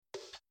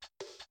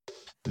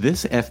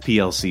This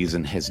FPL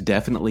season has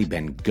definitely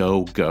been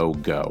go, go,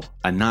 go.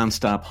 A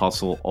nonstop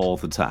hustle all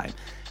the time.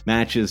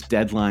 Matches,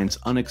 deadlines,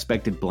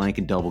 unexpected blank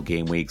and double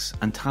game weeks,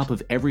 on top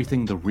of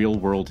everything the real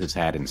world has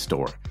had in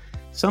store.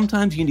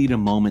 Sometimes you need a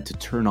moment to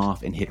turn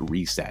off and hit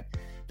reset.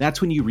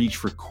 That's when you reach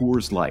for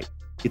Coors Light.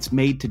 It's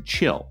made to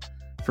chill.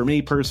 For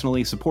me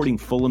personally, supporting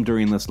Fulham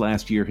during this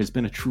last year has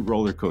been a true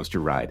roller coaster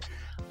ride.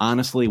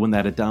 Honestly, when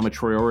that Adama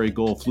Traore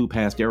goal flew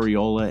past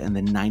Areola in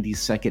the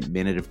 92nd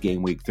minute of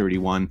game week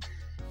 31,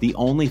 the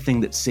only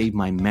thing that saved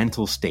my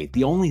mental state,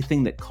 the only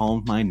thing that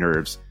calmed my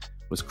nerves,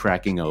 was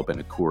cracking open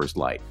a Coors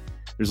Light.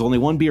 There's only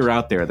one beer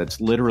out there that's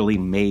literally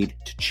made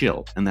to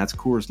chill, and that's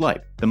Coors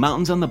Light. The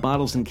mountains on the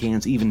bottles and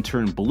cans even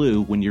turn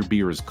blue when your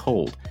beer is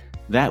cold.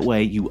 That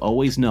way, you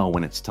always know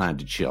when it's time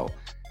to chill.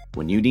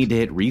 When you need to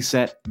hit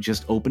reset,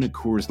 just open a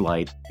Coors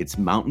Light. It's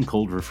mountain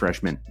cold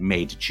refreshment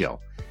made to chill.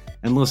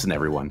 And listen,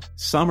 everyone,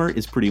 summer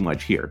is pretty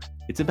much here.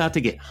 It's about to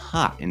get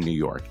hot in New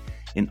York.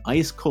 An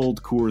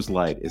ice-cold Coors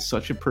Light is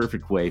such a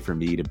perfect way for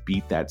me to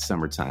beat that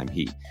summertime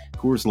heat.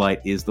 Coors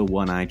Light is the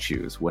one I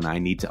choose when I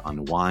need to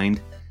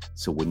unwind.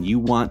 So when you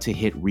want to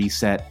hit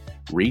reset,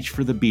 reach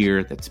for the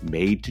beer that's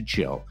made to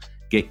chill.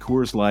 Get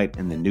Coors Light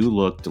and the new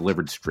look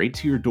delivered straight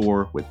to your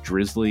door with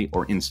Drizzly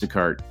or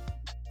Instacart.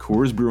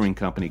 Coors Brewing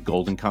Company,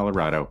 Golden,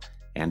 Colorado.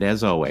 And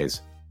as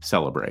always,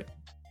 celebrate.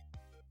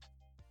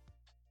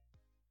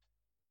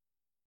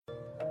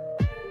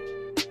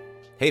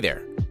 Hey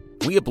there.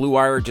 We at Blue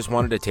Wire just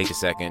wanted to take a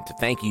second to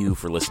thank you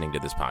for listening to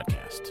this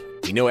podcast.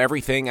 We know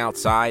everything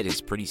outside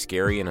is pretty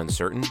scary and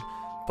uncertain,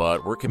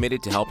 but we're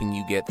committed to helping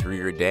you get through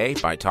your day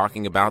by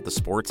talking about the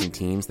sports and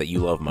teams that you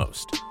love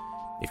most.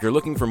 If you're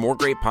looking for more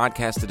great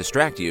podcasts to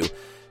distract you,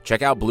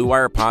 check out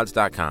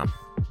BlueWirePods.com.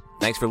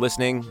 Thanks for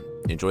listening.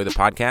 Enjoy the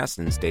podcast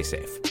and stay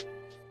safe.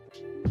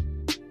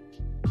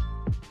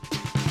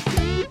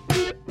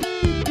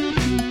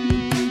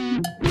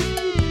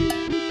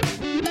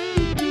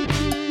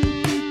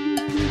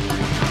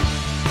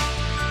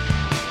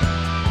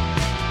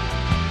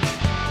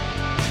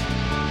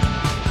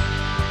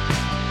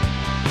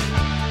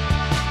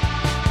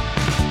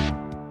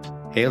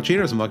 Hail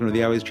cheaters, and welcome to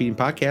the Always Cheating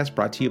Podcast,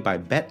 brought to you by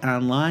Bet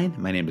Online.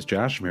 My name is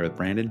Josh. I'm here with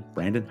Brandon.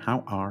 Brandon,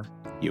 how are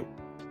you?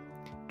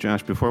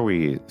 Josh, before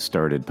we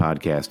started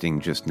podcasting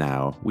just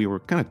now, we were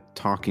kind of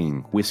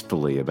talking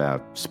wistfully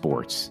about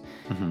sports,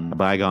 a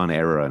bygone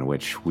era in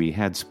which we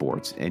had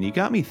sports, and you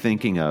got me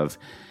thinking of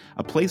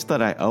a place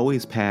that I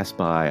always pass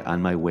by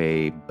on my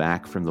way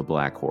back from the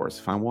Black Horse.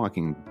 If I'm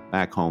walking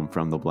back home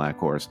from the Black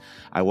Horse,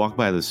 I walk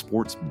by the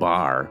sports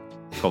bar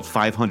called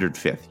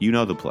 505th. You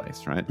know the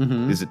place, right?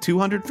 Is it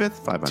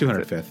 205th?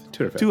 505th?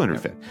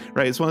 205th.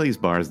 Right. It's one of these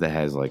bars that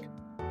has like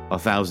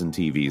 1,000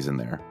 TVs in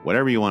there.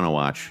 Whatever you want to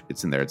watch,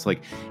 it's in there. It's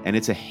like, and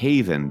it's a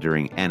haven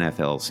during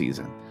NFL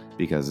season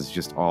because it's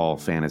just all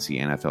fantasy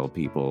NFL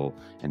people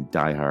and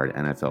diehard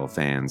NFL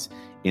fans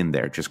in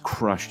there, just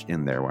crushed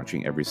in there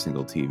watching every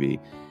single TV.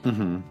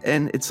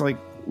 And it's like,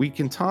 we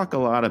can talk a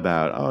lot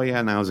about, oh yeah,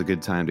 now's a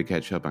good time to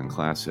catch up on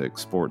classic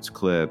sports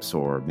clips,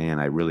 or man,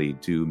 I really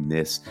do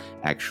miss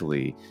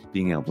actually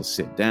being able to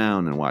sit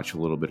down and watch a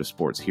little bit of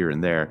sports here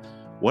and there.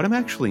 What I'm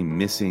actually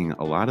missing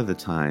a lot of the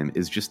time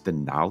is just the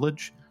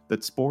knowledge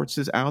that sports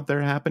is out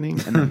there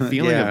happening, and the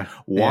feeling of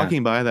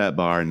walking by that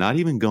bar, not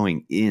even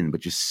going in,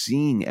 but just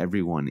seeing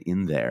everyone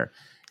in there.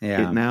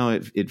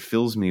 It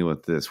fills me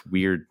with this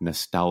weird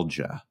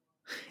nostalgia.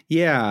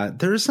 Yeah,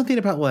 there is something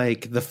about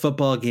like the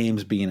football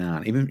games being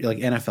on, even like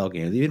NFL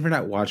games, even if you're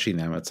not watching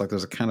them, it's like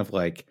there's a kind of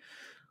like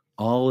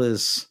all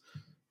is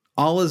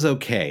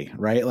okay,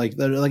 right? Like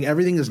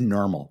everything is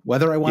normal,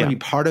 whether I want to be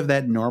part of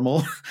that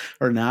normal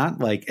or not.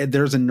 Like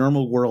there's a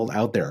normal world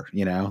out there,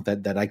 you know,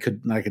 that I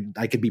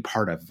could be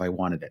part of if I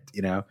wanted it,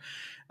 you know.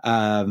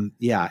 I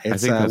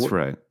think that's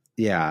right.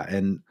 Yeah,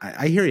 and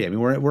I hear you. I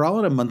mean, we're all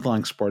in a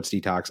month-long sports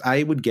detox.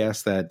 I would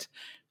guess that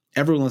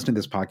everyone listening to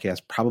this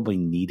podcast probably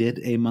needed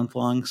a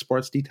month-long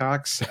sports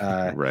detox.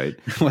 Right.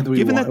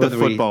 Given that the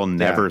football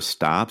never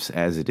stops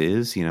as it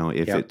is, you know,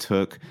 if it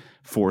took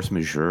force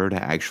majeure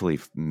to actually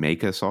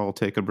make us all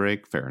take a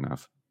break, fair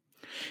enough.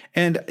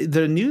 And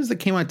the news that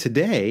came out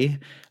today,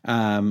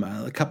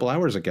 a couple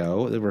hours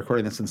ago, we're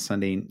recording this on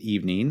Sunday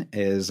evening,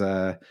 is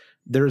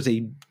there is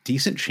a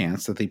decent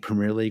chance that the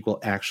Premier League will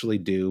actually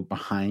do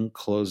behind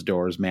closed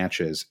doors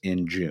matches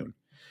in June.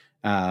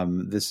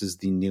 This is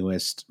the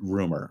newest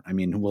rumor. I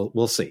mean,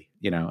 we'll see.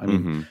 You know, I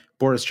mean,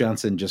 Boris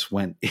Johnson just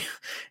went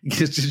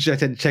just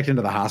checked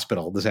into the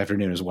hospital this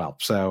afternoon as well.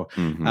 So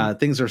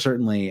things are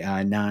certainly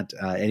not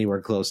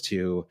anywhere close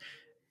to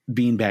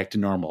being back to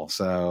normal.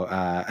 So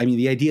I mean,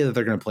 the idea that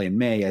they're going to play in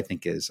May, I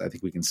think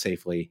we can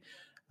safely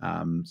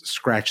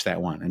scratch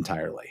that one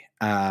entirely.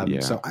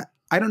 So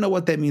I don't know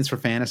what that means for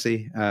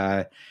fantasy,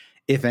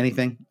 if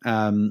anything.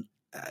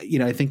 You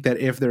know, I think that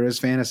if there is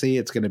fantasy,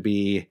 it's going to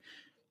be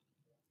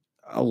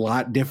a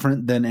lot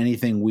different than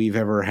anything we've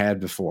ever had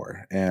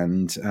before.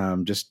 And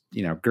just,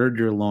 you know, gird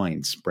your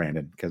loins,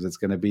 Brandon, because it's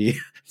going to be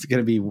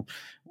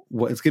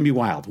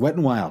wild, wet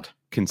and wild.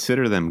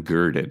 Consider them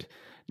girded.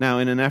 Now,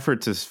 in an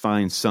effort to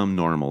find some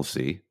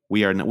normalcy,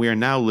 We are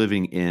now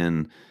living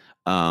in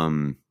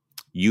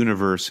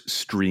universe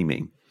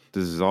streaming.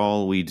 This is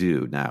all we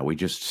do now. We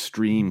just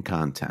stream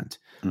content.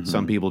 Mm-hmm.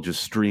 Some people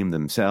just stream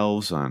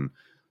themselves on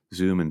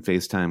Zoom and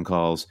FaceTime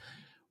calls.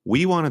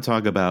 We want to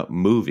talk about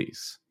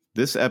movies.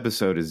 This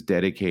episode is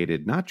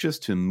dedicated not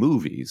just to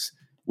movies,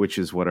 which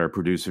is what our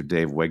producer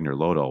Dave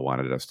Wegner-Lodal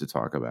wanted us to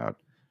talk about.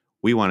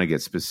 We want to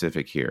get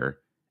specific here,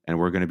 and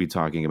we're going to be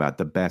talking about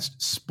the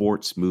best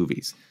sports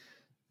movies.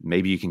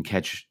 Maybe you can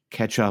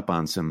catch up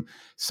on some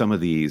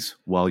of these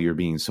while you're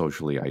being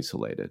socially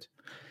isolated.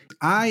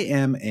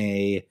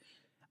 I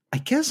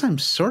guess I'm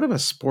sort of a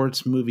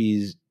sports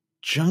movies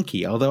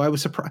junkie, although I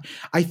was surprised.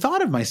 I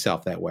thought of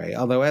myself that way.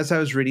 Although as I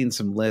was reading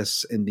some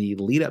lists in the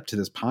lead up to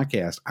this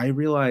podcast, I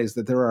realized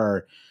that there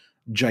are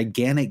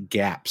gigantic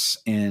gaps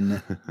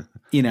in,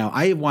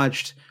 I have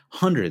watched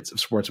hundreds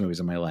of sports movies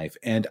in my life,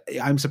 and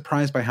I'm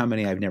surprised by how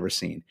many I've never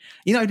seen.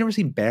 I've never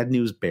seen Bad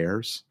News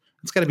Bears.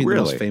 It's got to be the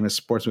most famous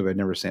sports movie I've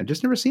never seen. I've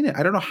just never seen it.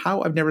 I don't know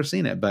how I've never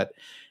seen it, but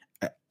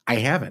I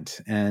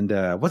haven't. And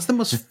what's the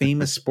most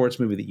famous sports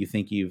movie that you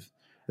think that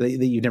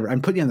you've never?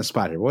 I'm putting you on the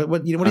spot here.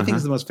 What do you think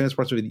is the most famous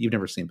sports movie that you've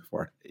never seen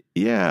before?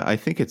 Yeah, I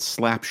think it's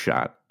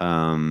Slapshot.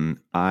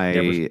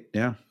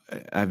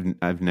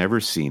 I've never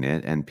seen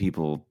it, and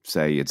people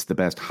say it's the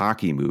best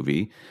hockey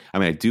movie. I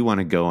mean, I do want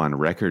to go on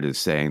record as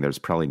saying there's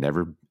probably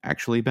never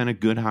actually been a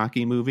good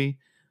hockey movie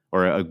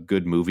or a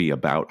good movie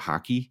about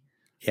hockey.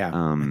 Yeah,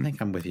 I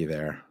think I'm with you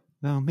there.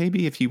 Well,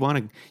 maybe if you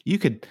want to, you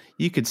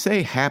could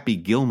say Happy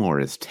Gilmore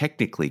is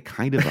technically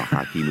kind of a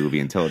hockey movie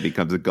until it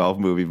becomes a golf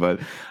movie. But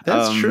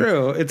that's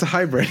true. It's a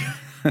hybrid.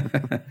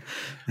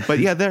 But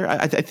yeah,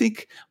 I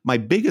think my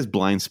biggest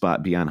blind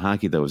spot beyond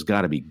hockey, though, has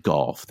got to be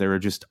golf. There are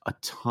just a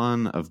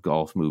ton of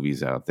golf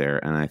movies out there,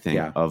 and I think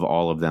of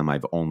all of them,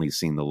 I've only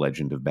seen The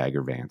Legend of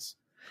Bagger Vance.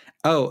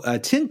 Oh,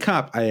 Tin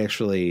Cup, I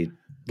actually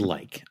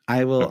like.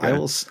 I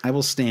will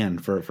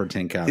stand for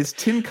Tin Cup. Is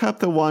Tin Cup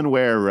the one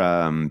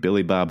where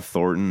Billy Bob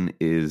Thornton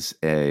is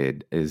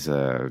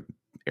a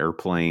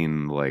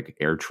airplane, like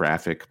air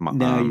traffic control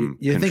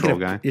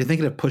guy? You're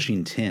thinking of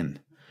Pushing Tin.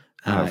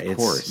 Of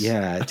course.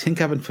 Yeah, Tin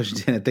Cup and Pushing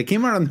Tin. They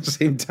came out on the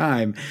same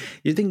time.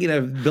 You're thinking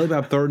of Billy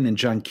Bob Thornton and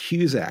John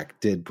Cusack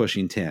did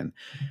Pushing Tin.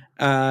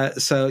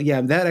 So,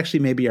 yeah, that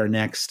actually may be our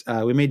next.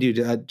 We may do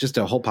just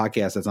a whole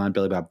podcast that's on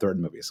Billy Bob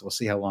Thornton movies. So we'll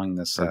see how long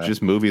this. Or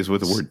just movies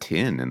with the word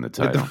tin in the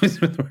title. With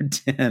the word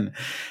tin.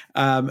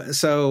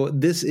 So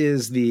this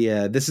is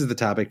the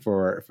topic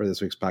for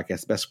this week's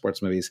podcast, best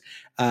sports movies.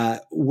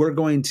 We're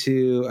going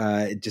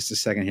to, just a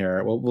second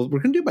here, we're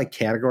going to do it by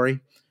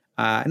category.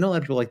 I know a lot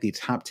of people like the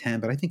top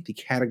 10, but I think the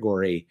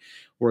category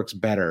works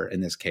better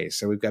in this case.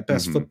 So we've got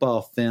best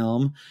football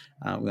film.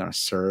 We want to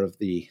serve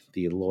the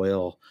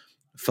loyal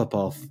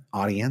football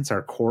audience,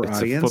 our core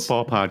audience. It's a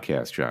football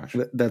podcast, Josh.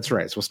 That's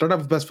right. So we'll start off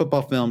with best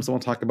football films. Then we'll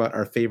talk about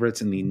our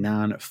favorites in the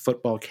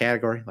non-football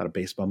category. A lot of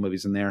baseball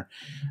movies in there.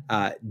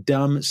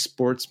 Dumb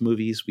sports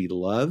movies we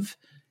love.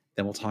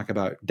 Then we'll talk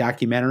about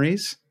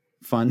documentaries.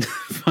 Fun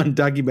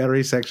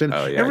documentary section.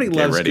 Oh, yeah. Everybody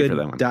loves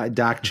good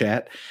doc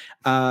chat.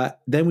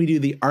 Then we do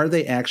the Are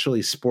They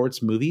Actually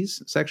Sports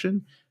Movies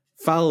section,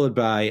 followed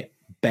by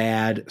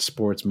bad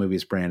sports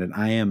movies, Brandon.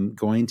 I am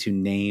going to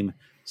name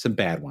some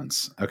bad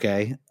ones,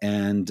 okay?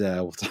 And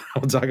we'll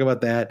talk about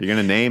that. You're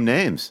going to name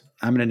names?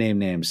 I'm going to name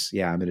names.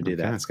 Yeah, I'm going to do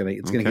that. It's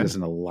going to get us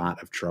in a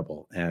lot of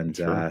trouble. And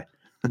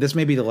this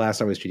may be the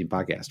last Always Cheating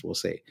podcast. We'll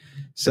see.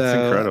 So it's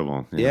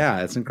incredible.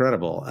 Yeah, it's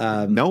incredible.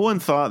 No one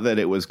thought that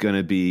it was going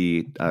to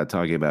be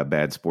talking about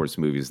bad sports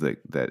movies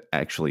that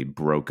actually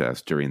broke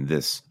us during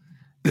this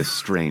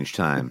strange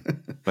time.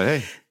 But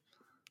hey,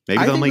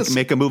 maybe they'll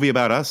make a movie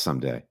about us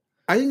someday.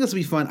 I think this will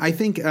be fun. I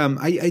think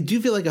I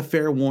do feel like a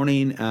fair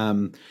warning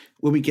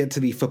when we get to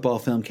the football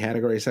film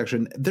category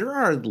section. There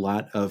are a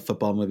lot of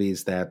football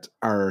movies that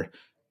are,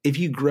 if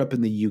you grew up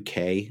in the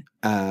UK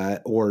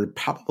or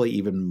probably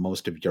even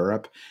most of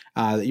Europe,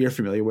 that you're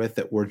familiar with,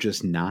 that we're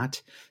just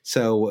not.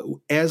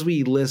 So as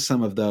we list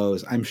some of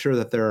those, I'm sure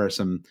that there are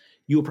some.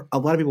 A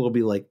lot of people will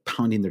be like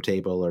pounding their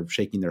table or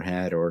shaking their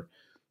head, or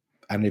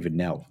I don't even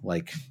know.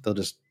 Like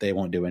they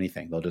won't do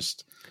anything. They'll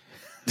just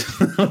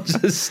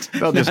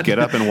get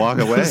up and walk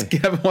away. Just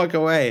get up and walk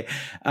away.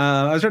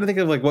 I was trying to think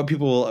of like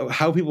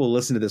how people will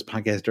listen to this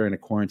podcast during a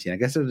quarantine. I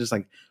guess they're just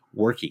like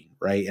working,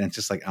 right? And it's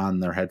just like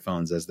on their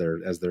headphones as they're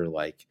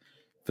like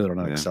filling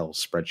out an Excel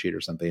spreadsheet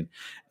or something.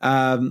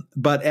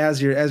 But as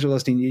you're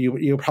listening,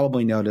 you'll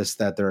probably notice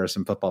that there are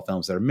some football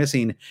films that are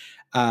missing.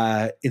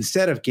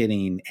 Instead of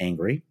getting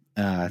angry,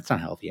 it's not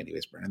healthy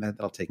anyways, Brandon.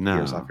 That'll take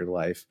years off your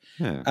life.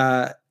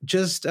 Yeah.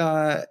 Just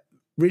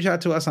reach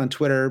out to us on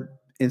Twitter,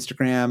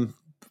 Instagram,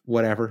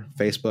 whatever,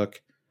 Facebook.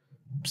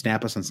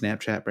 Snap us on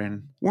Snapchat,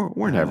 Brandon.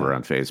 We're never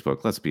on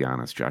Facebook. Let's be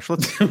honest, Josh.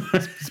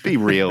 Let's be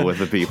real with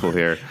the people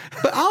here.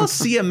 But I'll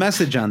see a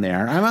message on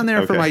there. I'm on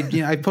there for my.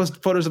 I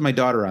post photos of my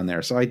daughter on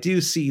there, so I do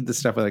see the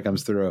stuff that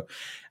comes through.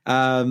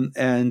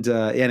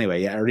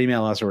 Anyway, or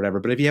email us or whatever.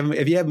 But if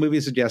you have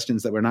movie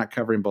suggestions that we're not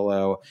covering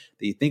below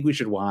that you think we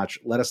should watch,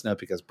 let us know,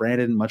 because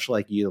Brandon, much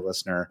like you, the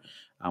listener,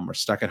 we're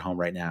stuck at home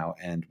right now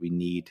and we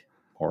need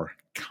more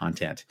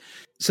content.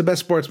 So best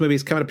sports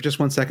movies coming up in just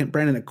 1 second.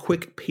 Brandon, a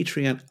quick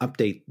Patreon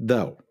update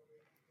though.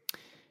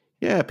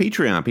 Yeah,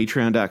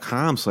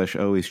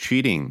 patreon.com/always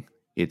cheating.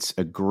 It's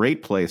a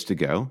great place to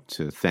go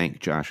to thank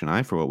Josh and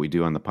I for what we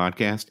do on the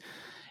podcast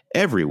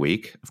every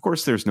week. Of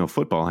course, there's no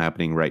football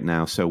happening right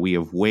now, so we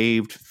have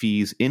waived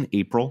fees in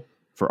April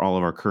for all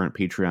of our current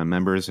Patreon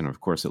members. And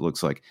of course, it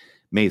looks like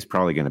May's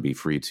probably going to be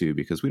free too,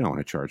 because we don't want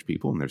to charge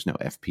people and there's no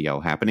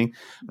FPL happening.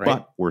 Right.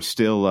 But we're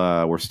still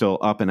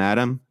up and at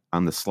 'em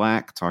on the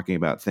Slack, talking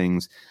about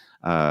things,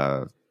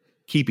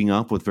 keeping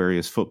up with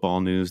various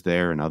football news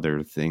there and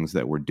other things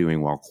that we're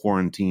doing while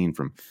quarantined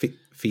from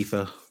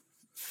FIFA.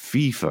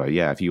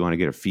 Yeah, if you want to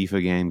get a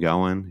FIFA game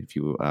going, if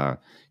you want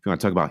to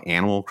talk about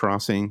Animal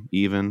Crossing,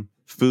 even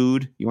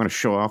food, you want to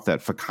show off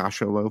that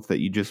focaccia loaf that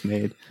you just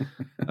made,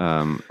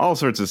 all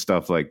sorts of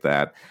stuff like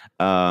that.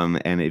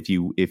 And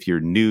if you're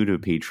new to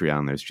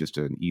Patreon, there's just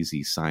an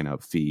easy sign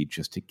up fee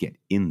just to get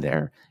in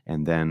there,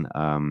 and then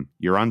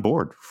you're on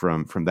board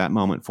from that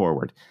moment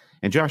forward.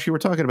 And Josh, you were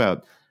talking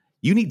about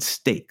you need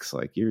steaks.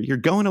 Like you're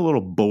going a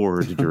little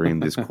bored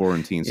during this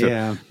quarantine. So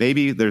yeah,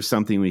 maybe there's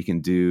something we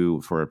can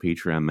do for our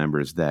Patreon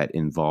members that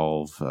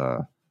involve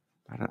I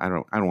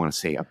don't want to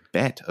say a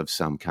bet of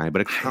some kind,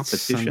 but a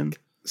competition.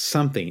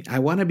 Something. I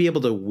want to be able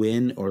to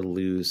win or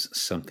lose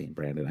something,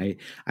 Brandon.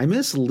 I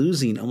miss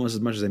losing almost as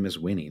much as I miss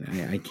winning.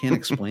 I can't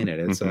explain it.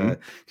 It's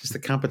just the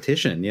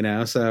competition,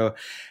 So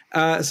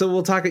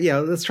we'll talk. Yeah,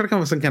 let's try to come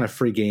up with some kind of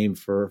free game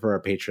for our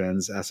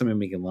patrons. Something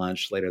we can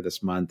launch later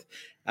this month.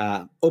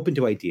 Open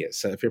to ideas.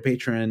 So if you're a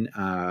patron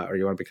or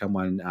you want to become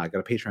one,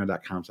 go to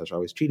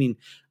patreon.com/always cheating,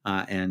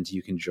 and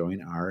you can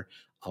join our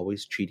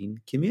Always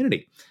Cheating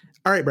community.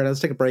 All right, Brandon, let's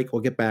take a break.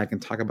 We'll get back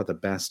and talk about the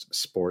best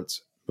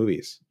sports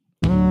movies.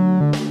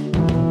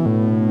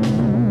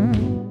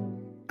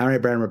 All right,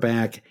 Brandon, we're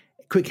back.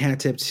 Quick hat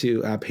tip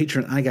to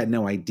Patreon. I got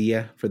no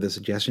idea for the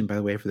suggestion, by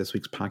the way, for this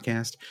week's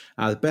podcast.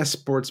 The best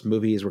sports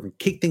movies. We're going to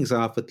kick things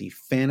off with the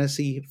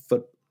fantasy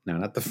foot. No,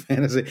 not the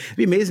fantasy. It'd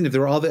be amazing if there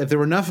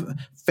were enough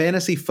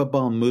fantasy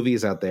football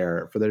movies out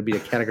there for there to be a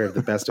category of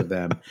the best of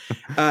them.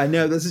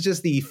 No, this is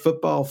just the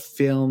football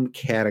film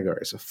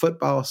category. So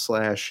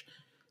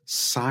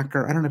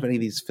football/soccer. I don't know if any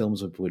of these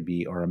films would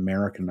be or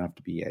American enough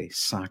to be a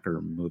soccer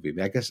movie.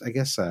 But I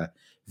guess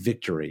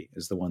Victory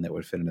is the one that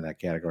would fit into that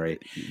category.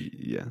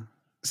 Yeah.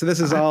 So this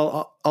is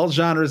all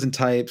genres and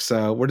types.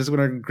 So we're just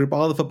going to group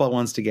all the football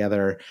ones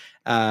together.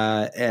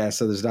 So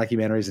there's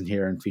documentaries in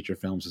here and feature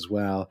films as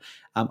well.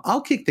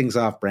 I'll kick things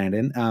off,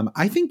 Brandon.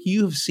 I think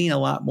you have seen a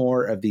lot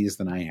more of these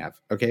than I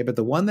have. Okay, but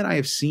the one that I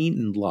have seen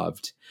and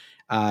loved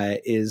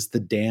is The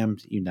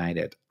Damned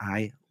United.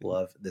 I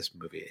love this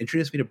movie. It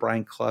introduced me to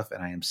Brian Clough,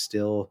 and I am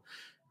still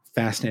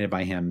fascinated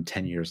by him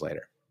 10 years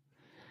later.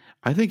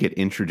 I think it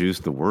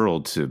introduced the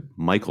world to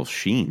Michael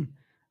Sheen,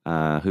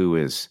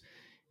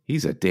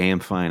 he's a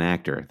damn fine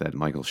actor, that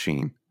Michael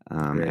Sheen.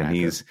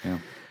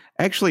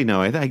 Actually,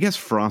 no, I guess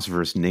Frost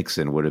vs.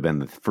 Nixon would have been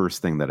the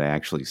first thing that I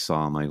actually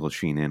saw Michael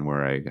Sheen in,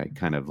 where I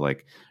kind of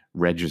like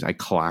I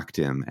clocked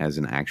him as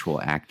an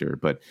actual actor.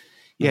 But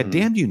yeah,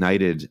 Damned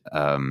United,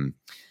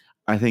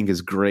 I think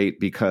is great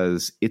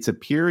because it's a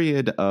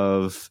period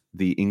of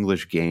the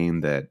English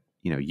game that,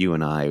 you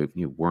and I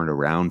weren't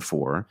around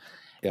for.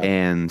 Yeah.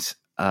 And,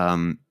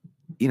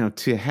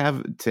 to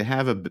have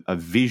a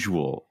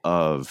visual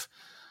of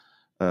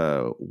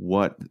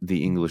what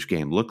the English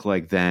game looked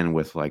like then,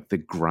 with like the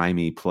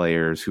grimy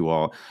players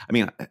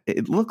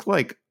it looked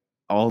like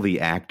all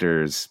the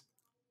actors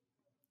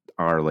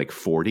are like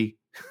 40.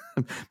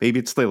 Maybe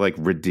it's the like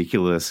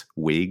ridiculous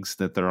wigs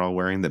that they're all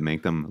wearing that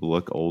make them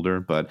look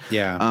older. But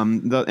yeah,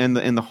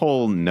 the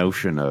whole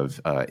notion of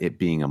it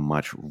being a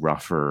much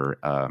rougher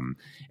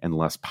and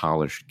less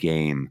polished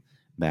game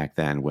back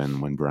then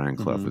when Brian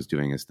Clough was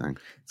doing his thing.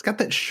 It's got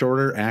that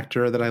shorter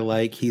actor that I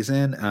like. He's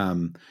in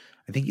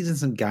I think he's in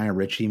some Guy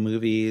Ritchie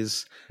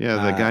movies. Yeah,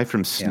 the guy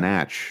from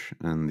Snatch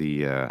and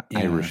the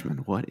Irishman.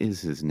 What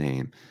is his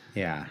name?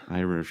 Yeah,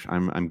 Irish.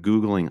 I'm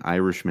Googling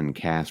Irishman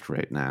cast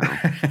right now.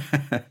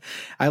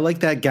 I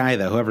like that guy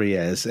though, whoever he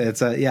is. It's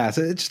so it's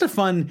just a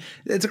fun.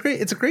 It's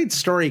a great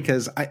story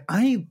because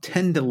I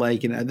tend to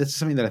like, and this is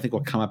something that I think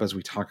will come up as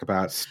we talk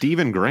about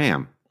Stephen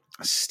Graham,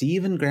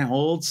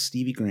 old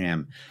Stevie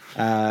Graham.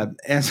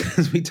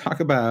 As we talk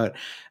about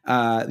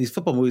these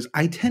football movies,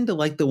 I tend to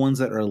like the ones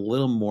that are a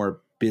little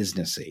more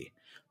businessy,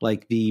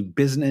 like the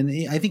business.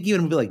 And I think even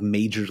a movie like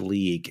Major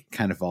League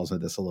kind of falls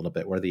into this a little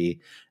bit, where the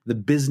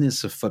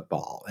business of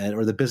football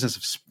or the business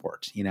of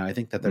sport. I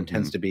think that there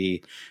tends to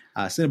be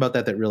something about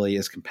that really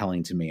is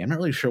compelling to me. I'm not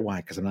really sure why,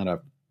 because I'm not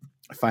a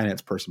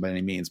finance person by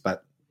any means,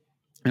 but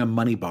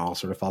Moneyball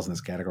sort of falls in this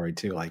category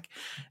too, like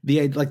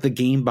the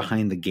game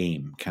behind the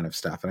game kind of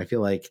stuff. And I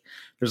feel like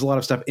there's a lot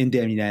of stuff in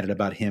Damned United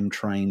about him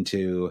trying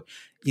to,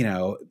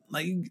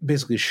 like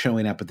basically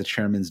showing up at the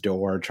chairman's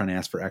door, trying to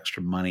ask for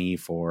extra money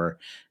for,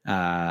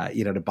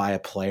 to buy a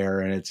player.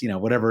 And it's,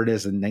 whatever it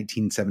is in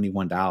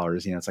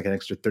 $1971, it's like an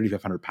extra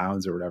 3,500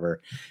 pounds or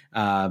whatever.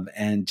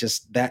 And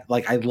just that,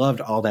 like, I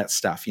loved all that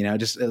stuff,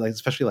 just like,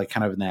 especially like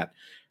kind of in that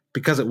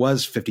because it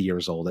was 50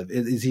 years old, it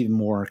is even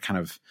more kind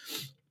of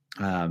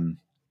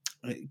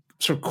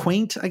sort of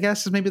quaint, I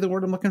guess is maybe the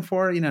word I'm looking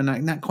for.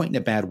 Not quaint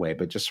in a bad way,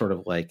 but just sort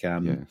of like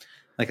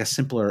a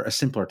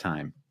simpler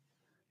time.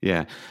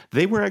 Yeah,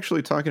 they were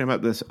actually talking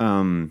about this,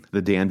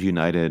 the Damned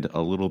United,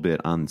 a little bit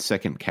on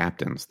Second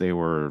Captains.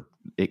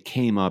 It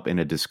came up in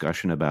a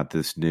discussion about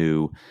this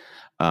new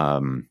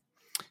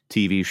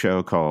TV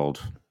show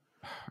called,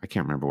 I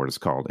can't remember what it's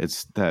called.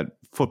 It's that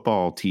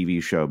football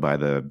TV show by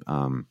the,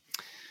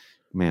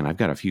 man, I've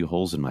got a few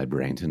holes in my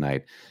brain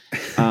tonight.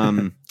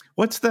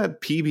 What's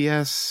that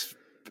PBS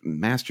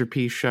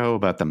masterpiece show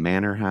about the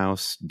Manor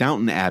House?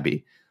 Downton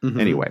Abbey. Mm-hmm.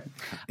 Anyway,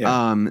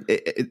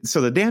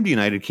 so the Damned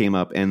United came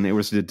up, and there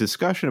was a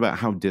discussion about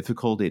how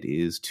difficult it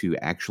is to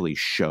actually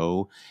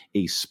show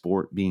a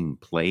sport being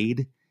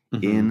played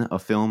in a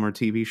film or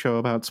TV show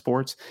about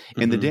sports.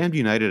 And the Damned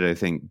United, I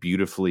think,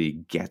 beautifully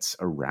gets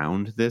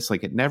around this.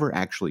 Like, it never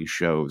actually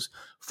shows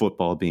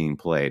football being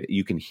played.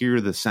 You can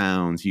hear the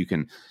sounds, you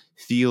can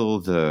feel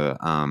the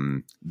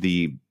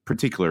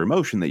particular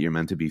emotion that you're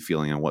meant to be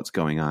feeling on what's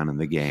going on in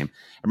the game.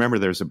 I remember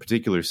there's a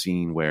particular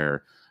scene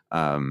where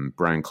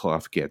Brian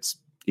Clough gets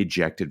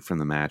ejected from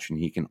the match, and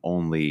he can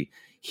only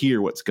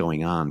hear what's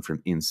going on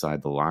from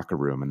inside the locker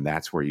room, and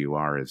that's where you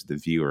are as the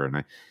viewer.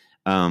 And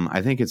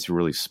I think it's a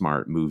really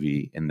smart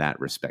movie in that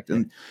respect.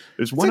 And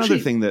there's one other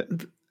thing that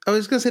I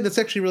was going to say that's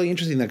actually really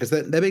interesting, though, because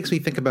that makes me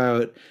think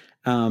about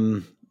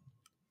something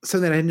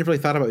that I hadn't really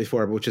thought about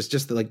before, which is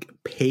just like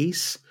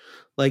pace.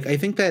 Like, I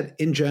think that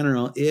in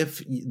general,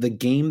 if the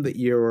game that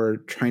you're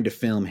trying to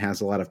film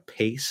has a lot of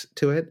pace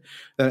to it,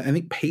 I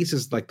think pace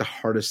is like the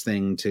hardest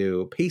thing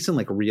pace and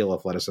like real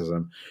athleticism,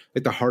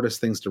 like the hardest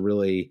things to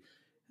really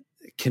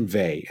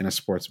convey in a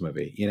sports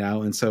movie,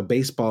 And so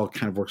baseball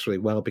kind of works really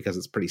well because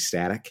it's pretty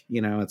static,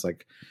 It's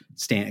like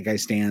a guy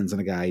stands and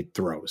a guy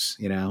throws,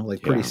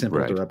 like pretty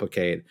simple to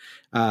replicate.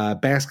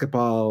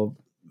 Basketball,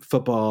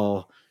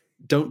 football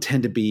don't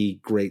tend to be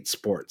great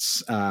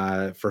sports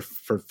for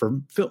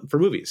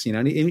movies,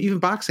 and even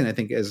boxing, I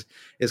think, is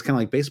kind of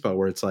like baseball,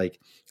 where it's like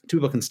two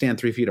people can stand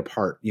 3 feet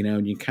apart,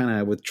 and you kind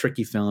of, with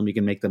tricky film, you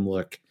can make them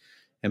look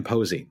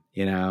imposing,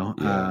 I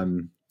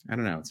don't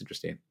know. It's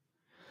interesting.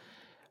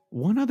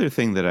 One other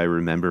thing that I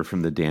remember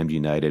from the Damned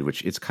United,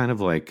 which it's kind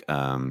of like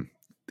the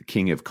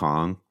King of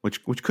Kong,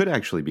 which could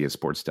actually be a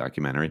sports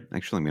documentary.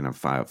 Actually, I'm going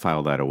to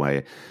file that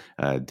away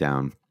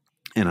down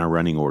in our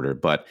running order,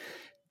 but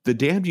the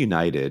Damned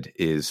United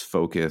is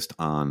focused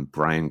on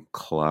Brian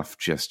Clough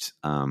just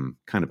kind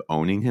of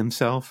owning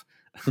himself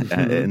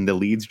in the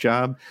Leeds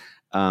job,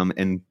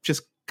 and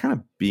just kind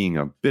of being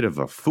a bit of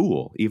a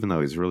fool, even though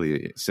he's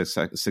really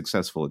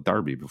successful at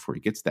Derby before he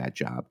gets that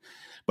job.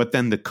 But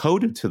then the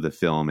coda to the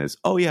film is,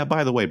 oh yeah,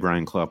 by the way,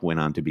 Brian Clough went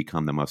on to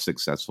become the most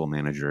successful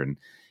manager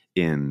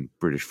in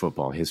British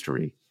football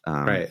history.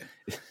 Right.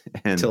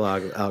 Until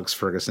Alex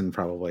Ferguson,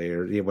 probably,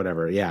 or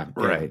whatever. Yeah.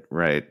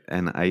 Right.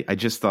 And I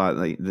just thought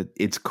that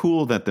it's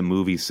cool that the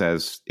movie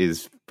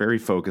is very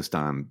focused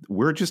on,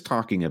 we're just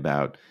talking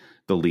about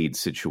the Leeds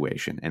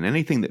situation, and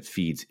anything that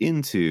feeds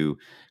into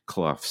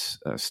Clough's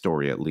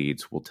story at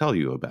Leeds we'll tell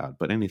you about,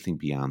 but anything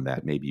beyond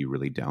that, maybe you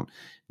really don't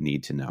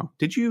need to know.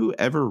 Did you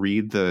ever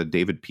read the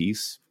David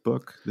Peace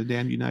book, The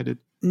Damned United?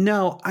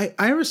 No,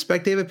 I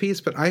respect David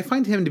Peace, but I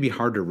find him to be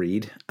hard to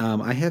read.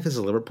 I have his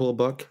Liverpool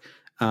book,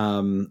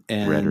 and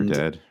Red or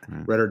Dead.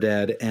 Red or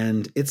Dead,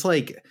 and it's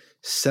like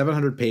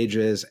 700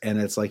 pages, and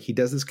it's like he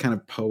does this kind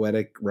of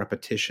poetic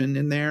repetition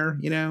in there,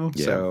 Yeah.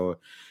 So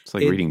it's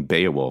like reading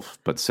Beowulf,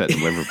 but set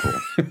in Liverpool.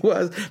 It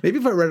was. Maybe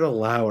if I read it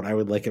aloud, I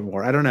would like it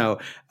more. I don't know.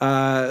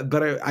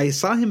 But I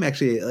saw him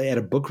actually at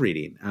a book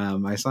reading.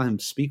 I saw him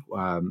speak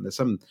at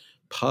some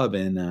pub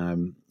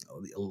in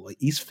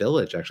East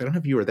Village. Actually, I don't know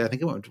if you were there. I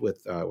think I went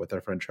with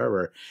our friend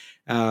Trevor,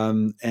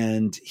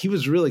 and he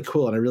was really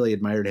cool, and I really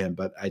admired him.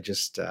 But I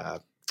just no,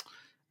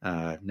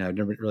 I've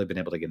never really been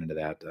able to get into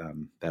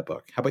that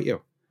book. How about you?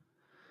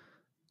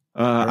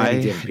 I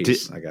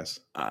guess.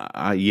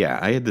 Yeah,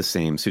 I had the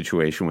same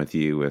situation with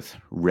you with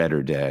Red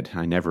or Dead.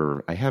 I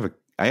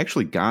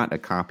actually got a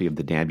copy of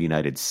The Damned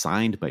United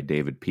signed by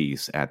David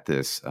Peace at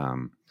this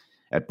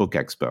at Book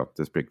Expo,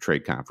 this big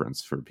trade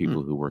conference for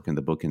people who work in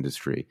the book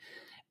industry.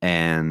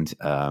 And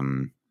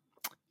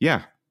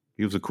yeah,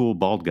 he was a cool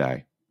bald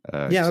guy.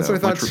 Yeah, that's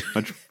what I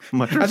thought.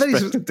 Much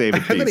respect to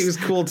David Peace. I thought he was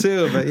cool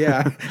too, but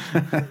yeah.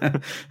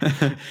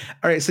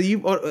 All right, so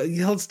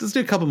let's do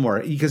a couple more,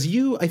 because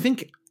I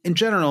think in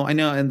general, I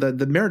know, and the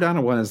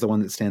Maradona one is the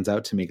one that stands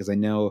out to me because I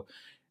know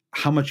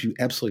how much you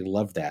absolutely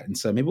love that, and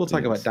so maybe we'll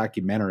talk about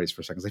documentaries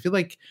for a second. I feel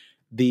like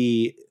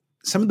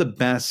some of the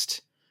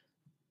best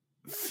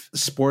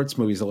sports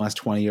movies the last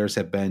 20 years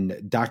have been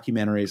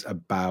documentaries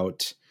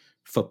about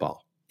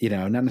football.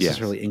 Not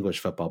necessarily English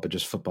football, but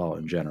just football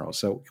in general.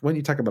 So why don't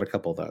you talk about a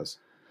couple of those?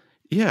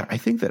 Yeah, I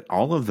think that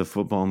all of the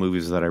football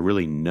movies that I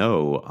really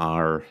know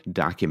are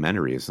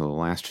documentaries, the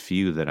last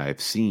few that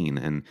I've seen,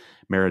 and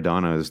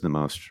Maradona is the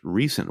most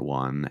recent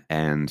one.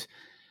 And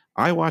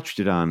I watched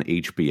it on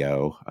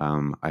HBO.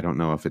 I don't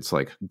know if it's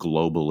like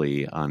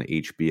globally on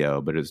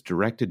HBO, but it's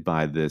directed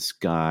by this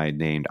guy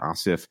named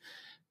Asif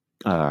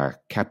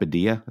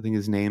Kapadia, I think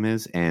his name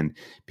is. And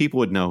people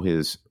would know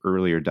his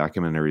earlier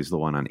documentaries, the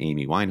one on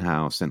Amy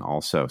Winehouse, and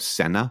also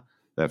Senna,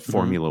 that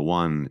Formula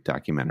One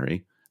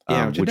documentary.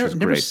 Yeah, which is I've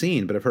never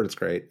seen, but I've heard it's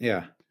great.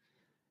 Yeah.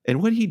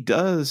 And what he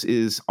does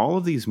is all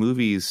of these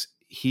movies,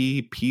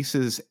 he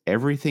pieces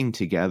everything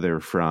together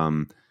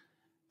from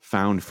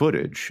found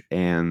footage,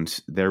 and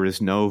there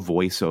is no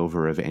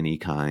voiceover of any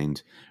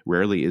kind.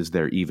 Rarely is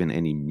there even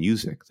any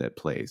music that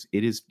plays.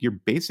 You're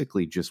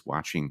basically just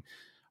watching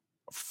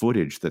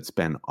footage that's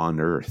been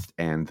unearthed,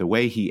 and the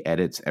way he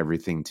edits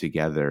everything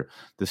together,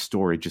 the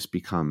story just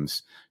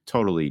becomes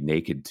totally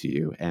naked to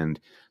you. And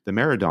the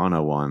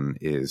Maradona one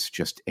is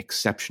just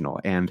exceptional.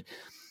 And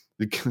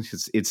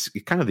it's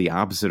kind of the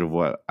opposite of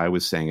what I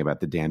was saying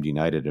about The Damned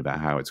United, about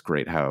how it's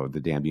great how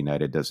The Damned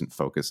United doesn't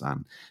focus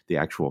on the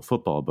actual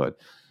football, but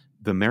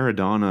the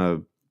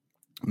Maradona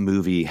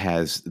movie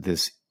has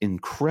this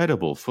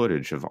incredible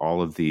footage of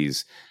all of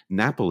these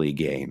Napoli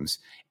games,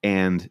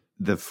 and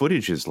the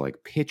footage is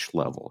like pitch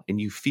level,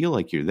 and you feel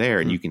like you're there,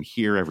 and you can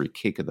hear every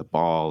kick of the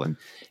ball, and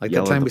like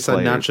the time we saw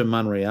Nacho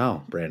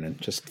Monreal, Brandon,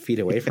 just feet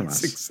away from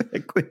us.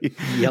 Exactly,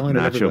 yelling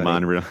at everybody. Nacho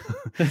Monreal,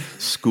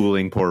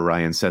 schooling poor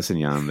Ryan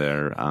Sessegnon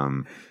there.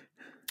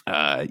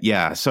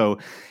 Yeah, so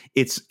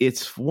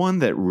it's one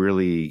that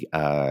really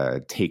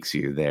takes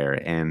you there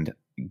and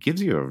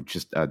gives you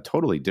just a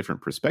totally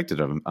different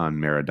perspective on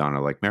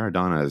Maradona. Like,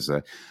 Maradona is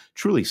a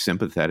truly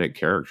sympathetic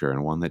character,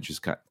 and one that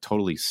just got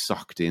totally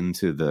sucked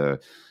into the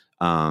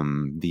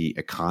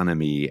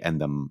economy and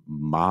the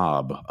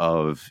mob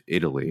of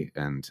Italy.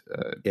 And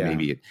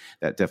maybe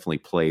that definitely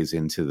plays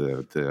into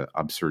the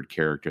absurd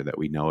character that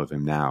we know of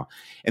him now.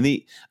 And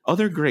the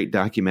other great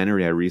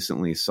documentary I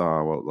recently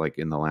saw, like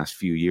in the last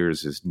few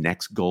years, is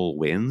Next Goal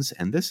Wins.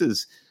 And this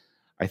is,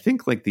 I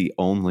think, like the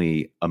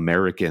only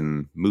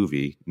American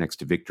movie next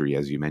to Victory,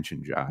 as you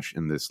mentioned, Josh,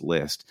 in this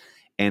list.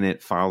 And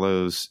it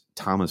follows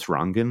Thomas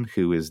Rongen,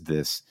 who is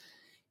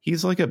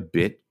he's like a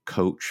bit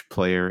coach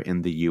player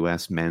in the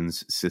U.S.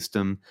 men's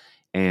system.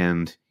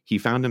 And he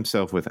found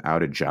himself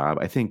without a job.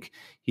 I think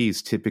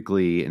he's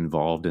typically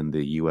involved in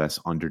the U.S.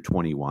 under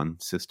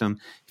 21 system.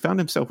 He found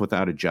himself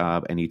without a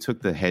job, and he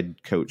took the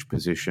head coach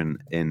position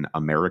in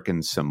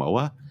American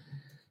Samoa.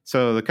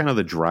 So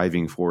the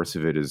driving force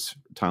of it is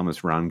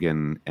Thomas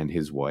Rongen and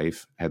his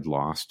wife had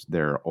lost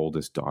their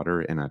oldest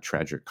daughter in a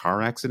tragic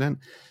car accident.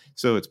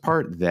 So it's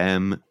part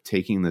them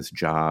taking this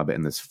job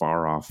in this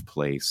far off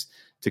place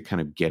to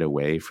kind of get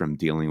away from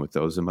dealing with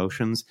those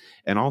emotions.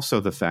 And also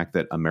the fact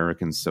that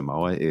American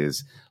Samoa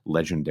is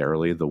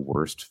legendarily the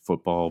worst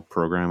football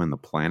program on the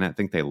planet. I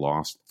think they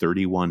lost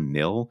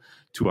 31-0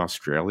 to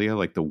Australia,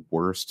 like the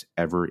worst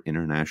ever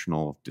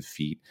international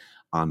defeat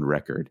on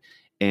record.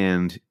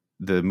 And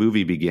the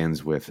movie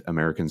begins with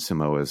American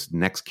Samoa's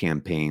next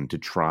campaign to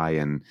try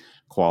and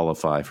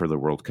qualify for the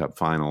World Cup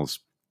finals.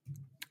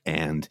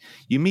 And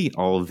you meet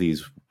all of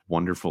these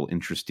wonderful,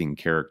 interesting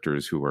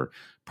characters who are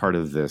part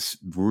of this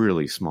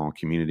really small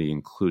community,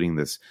 including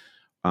this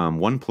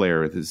one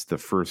player that is the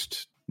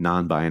first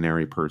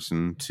non-binary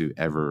person to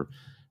ever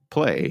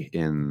play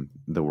in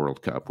the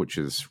World Cup, which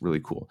is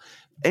really cool.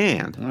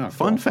 And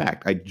fun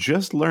fact, I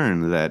just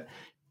learned that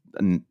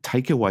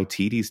Taika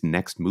Waititi's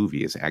next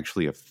movie is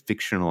actually a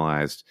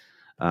fictionalized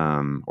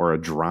or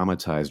a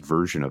dramatized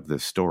version of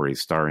this story,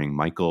 starring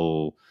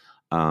Michael,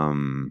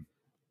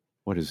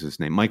 what is his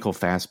name? Michael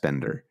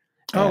Fassbender.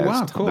 Oh,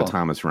 wow, cool. The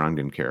Thomas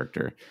Rongen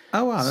character.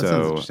 Oh, wow, that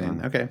sounds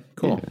interesting. Okay,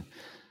 cool. Yeah.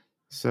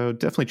 So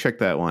definitely check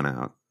that one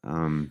out.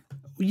 I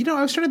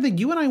was trying to think,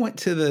 you and I went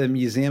to the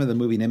Museum of the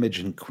Moving Image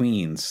in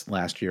Queens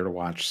last year to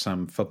watch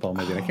some football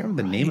movie. I can't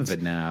remember the name of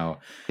it now.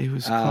 It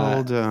was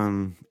called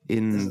I'm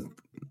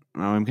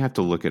going to have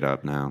to look it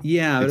up now.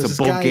 Yeah. It's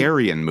a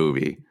Bulgarian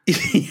movie.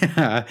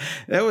 Yeah.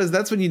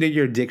 That's when you know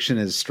your addiction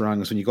is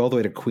strong. Is when you go all the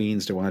way to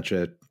Queens to watch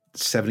a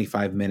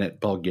 75-minute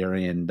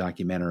Bulgarian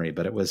documentary.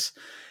 But it was,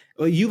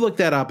 well, you look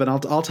that up, and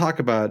I'll talk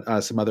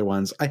about some other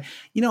ones.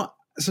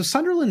 So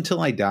Sunderland Till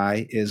I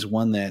Die is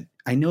one that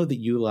I know that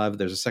you love.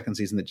 There's a second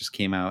season that just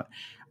came out.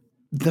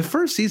 The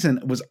first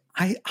season was,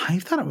 I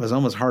thought it was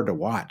almost hard to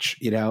watch,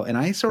 and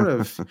I sort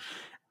of,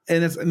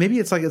 and it's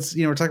like,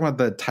 we're talking about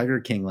the Tiger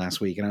King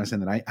last week, and I was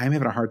saying that I'm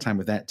having a hard time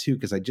with that too,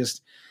 because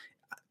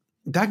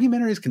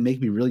documentaries can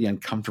make me really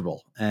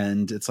uncomfortable,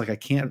 and it's like I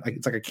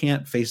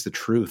can't face the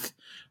truth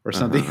or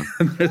something.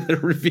 They're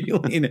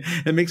revealing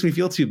it makes me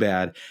feel too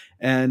bad.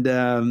 And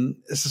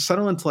so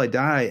Sunderland Till I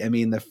Die, I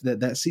mean,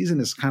 that season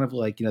is kind of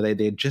like,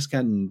 they had just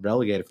gotten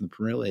relegated from the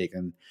Premier League,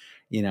 and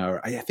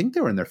I think they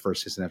were in their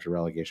first season after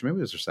relegation, maybe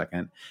it was their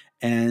second.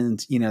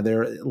 And there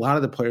are a lot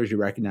of the players you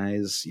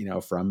recognize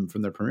from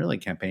their Premier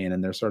League campaign,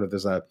 and there's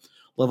a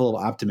level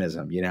of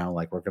optimism,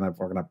 like we're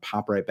gonna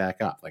pop right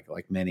back up,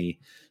 like many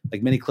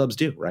clubs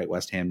do, right?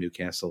 West Ham,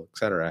 Newcastle,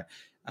 etc.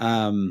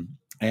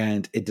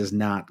 And it does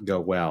not go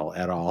well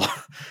at all.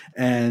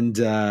 And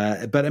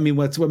but I mean,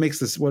 what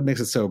makes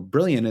it so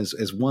brilliant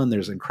is one,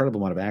 there's an incredible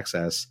amount of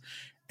access,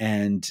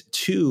 And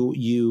two,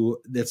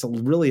 it's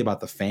really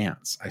about the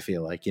fans, I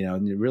feel like,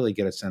 and you really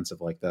get a sense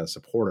of like the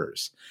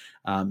supporters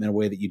in a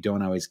way that you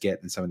don't always get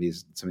in some of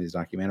these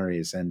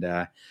documentaries.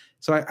 And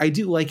so I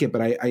do like it,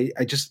 but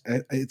I just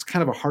it's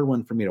kind of a hard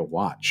one for me to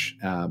watch.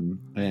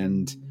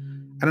 And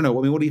I don't know.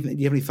 I mean, what do you think?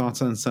 Do you have any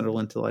thoughts on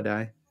Sunderland Till I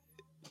Die?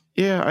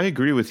 Yeah, I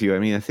agree with you. I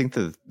mean, I think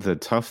the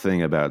tough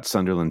thing about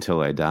Sunderland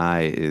Till I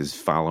Die is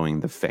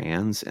following the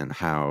fans and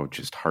how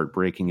just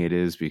heartbreaking it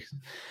is, because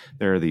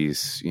there are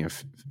these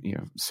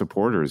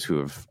supporters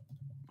who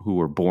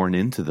were born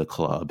into the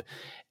club,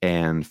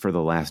 and for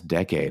the last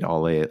decade,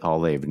 all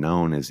they've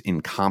known is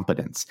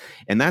incompetence,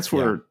 and that's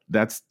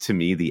to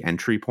me the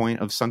entry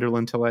point of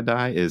Sunderland Till I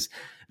Die is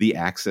the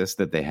access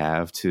that they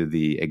have to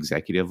the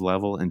executive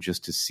level, and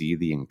just to see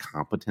the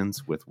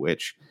incompetence with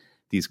which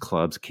these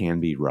clubs can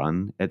be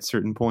run at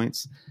certain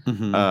points.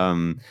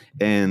 Mm-hmm.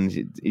 And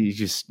you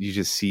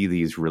just see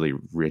these really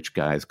rich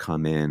guys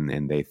come in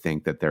and they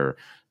think that their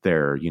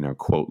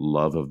quote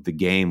love of the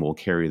game will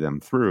carry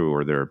them through,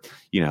 or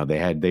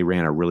they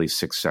ran a really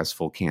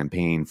successful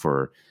campaign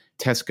for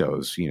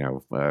Tesco's,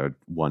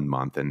 1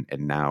 month. And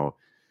now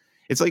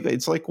it's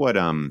like what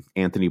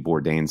Anthony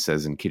Bourdain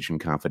says in Kitchen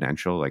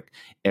Confidential, like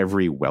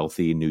every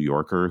wealthy New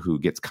Yorker who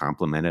gets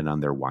complimented on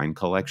their wine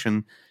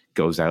collection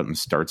goes out and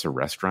starts a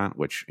restaurant,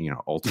 which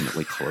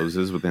ultimately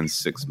closes within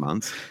 6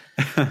 months.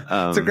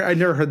 I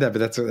never heard that, but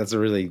that's a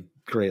really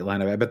great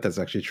line. I bet that's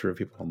actually true of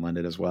people in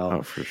London as well.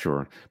 Oh, for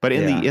sure. But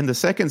in the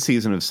second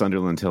season of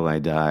Sunderland Till I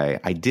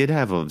Die, I did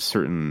have a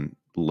certain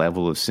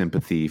level of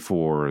sympathy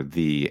for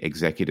the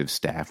executive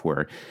staff,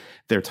 where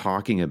they're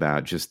talking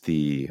about just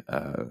the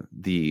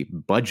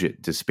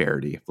budget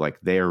disparity. Like,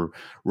 they're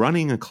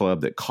running a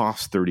club that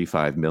costs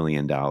 $35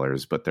 million,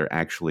 but they're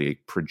actually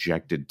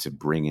projected to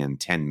bring in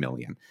 $10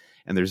 million.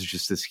 And there's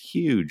just this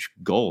huge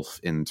gulf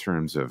in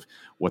terms of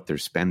what they're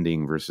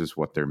spending versus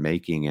what they're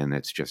making. And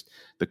it's just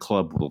the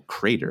club will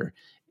crater.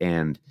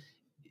 And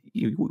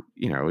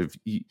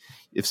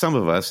if some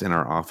of us in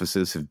our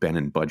offices have been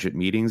in budget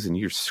meetings and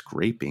you're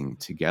scraping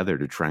together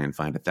to try and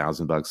find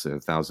 $1,000,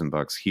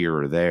 $1,000 here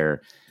or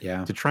there,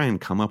 to try and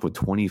come up with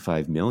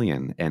 25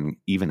 million and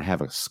even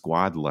have a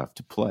squad left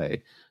to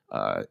play,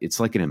 it's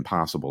like an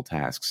impossible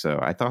task. So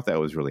I thought that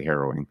was really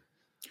harrowing.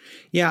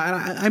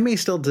 Yeah, and I may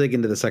still dig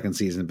into the second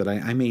season, but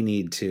I may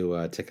need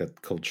to take a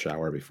cold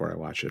shower before I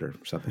watch it or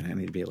something. I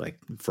need to be like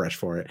fresh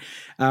for it,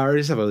 or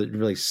just have a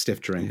really stiff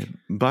drink.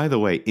 By the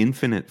way,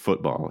 Infinite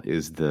Football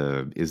is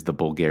the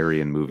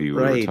Bulgarian movie we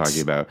were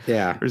talking about.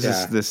 Yeah,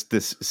 there's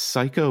this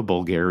psycho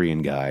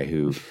Bulgarian guy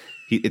who.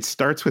 It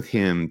starts with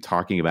him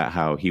talking about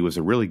how he was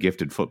a really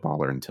gifted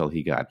footballer until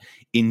he got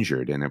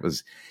injured. And it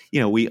was,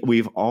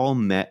 we've all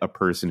met a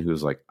person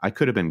who's like, I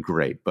could have been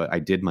great, but I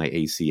did my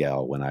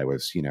ACL when I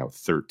was,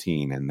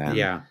 13. And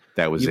then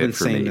that was it for me. You've been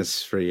saying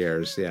this for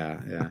years.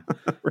 Yeah.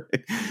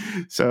 Right.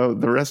 So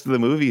the rest of the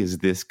movie is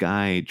this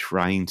guy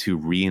trying to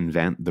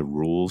reinvent the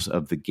rules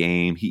of the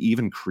game. He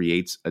even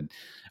creates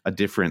a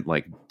different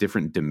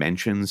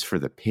dimensions for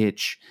the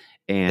pitch.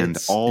 And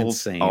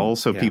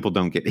also people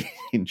don't get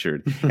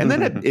injured. And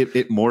then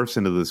it morphs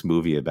into this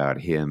movie about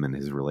him and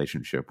his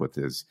relationship with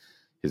his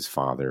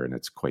father, and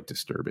it's quite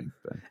disturbing.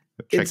 But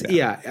I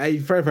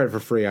tried it for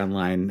free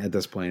online at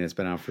this point. It's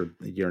been out for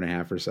a year and a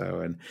half or so.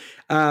 And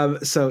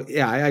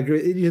I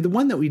agree. The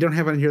one that we don't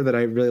have on here that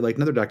I really like,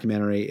 another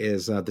documentary,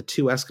 is The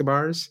Two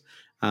Escobars.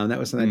 That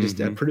was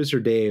something producer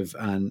Dave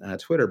on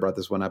Twitter brought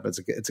this one up. It's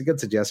a good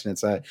suggestion.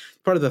 It's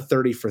part of the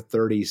 30 for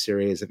 30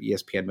 series of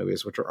ESPN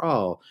movies, which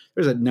are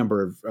there's a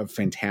number of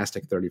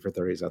fantastic 30 for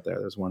 30s out there.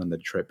 There's one in the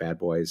Detroit Bad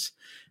Boys,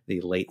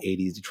 the late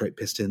 80s Detroit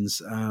Pistons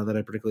that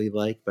I particularly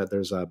like, but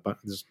there's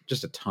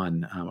just a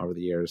ton over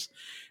the years.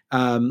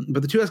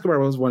 But the Two Escobar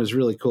one is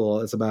really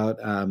cool. It's about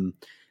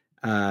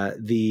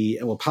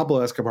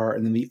Pablo Escobar,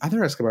 and then the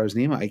other Escobar's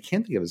name, I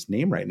can't think of his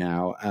name right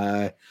now,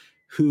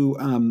 who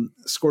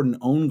scored an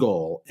own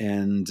goal,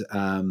 and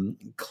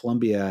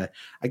Colombia,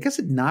 I guess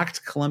it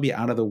knocked Colombia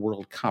out of the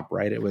World Cup,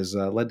 right? It was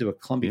led to a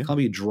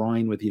Colombia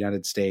drawing with the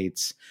United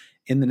States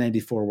in the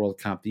 94 World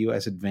Cup. The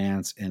U.S.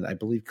 advanced, and I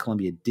believe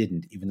Colombia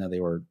didn't, even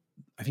though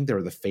I think they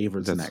were the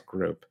favorites in that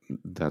group.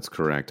 That's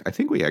correct. I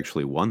think we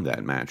actually won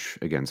that match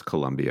against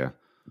Colombia.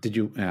 Did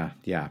you?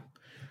 Yeah.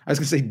 I was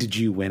going to say, did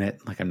you win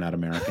it? Like, I'm not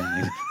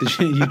American.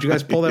 Did you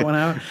guys pull that one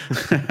out?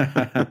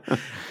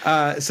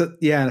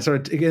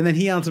 And then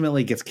he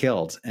ultimately gets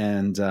killed.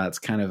 And it's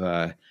kind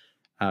of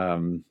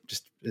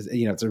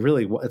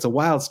it's a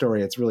wild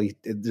story. It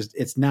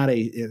is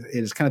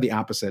kind of the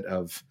opposite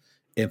of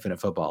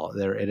Infinite Football.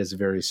 It is a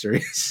very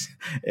serious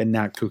and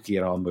not kooky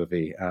at all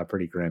movie.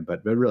 Pretty grim,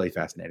 but really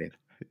fascinating.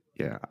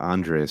 Yeah.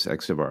 Andres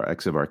Escobar.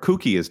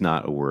 Kooky is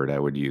not a word I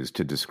would use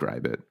to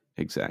describe it.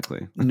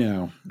 Exactly.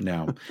 No.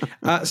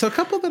 So a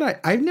couple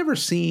that I've never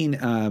seen,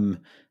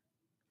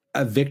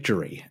 A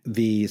Victory,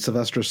 the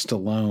Sylvester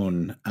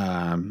Stallone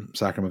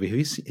soccer movie.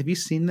 Have you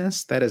seen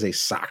this? That is a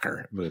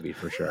soccer movie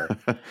for sure.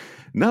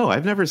 No,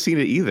 I've never seen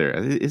it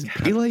either.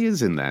 Pele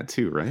is in that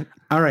too, right?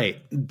 All right.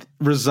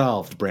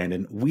 Resolved,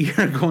 Brandon. We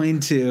are going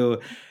to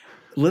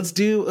let's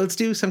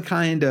do some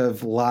kind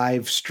of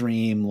live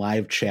stream,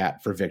 live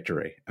chat for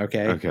victory.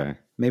 Okay. Okay.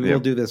 Maybe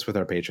we'll do this with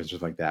our patrons,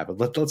 just like that.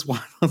 But let's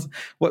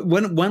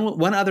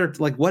when other,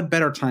 like, what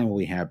better time will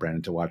we have,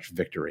 Brandon, to watch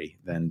victory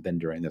than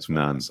during this one?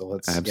 None. So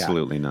let's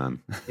absolutely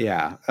none.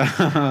 Yeah.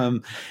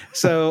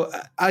 So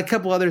a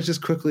couple others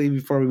just quickly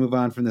before we move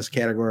on from this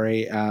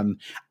category.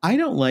 I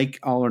don't like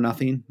All or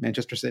Nothing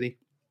Manchester City.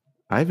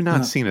 I've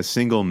not seen a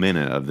single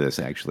minute of this,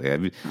 actually.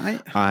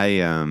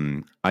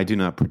 I do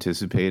not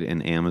participate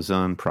in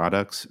Amazon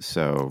products,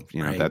 so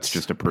that's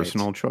just a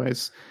personal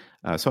choice.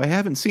 So I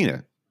haven't seen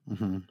it.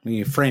 Mm-hmm. When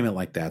you frame it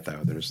like that, though,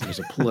 there's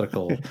a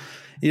political.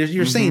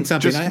 You're saying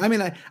something.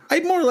 I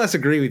more or less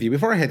agree with you.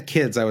 Before I had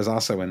kids, I was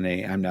also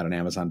I'm not an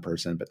Amazon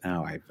person, but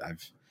now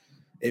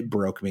it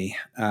broke me.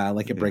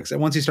 It breaks.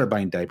 Once you start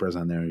buying diapers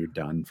on there, you're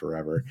done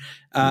forever.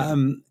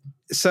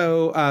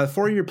 So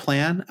 4-Year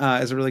Plan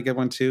is a really good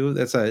one too.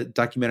 That's a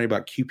documentary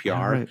about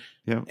QPR. Right.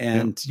 Yeah.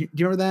 And do you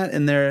remember that?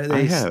 And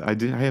I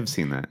have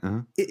seen that.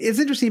 Uh-huh. It's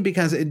interesting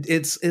because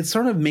it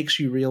sort of makes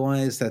you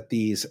realize that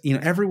these,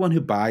 everyone who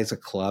buys a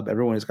club,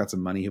 everyone who's got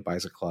some money who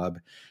buys a club,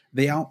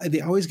 they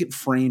always get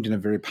framed in a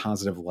very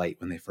positive light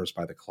when they first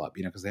buy the club,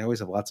 because they always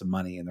have lots of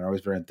money and they're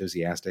always very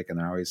enthusiastic and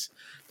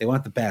they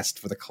want the best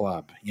for the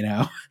club,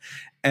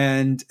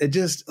 and it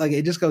just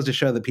goes to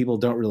show that people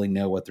don't really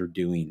know what they're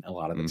doing a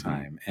lot of the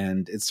time.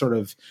 And it's sort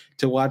of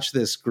to watch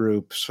this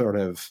group sort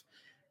of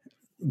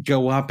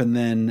go up and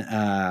then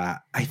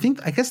I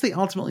guess they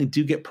ultimately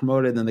do get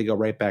promoted and then they go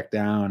right back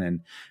down,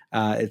 and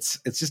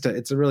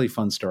it's a really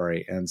fun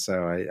story, and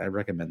so I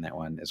recommend that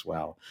one as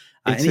well.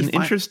 It's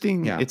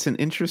an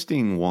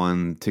interesting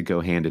one to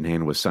go hand in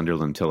hand with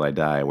Sunderland Till I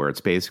Die, where it's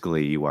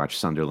basically you watch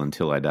Sunderland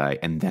Till I Die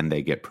and then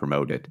they get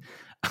promoted.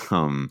 If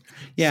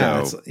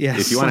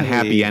you want a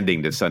happy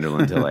ending to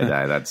Sunderland Till I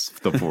Die, that's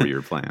the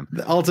 4-Year Plan.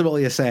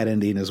 Ultimately a sad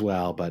ending as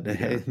well, but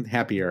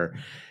happier.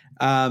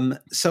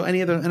 So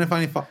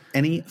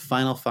any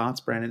final thoughts,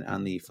 Brandon,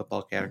 on the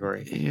football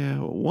category? Yeah,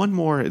 one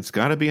more. It's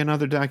got to be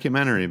another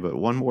documentary, but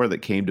one more that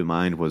came to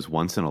mind was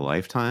Once in a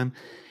Lifetime.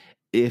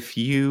 If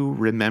you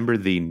remember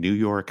the New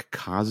York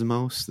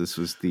Cosmos, this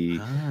was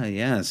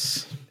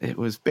yes. It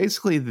was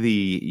basically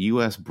the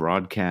U.S.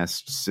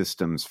 broadcast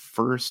system's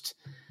first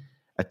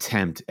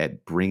attempt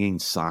at bringing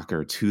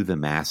soccer to the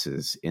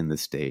masses in the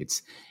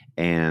States.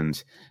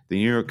 And the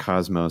New York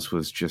Cosmos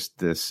was just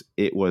this,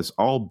 it was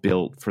all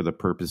built for the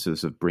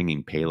purposes of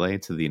bringing Pele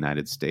to the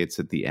United States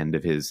at the end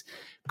of his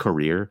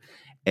career.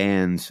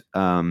 And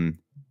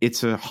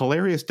it's a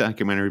hilarious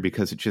documentary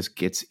because it just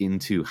gets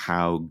into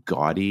how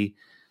gaudy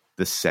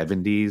the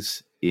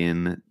 70s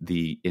in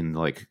the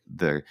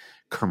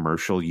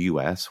commercial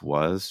US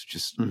was,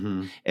 just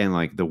and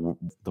like the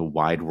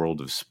wide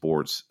world of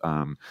sports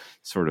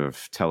sort of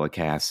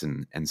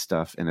telecasts and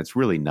stuff, and it's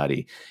really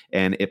nutty,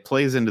 and it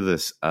plays into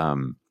this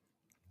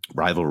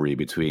rivalry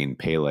between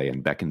Pele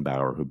and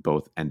Beckenbauer, who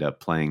both end up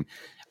playing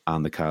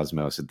on the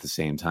Cosmos at the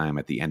same time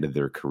at the end of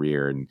their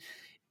career, and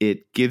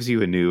it gives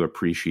you a new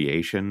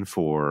appreciation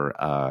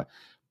for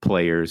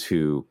players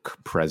who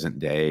present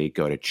day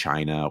go to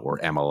China or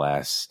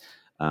MLS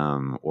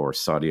or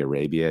Saudi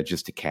Arabia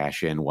just to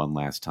cash in one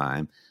last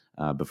time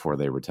before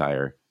they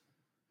retire.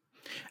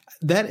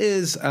 That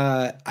is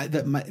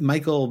that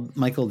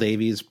Michael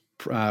Davies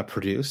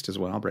produced as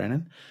well,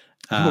 Brandon.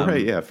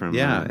 Right, yeah, from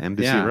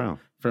Embassy Row.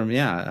 From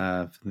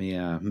the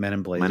Men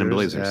in Blazers. Men in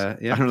Blazers. I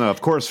don't know, of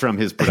course, from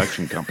his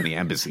production company,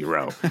 Embassy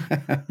Row.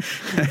 I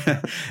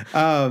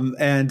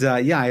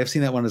have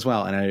seen that one as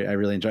well, and I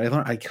really enjoyed it.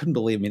 I couldn't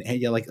believe.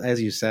 Like as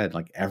you said,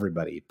 like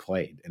everybody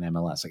played in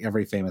MLS. Like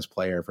every famous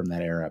player from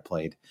that era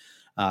played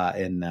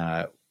in.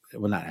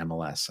 Well, not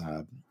MLS.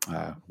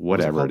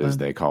 Whatever it is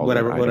they call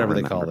it. Whatever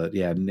they called it.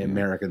 Yeah,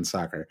 American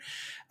soccer.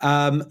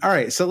 All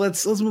right, so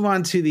let's move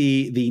on to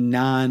the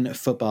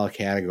non-football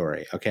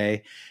category.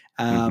 Okay.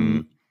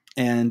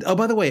 And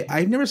by the way,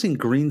 I've never seen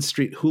Green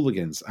Street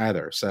Hooligans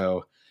either.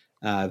 So,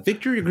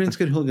 Victory or Green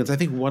Street Hooligans, I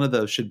think one of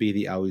those should be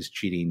the Always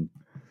Cheating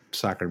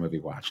soccer movie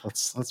watch.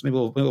 Maybe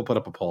we'll put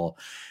up a poll.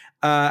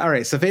 All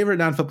right. So, favorite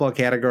non-football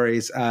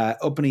categories.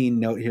 Opening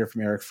note here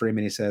from Eric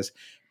Freeman. He says,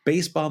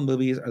 baseball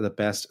movies are the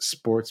best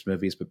sports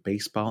movies, but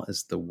baseball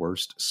is the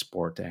worst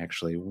sport to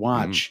actually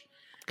watch.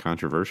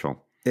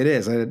 Controversial. It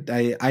is.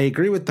 I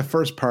agree with the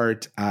first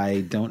part.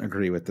 I don't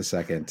agree with the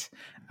second.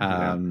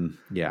 I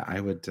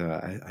would.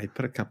 I'd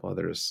put a couple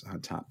others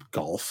on top.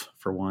 Golf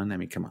for one. I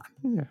mean, come on.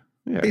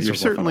 Yeah. You're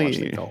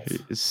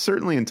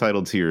certainly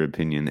entitled to your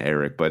opinion,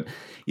 Eric. But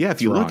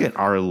if you look at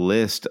our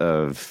list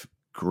of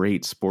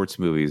great sports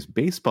movies,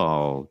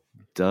 baseball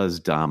does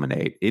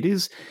dominate. It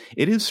is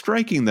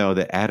striking though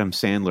that Adam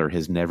Sandler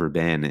has never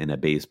been in a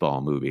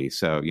baseball movie.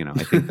 So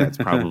I think that's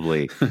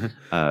probably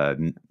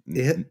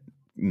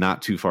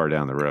not too far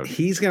down the road.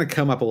 He's going to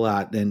come up a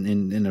lot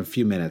in a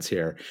few minutes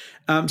here.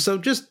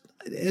 So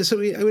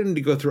I wouldn't need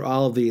to go through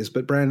all of these,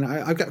 but Brandon,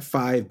 I've got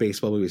 5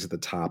 baseball movies at the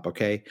top.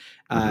 Okay.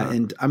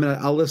 And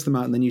I'll list them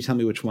out and then you tell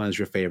me which one is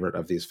your favorite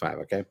of these 5.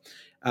 Okay.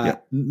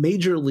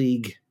 Major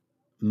League,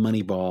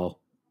 Moneyball,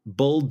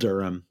 Bull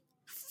Durham,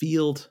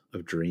 Field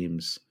of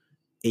Dreams,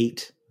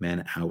 8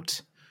 Men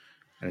Out.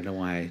 I don't know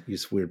why I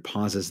use weird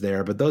pauses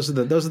there, but those are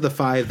the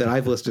 5 that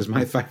I've listed as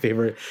my 5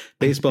 favorite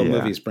baseball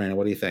movies. Brandon,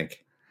 what do you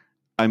think?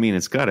 I mean,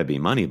 it's got to be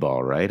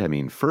Moneyball, right? I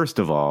mean, first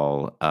of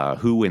all,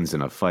 who wins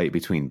in a fight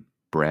between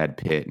Brad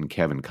Pitt and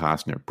Kevin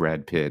Costner?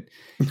 Brad Pitt,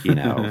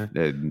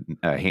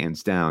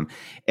 hands down.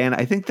 And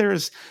I think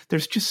there's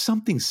just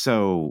something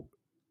so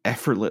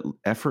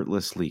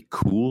effortlessly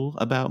cool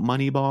about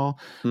Moneyball.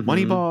 Mm-hmm.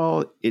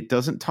 Moneyball, it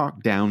doesn't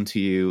talk down to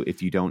you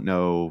if you don't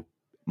know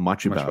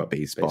much about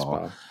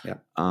baseball. Yeah.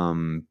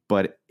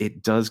 But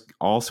it does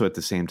also at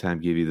the same time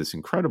give you this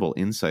incredible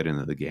insight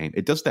into the game.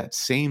 It does that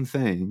same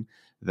thing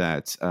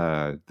that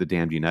The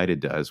Damned United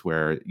does,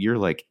 where you're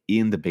like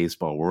in the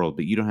baseball world,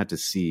 but you don't have to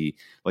see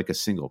like a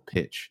single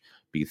pitch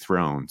be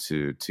thrown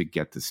to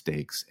get the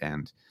stakes.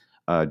 And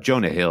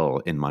Jonah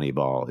Hill in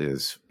Moneyball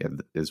is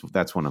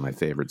that's one of my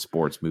favorite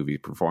sports movie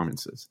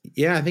performances.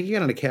 Yeah, I think he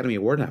got an Academy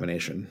Award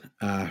nomination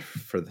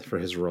for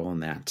his role in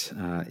that.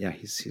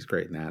 He's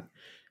great in that.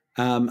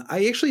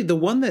 I actually, the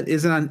one that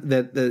isn't on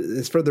that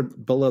is further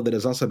below that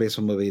is also a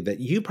baseball movie that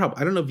you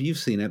probably, I don't know if you've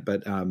seen it,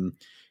 but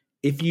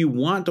if you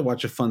want to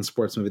watch a fun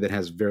sports movie that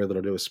has very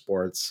little to do with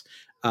sports,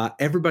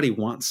 Everybody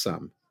Wants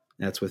Some.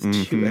 That's with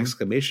 2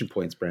 exclamation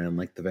points, Brandon,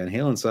 like the Van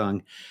Halen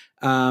song,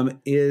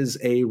 is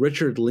a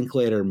Richard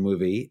Linklater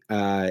movie.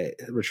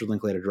 Richard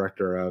Linklater,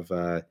 director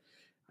of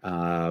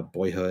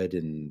Boyhood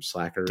and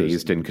Slackers.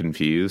 Dazed and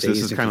Confused.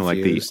 This is kind of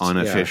like the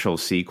unofficial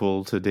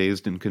sequel to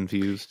Dazed and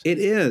Confused. It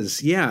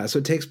is, yeah. So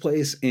it takes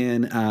place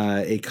in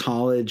a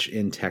college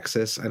in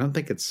Texas. I don't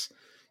think it's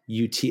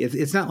UT.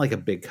 It's not like a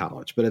big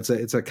college, but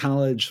it's a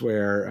college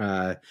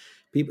where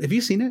people. Have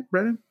you seen it,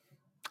 Brennan?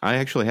 I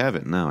actually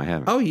haven't. No, I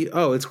haven't.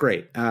 Oh, it's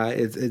great.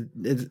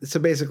 So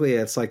basically,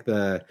 it's like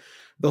the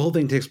whole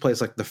thing takes place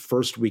like the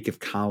first week of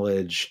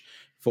college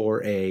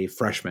for a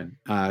freshman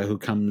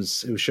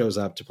who shows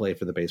up to play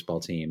for the baseball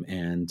team,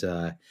 and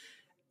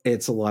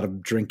it's a lot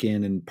of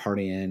drinking and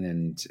partying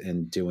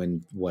and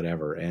doing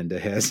whatever. And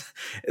it has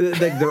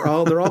like they're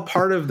all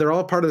part of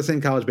the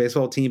same college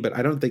baseball team, but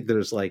I don't think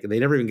there's like they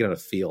never even get on a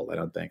field. I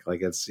don't think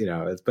like it's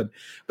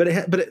but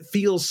it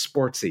feels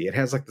sportsy. It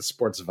has like the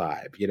sports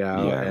vibe,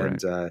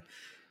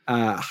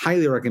 and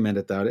highly recommend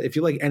it though. If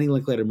you like any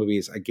Linklater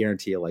movies, I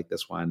guarantee you like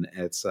this one.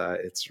 It's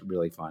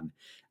really fun.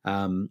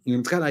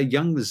 It's got a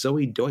young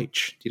Zoe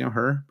Deutsch. Do you know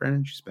her,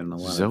 Brandon? She's been in a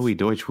lot. Zoe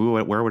Deutsch.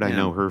 Where would I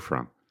know her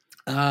from?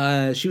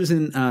 She was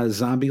in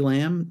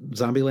Zombieland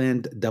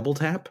Double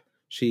Tap.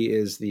 She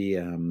is the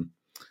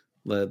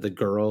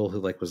girl who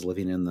like was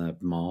living in the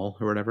mall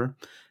or whatever.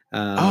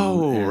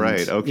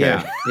 Right.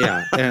 Okay.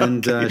 Yeah.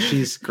 And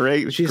she's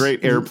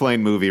great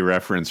airplane movie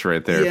reference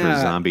right there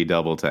for Zombie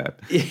Double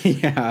Tap.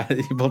 Yeah,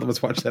 both of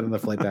us watched that on the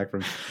flight back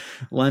from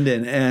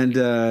London,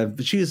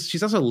 and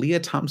she's also Leah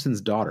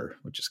Thompson's daughter,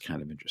 which is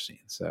kind of interesting.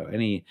 So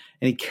any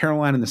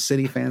Caroline in the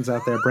City fans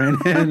out there,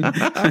 Brandon,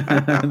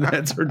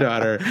 that's her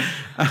daughter.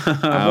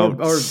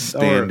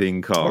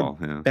 Outstanding call.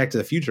 Back to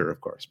the Future,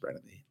 of course,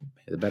 Brandon.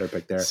 The better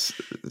pick there.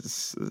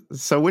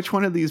 So which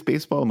one of these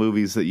baseball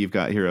movies that you've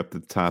got here up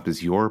at the top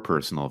is your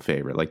personal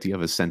favorite? Like, do you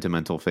have a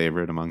sentimental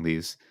favorite among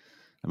these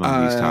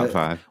top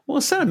 5?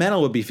 Well,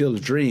 sentimental would be Field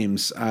of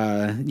Dreams,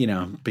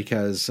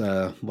 because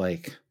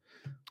like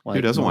who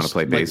doesn't want to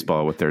play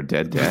baseball with their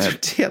dead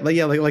dad?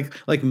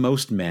 like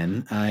most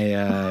men.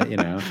 But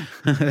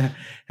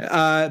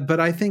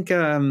I think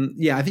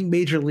I think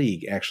Major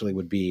League actually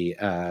would be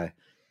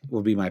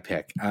my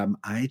pick.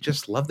 I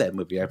just love that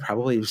movie. I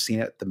probably have seen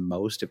it the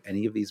most of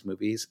any of these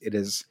movies. It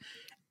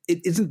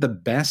isn't the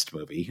best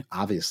movie,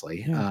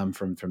 obviously,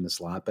 from this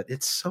lot, but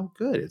it's so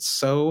good. It's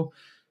so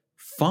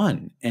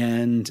fun,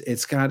 and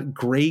it's got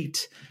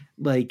great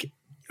like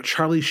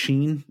Charlie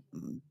Sheen,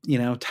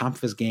 top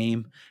of his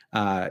game.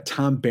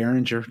 Tom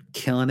Berenger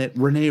killing it.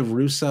 Rene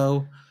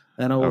Russo.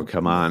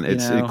 Come on!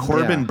 It's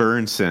Corbin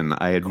Burnson.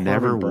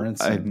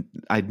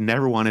 I'd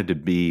never wanted to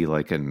be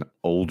like an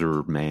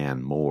older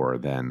man more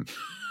than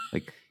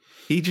like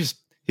he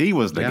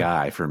was the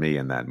guy for me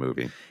in that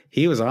movie.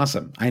 He was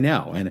awesome. I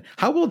know. And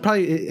how old do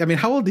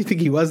you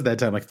think he was at that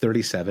time? Like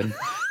 37?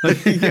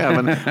 Yeah.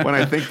 When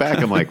I think back,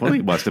 I'm like, well,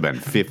 he must have been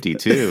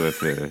 52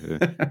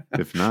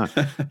 if not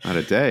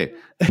a day.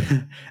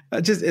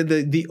 Just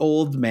the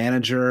old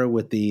manager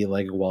with the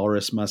like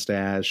walrus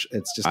mustache.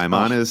 It's just, I'm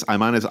on his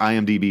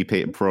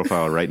IMDb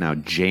profile right now.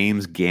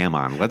 James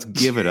Gammon. Let's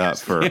give it up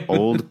for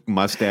old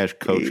mustache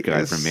coach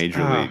guy from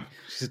Major League.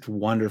 Just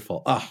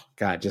wonderful. Oh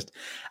God,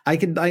 I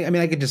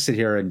could just sit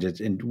here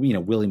and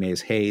Willie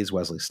Mays Hayes,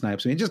 Wesley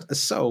Snipes. I mean, just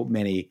so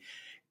many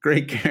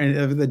great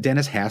characters. The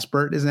Dennis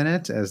Haysbert is in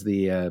it as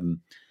the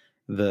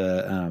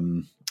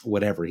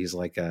whatever. He's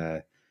like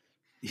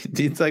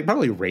it's like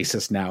probably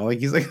racist now. Like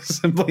he's like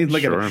simply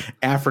like an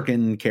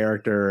African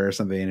character or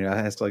something. And it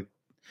has to like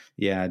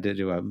Yeah, did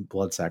do a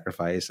blood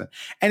sacrifice.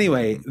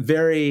 Anyway,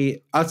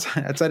 very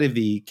outside of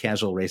the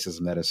casual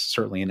racism that is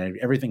certainly in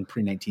everything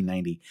pre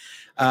 1990.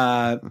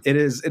 It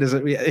is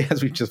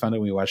as we just found out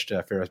when we watched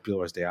Ferris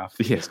Bueller's Day Off.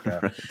 Yeah,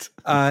 right.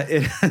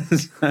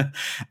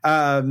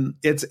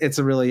 It's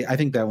a really, I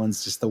think that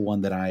one's just the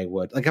one that I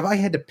would like if I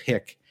had to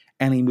pick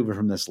any movie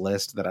from this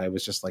list that I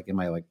was just like in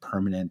my like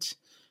permanent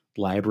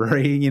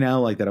library,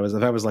 like that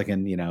if I was like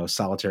in,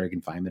 solitary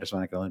confinement or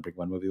something, I could only bring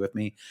one movie with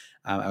me.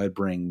 I would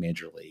bring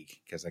Major League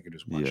because I could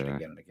just watch it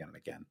again and again and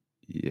again.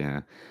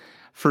 Yeah.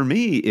 For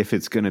me, if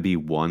it's going to be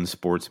one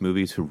sports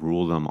movie to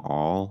rule them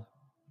all,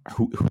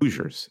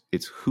 Hoosiers.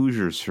 It's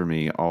Hoosiers for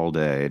me all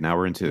day. Now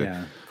we're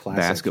into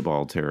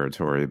basketball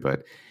territory,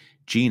 but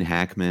Gene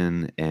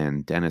Hackman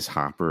and Dennis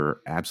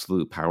Hopper,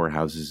 absolute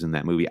powerhouses in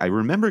that movie. I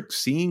remember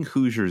seeing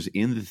Hoosiers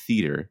in the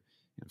theater.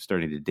 I'm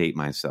starting to date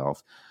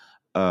myself.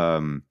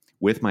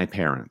 With my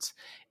parents.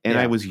 And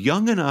I was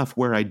young enough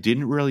where I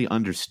didn't really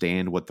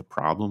understand what the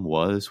problem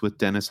was with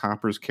Dennis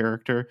Hopper's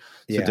character.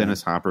 So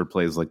Dennis Hopper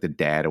plays like the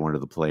dad of one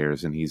of the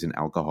players, and he's an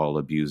alcohol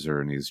abuser,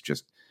 and he's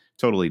just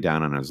totally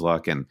down on his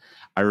luck. And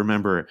I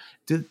remember,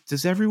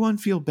 does everyone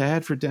feel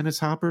bad for Dennis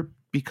Hopper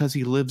because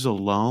he lives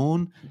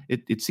alone?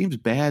 It seems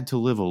bad to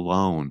live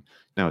alone.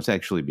 No, it's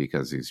actually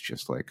because he's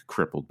just like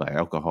crippled by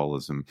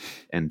alcoholism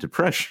and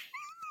depression.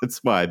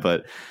 That's why.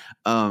 But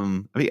I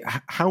mean,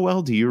 how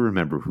well do you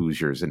remember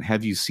Hoosiers, and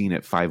have you seen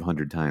it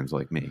 500 times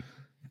like me?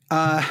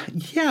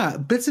 Yeah,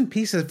 bits and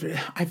pieces.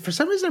 For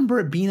some reason, I remember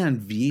it being on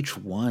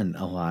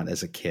VH1 a lot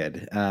as a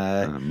kid.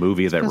 A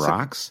movie that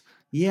rocks.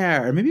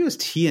 Yeah, or maybe it was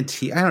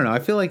TNT. I don't know. I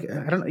feel like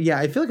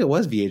it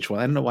was VH1.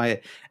 I don't know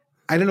why.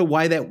 I don't know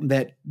why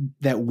that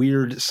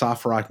weird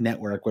soft rock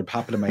network would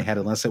pop into my head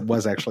unless it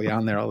was actually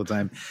on there all the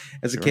time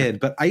as a kid.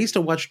 But I used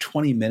to watch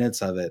 20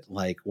 minutes of it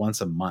like once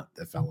a month.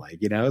 It felt like,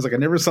 it was like I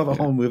never saw the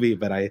whole movie,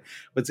 but I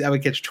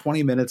would catch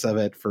 20 minutes of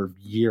it for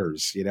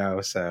years.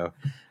 So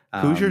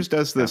Hoosiers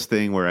does this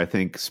thing where I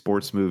think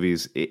sports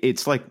movies,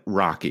 it's like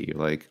Rocky,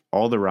 like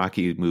all the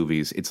Rocky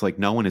movies. It's like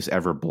no one has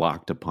ever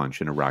blocked a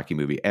punch in a Rocky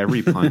movie.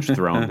 Every punch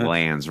thrown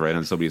lands right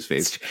on somebody's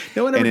face.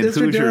 No one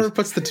ever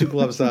puts the two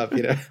gloves up,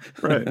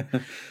 Right.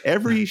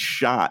 Every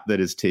shot that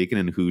is taken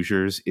in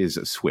Hoosiers is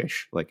a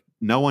swish. Like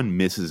no one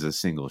misses a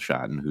single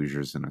shot in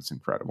Hoosiers, and it's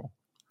incredible.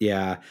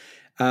 Yeah.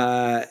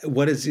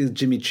 What is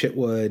Jimmy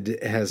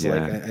Chitwood has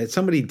like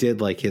somebody did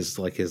like his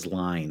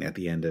line at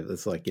the end of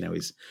it's like,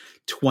 he's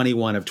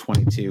 21 of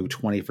 22,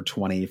 20 for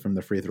 20 from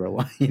the free throw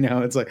line.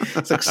 It's like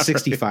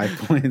 65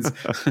 points.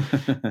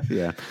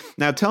 Yeah.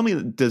 Now tell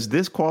me, does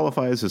this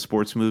qualify as a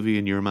sports movie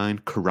in your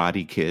mind?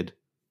 Karate Kid?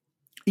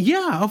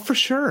 Yeah, for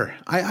sure.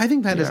 I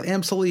think that is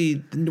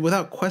absolutely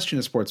without question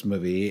a sports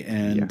movie.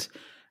 And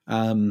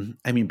I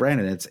mean,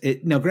 Brandon,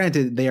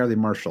 granted they are the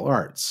martial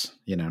arts,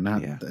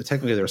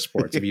 technically they're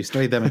sports. If you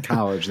studied them in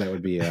college, that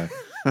would be it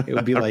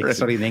would be like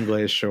studying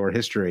English or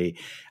history.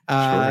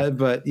 Sure.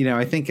 But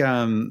I think,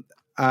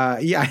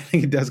 I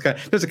think it does.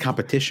 There's a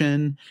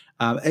competition.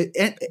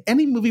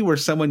 Any movie where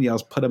someone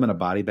yells, "Put them in a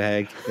body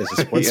bag" is a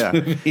sports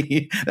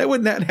movie. That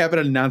would not happen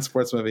in a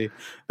non-sports movie.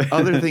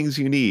 Other things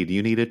you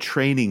need a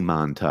training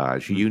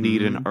montage. You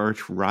need an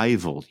arch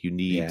rival. You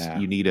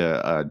need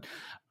a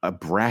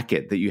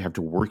bracket that you have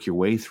to work your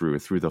way through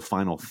the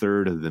final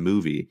third of the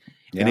movie.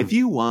 Yeah. And if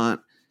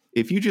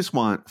you just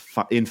want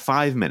in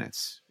 5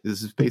 minutes,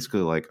 this is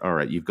basically like, all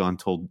right, you've gone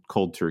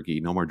cold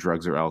turkey, no more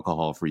drugs or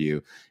alcohol for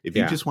you. If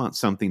you just want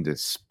something to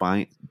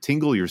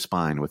tingle your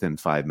spine within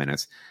 5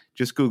 minutes,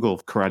 just Google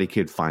Karate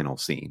Kid final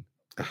scene.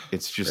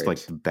 It's just like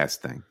the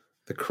best thing.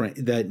 The crane.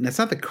 That's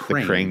not the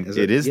crane.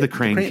 It is the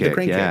crane kick. The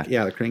crane kick.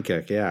 Yeah, the crane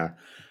kick. Yeah.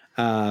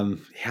 I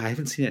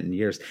haven't seen it in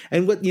years.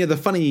 And what the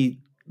funny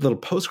little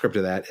postscript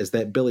of that is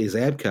that Billy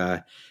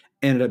Zabka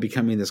ended up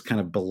becoming this kind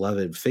of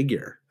beloved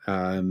figure,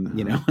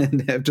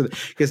 and after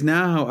because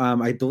now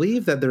I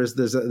believe that there's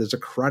a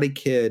Karate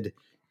Kid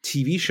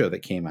TV show that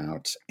came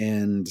out,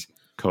 and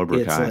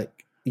Cobra Kai.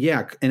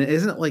 Like, and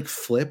isn't it like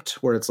flipped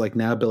where it's like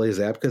now Billy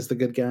Zabka's the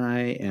good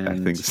guy, and I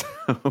think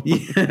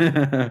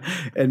so.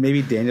 And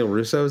maybe Daniel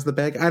Russo is the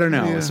bad guy. I don't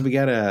know. Yeah. So we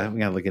gotta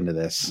look into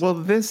this.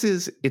 Well,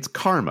 it's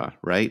karma,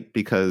 right?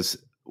 Because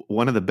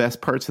one of the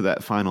best parts of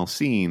that final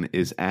scene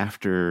is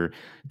after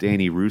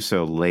Danny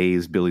Russo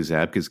lays Billy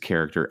Zabka's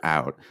character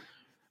out.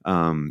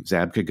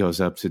 Zabka goes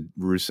up to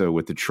Russo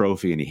with the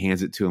trophy and he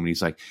hands it to him and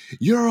he's like,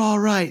 "You're all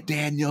right,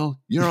 Daniel.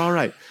 You're all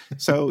right."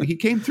 So he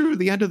came through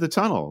the end of the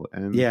tunnle,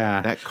 and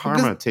that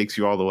karma takes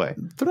you all the way.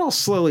 They're all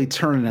slowly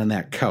turning on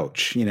that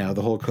coach,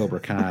 the whole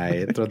Cobra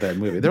Kai throughout that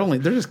movie.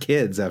 They're just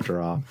kids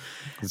after all.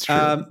 That's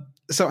true.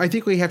 So I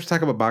think we have to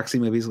talk about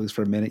boxing movies, at least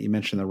for a minute. You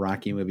mentioned the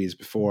Rocky movies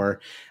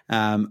before.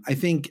 I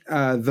think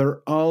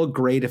they're all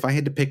great. If I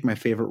had to pick my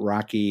favorite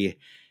Rocky,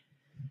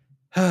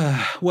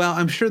 well,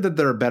 I'm sure that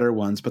there are better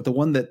ones, but the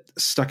one that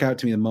stuck out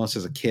to me the most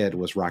as a kid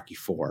was Rocky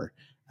IV.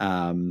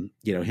 Him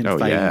Oh,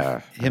 fighting,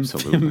 yeah,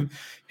 absolutely.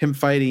 him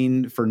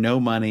fighting for no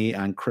money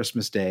on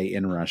Christmas Day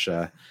in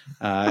Russia.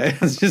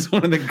 It's just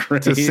one of the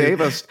great to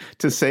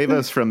save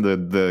us from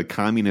the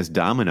communist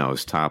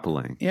dominoes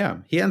toppling. Yeah,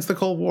 he ends the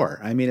Cold War.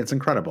 I mean, it's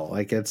incredible.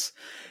 Like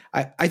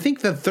I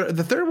think the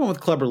third one with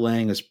Clubber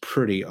Lang is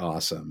pretty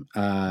awesome.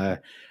 I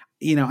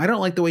don't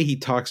like the way he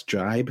talks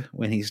jibe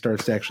when he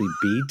starts to actually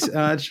beat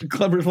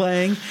Clubber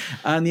Lang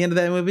on the end of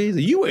that movie. He's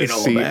like, you ain't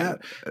all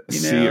that.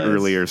 See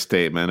earlier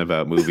statement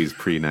about movies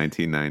pre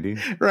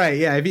 1990. Right.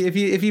 Yeah.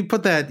 If you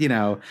put that,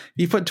 if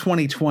you put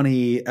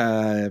 2020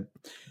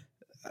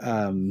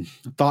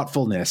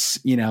 thoughtfulness,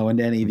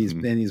 into any of these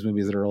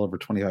movies that are all over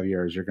 25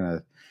 years, you're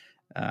gonna.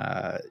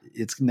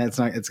 It's going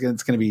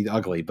to be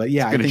ugly, but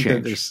yeah, I think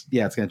that it's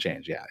going to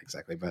change. Yeah,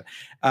 exactly. But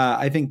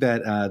I think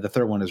that the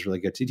third one is really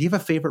good too. Do you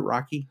have a favorite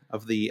Rocky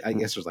of the? I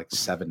guess there's like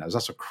 7. There's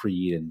also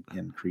Creed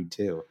and Creed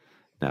 2.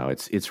 No,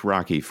 it's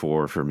Rocky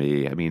 4 for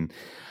me. I mean,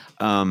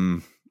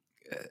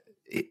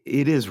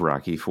 it is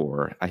Rocky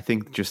 4. I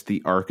think just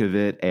the arc of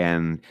it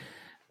and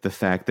the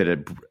fact that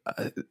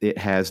it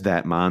has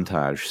that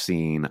montage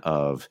scene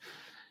of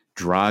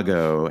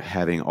Drago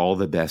having all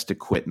the best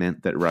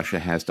equipment that Russia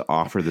has to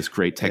offer, this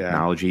great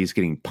technology. He's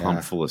getting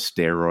pumped full of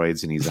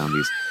steroids, and he's on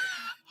these,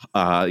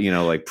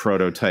 like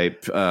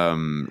prototype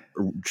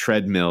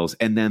treadmills.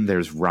 And then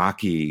there's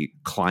Rocky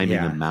climbing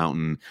a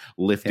mountain,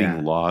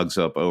 lifting logs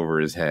up over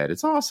his head.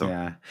 It's awesome.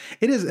 Yeah,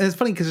 it is. And it's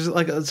funny because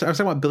I was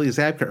talking about Billy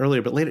Zabka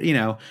earlier, but later,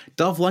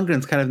 Dolph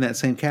Lundgren's kind of in that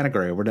same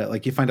category where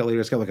like you find out later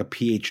he's got like a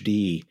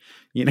PhD,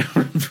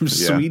 from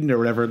Sweden or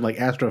whatever, in like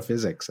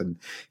astrophysics. And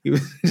he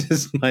was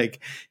just like,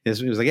 he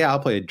was like, yeah, I'll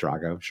play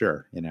Drago.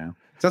 Sure. He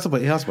also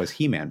plays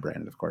He-Man,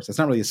 Brandon, of course. It's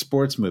not really a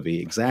sports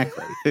movie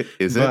exactly.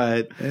 Is it?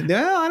 But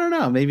no, I don't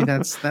know. Maybe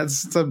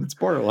it's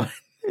borderline.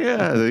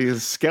 Yeah, the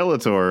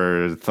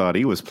Skeletor thought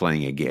he was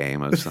playing a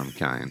game of some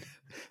kind.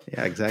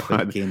 Yeah,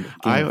 exactly. Game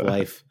of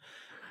life.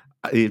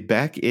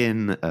 Back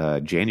in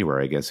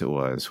January, I guess it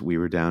was, we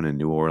were down in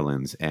New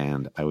Orleans,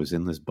 and I was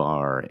in this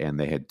bar, and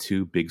they had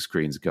 2 big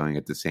screens going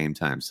at the same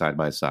time, side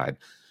by side.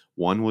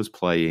 One was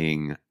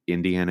playing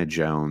Indiana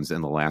Jones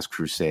and the Last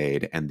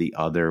Crusade, and the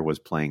other was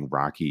playing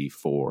Rocky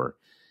 4.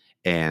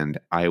 And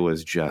I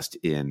was just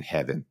in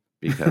heaven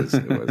because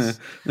it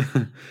was...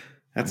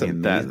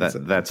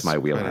 That's my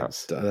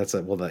wheelhouse. That's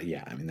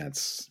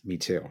me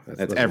too.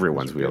 That's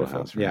everyone's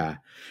wheelhouse. Right? Yeah.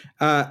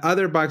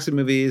 Other boxing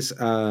movies.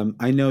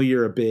 I know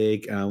you're a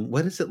big.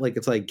 What is it like?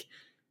 It's like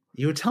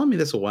you were telling me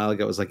this a while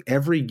ago. It was like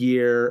every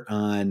year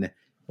on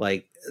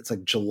it's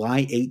like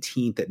July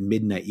 18th at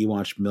midnight. You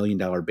watch $1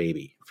 Million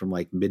Baby from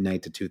like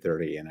midnight to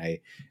 2:30. And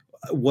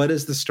what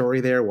is the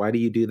story there? Why do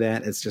you do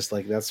that? It's just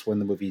like that's when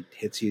the movie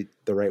hits you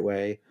the right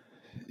way.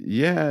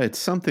 Yeah, it's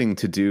something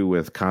to do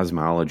with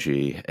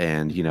cosmology,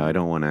 and I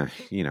don't want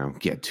to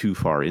get too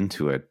far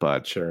into it,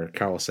 but sure,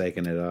 Carl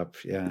Sagan it up,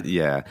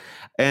 yeah.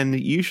 And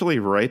usually,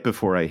 right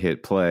before I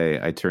hit play,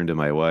 I turn to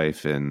my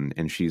wife,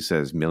 and she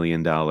says, $1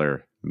 million,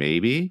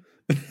 maybe.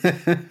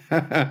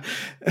 And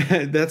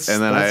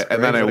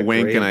then I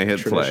wink and I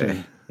hit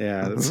tradition. Play.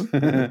 Yeah, that's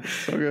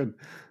so good.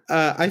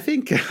 I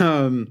think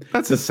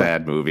that's a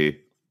sad movie.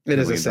 It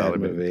is a sad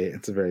movie.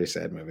 It's a very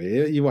sad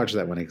movie. You watch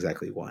that one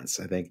exactly once,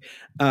 I think.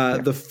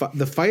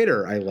 The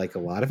Fighter I like a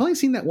lot. I've only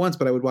seen that once,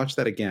 but I would watch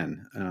that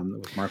again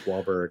with Mark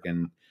Wahlberg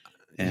and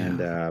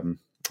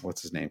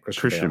what's his name?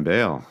 Christian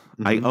Bale.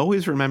 Mm-hmm. I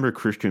always remember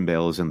Christian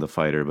Bale is in The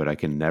Fighter, but I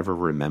can never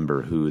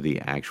remember who the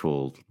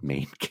actual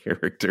main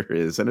character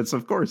is. And it's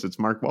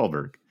Mark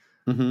Wahlberg.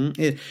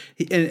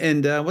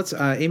 Mm-hmm. What's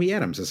Amy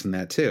Adams is in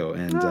that too.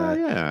 And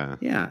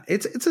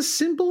it's a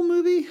simple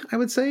movie, I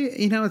would say.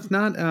 It's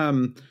not.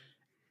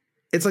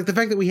 It's like the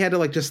fact that we had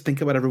to just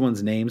think about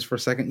everyone's names for a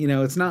second.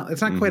 It's not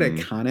quite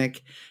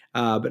iconic,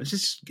 but it's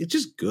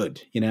just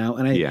good.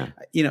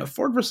 And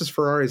Ford versus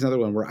Ferrari is another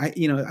one where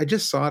I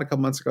just saw it a couple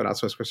months ago. It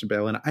also has Christian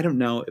Bale, and I don't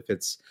know if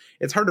it's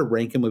hard to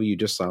rank a movie you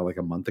just saw like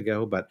a month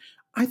ago, but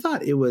I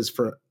thought it was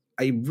for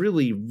a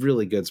really,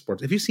 really good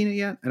sports. Have you seen it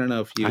yet? I don't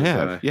know if you. I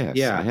have. Yes,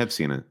 yeah, I have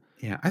seen it.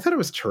 Yeah, I thought it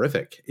was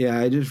terrific. Yeah,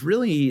 I just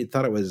really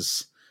thought it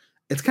was.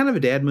 It's kind of a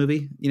dad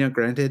movie,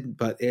 granted,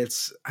 but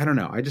I don't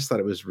know. I just thought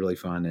it was really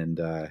fun,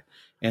 I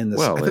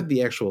thought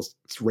the actual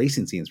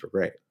racing scenes were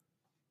great.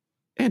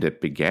 And it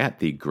begat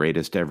the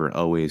greatest ever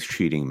always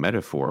cheating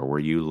metaphor, where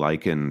you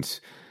likened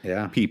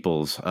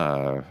people's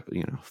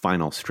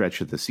final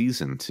stretch of the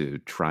season to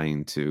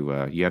trying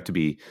to you have to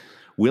be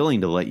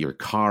willing to let your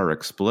car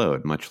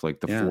explode, much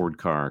like the Ford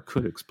car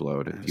could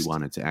explode if you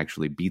wanted to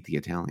actually beat the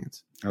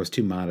Italians. I was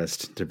too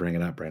modest to bring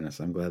it up, Brandon.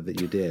 So I'm glad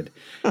that you did.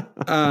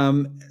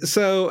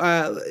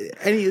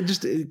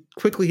 Just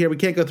quickly here, we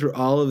can't go through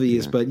all of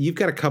these, but you've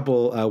got a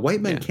couple. White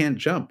Men Can't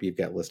Jump. You've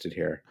got listed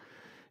here.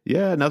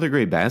 Yeah, another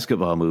great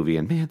basketball movie,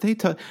 and man,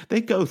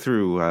 they go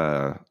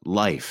through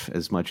life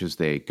as much as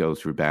they go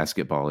through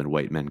basketball in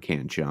White Men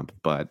Can't Jump.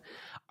 But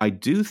I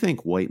do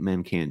think White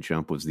Men Can't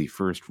Jump was the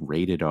first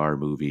rated R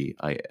movie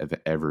I have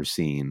ever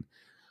seen.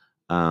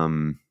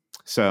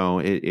 So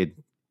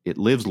it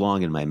lives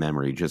long in my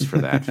memory just for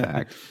that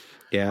fact.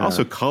 Yeah.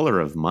 Also, Color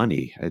of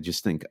Money. I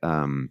just think,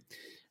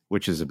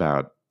 which is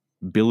about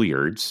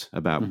billiards,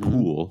 about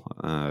pool.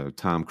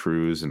 Tom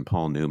Cruise and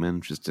Paul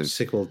Newman. Just a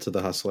sequel to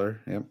The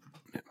Hustler. Yep.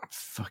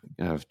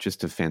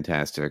 Just a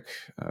fantastic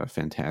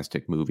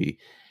movie.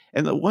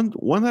 And the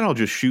one that I'll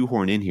just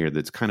shoehorn in here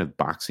that's kind of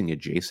boxing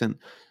adjacent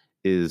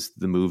is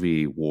the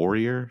movie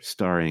Warrior,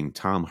 starring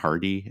Tom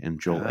Hardy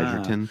and Joel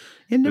Edgerton.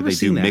 Where they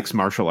do mixed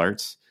martial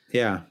arts.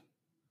 Yeah.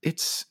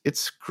 It's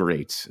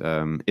great.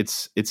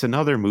 It's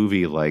another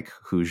movie like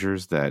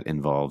Hoosiers that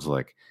involves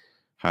like,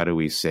 how do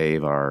we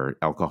save our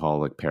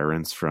alcoholic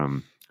parents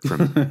from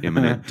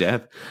imminent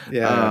death?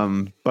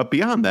 Yeah. But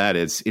beyond that,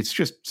 it's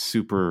just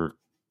super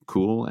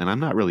cool. And I'm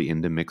not really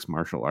into mixed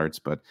martial arts,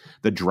 but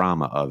the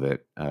drama of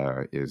it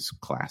is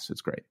class.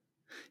 It's great.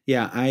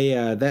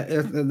 Yeah,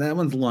 that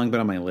one's long been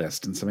on my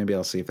list, and so maybe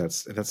I'll see if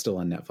that's still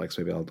on Netflix.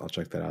 Maybe I'll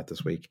check that out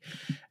this week.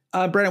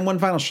 Brandon, one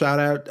final shout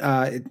out.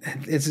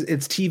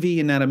 It's TV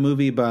and not a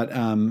movie, but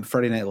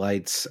Friday Night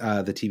Lights,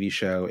 the TV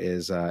show,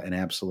 is an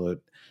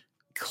absolute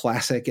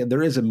classic. And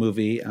there is a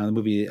movie. The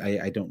movie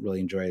I don't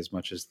really enjoy as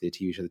much as the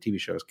TV show. The TV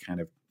show is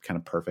kind of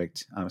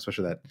perfect,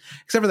 especially that,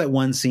 except for that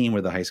one scene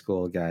where the high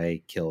school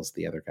guy kills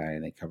the other guy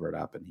and they cover it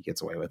up and he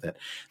gets away with it.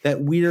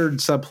 That weird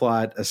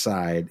subplot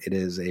aside, it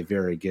is a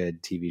very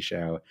good TV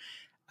show.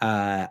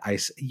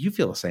 You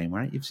feel the same,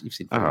 right? You've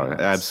seen.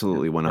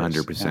 Absolutely,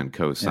 100%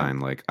 co-sign.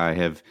 Yeah. Like I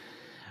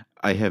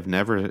have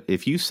never.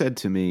 If you said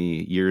to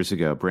me years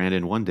ago,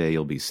 Brandon, one day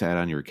you'll be sat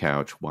on your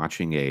couch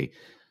watching a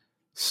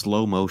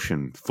slow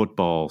motion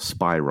football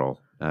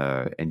spiral,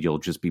 and you'll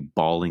just be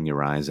bawling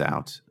your eyes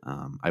out.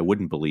 I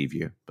wouldn't believe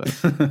you, but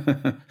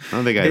I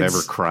don't think I've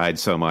ever cried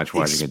so much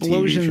watching a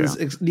TV show.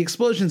 The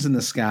explosions in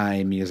the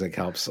sky music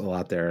helps a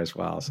lot there as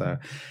well. So,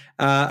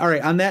 all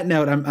right. On that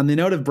note, on the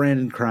note of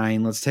Brandon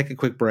crying, let's take a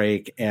quick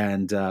break,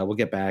 and we'll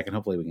get back, and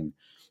hopefully you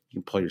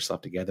can pull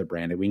yourself together,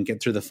 Brandon. We can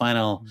get through the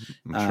final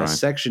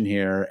section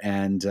here,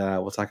 and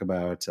we'll talk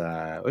about.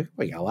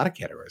 We got a lot of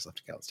categories left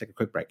to go. Let's take a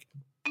quick break.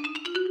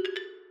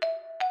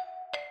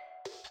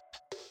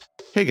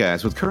 Hey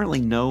guys, with currently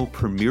no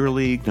Premier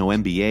League, no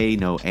NBA,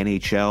 no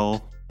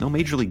NHL, no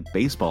Major League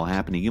Baseball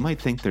happening, you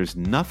might think there's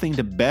nothing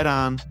to bet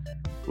on.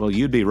 Well,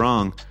 you'd be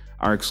wrong.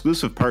 Our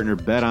exclusive partner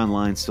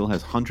BetOnline still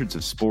has hundreds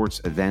of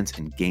sports, events,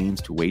 and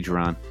games to wager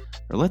on,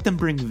 or let them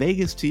bring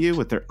Vegas to you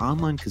with their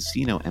online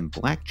casino and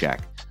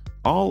blackjack,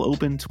 all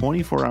open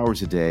 24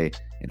 hours a day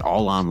and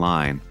all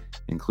online,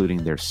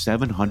 including their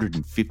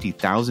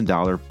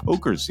 $750,000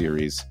 poker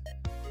series.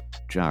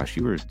 Josh,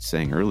 you were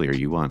saying earlier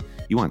you want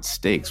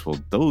stakes.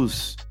 Well,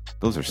 those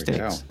are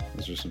stakes.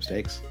 Those are some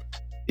stakes.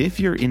 If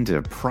you're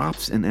into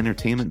props and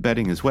entertainment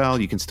betting as well,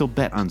 you can still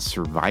bet on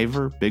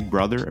Survivor, Big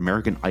Brother,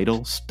 American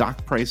Idol,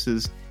 stock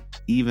prices,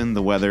 even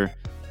the weather.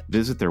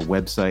 Visit their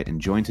website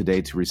and join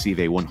today to receive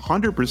a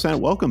 100%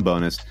 welcome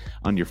bonus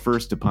on your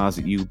first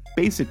deposit. You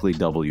basically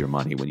double your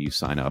money when you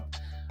sign up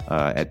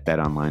at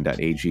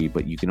betonline.ag,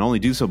 but you can only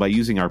do so by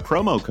using our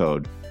promo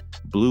code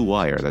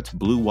BLUEWIRE. That's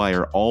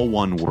BLUEWIRE, all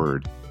one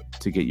word,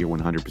 to get your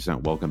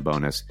 100% welcome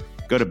bonus.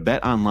 Go to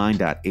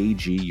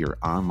betonline.ag, your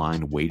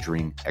online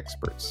wagering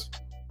experts.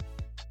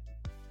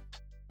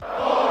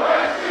 All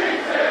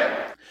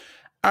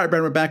right,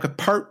 Brandon, we're back with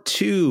part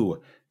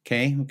 2.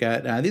 Okay, we've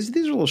got these are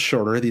a little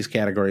shorter, these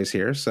categories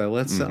here. So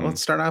let's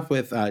start off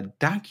with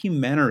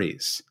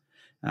documentaries.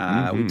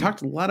 We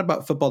talked a lot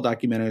about football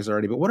documentaries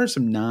already, but what are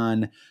some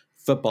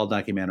non-football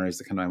documentaries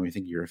that come to mind when you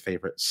think of your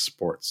favorite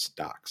sports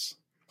docs?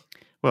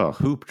 Well,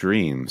 Hoop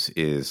Dreams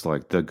is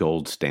like the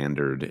gold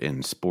standard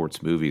in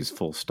sports movies,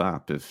 full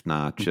stop, if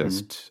not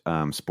just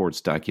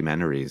sports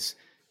documentaries.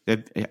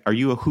 Are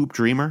you a hoop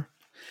dreamer?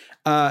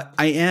 I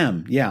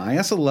am. Yeah. I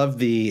also love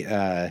the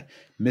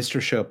Mr.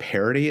 Show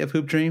parody of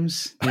Hoop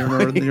Dreams. You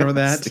remember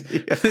that?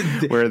 Yeah.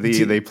 Where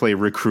they play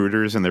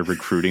recruiters and they're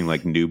recruiting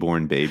like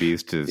newborn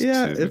babies to.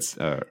 It's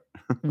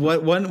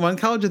one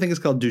college I think is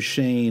called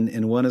Duchesne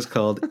and one is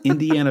called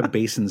Indiana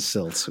Basin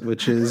Silts,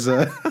 which is.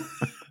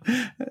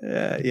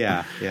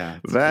 Yeah.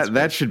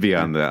 That should be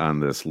on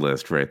this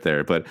list right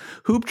there. But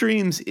Hoop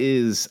Dreams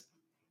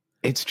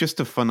it's just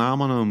a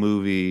phenomenal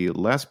movie,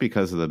 less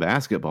because of the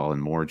basketball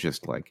and more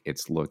just like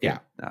it's looking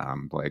at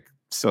like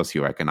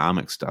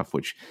socioeconomic stuff,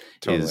 which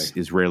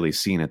is rarely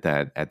seen at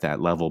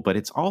that level. But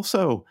it's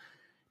also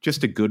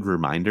just a good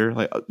reminder.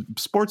 Like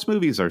sports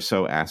movies are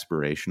so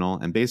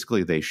aspirational, and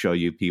basically they show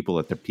you people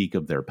at the peak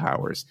of their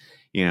powers.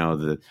 You know,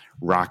 the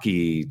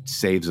Rocky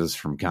saves us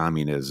from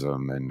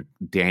communism, and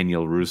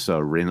Daniel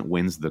Russo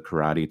wins the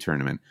karate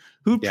tournament.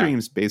 Hoop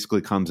Dreams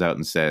basically comes out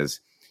and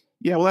says,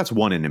 "Yeah, well, that's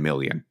 1 in a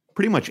million."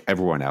 Pretty much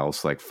everyone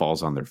else like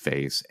falls on their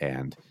face,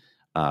 and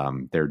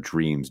their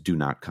dreams do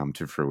not come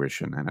to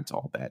fruition, and it's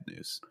all bad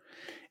news.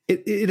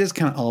 It is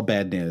kind of all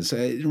bad news.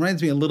 It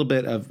reminds me a little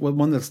bit of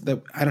one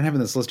that I don't have in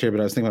this list here, but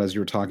I was thinking about as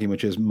you were talking,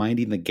 which is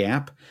Minding the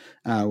Gap,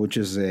 which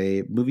is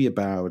a movie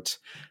about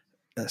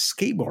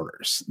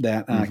skateboarders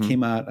that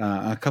came out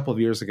a couple of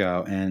years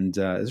ago, and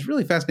it's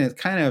really fascinating.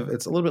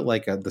 It's a little bit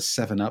like the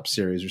 7 Up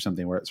series or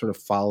something, where it sort of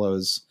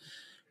follows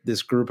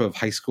this group of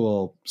high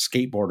school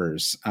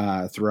skateboarders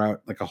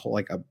throughout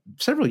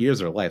several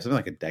years of their life, something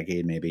like a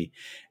decade maybe.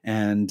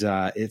 And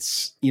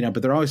it's,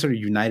 but they're always sort of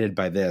united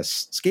by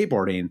this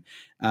skateboarding.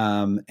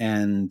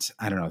 And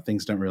I don't know,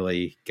 things don't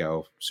really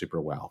go super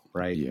well.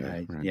 Right.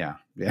 Yeah.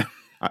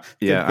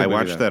 Yeah. I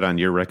watched that on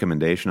your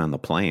recommendation on the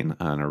plane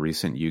on a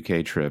recent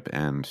UK trip.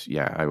 And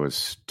I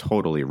was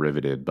totally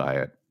riveted by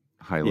it.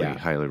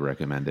 Highly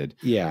recommended.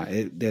 Yeah.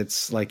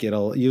 It's like you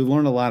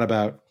learn a lot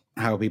about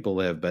how people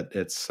live, but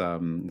it's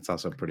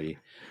also pretty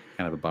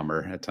kind of a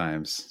bummer at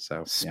times.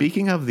 So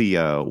speaking of the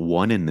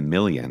 1 in the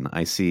million,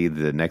 I see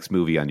the next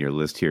movie on your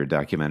list here,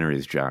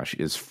 documentaries, Josh,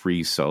 is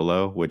Free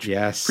Solo, which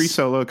Free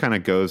Solo kind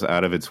of goes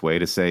out of its way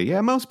to say,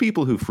 most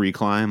people who free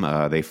climb,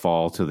 they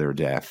fall to their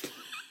death.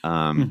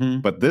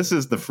 But this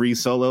is the Free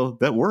Solo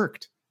that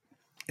worked.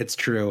 It's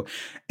true.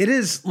 It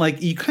is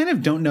like you kind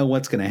of don't know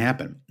what's going to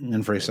happen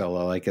in Free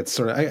Solo. Like it's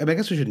sort of, I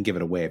guess we shouldn't give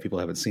it away if people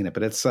haven't seen it,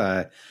 but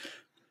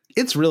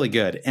it's really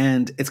good.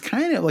 And it's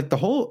kind of like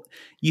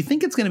you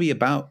think it's going to be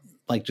about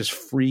like just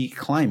free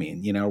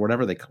climbing,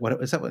 whatever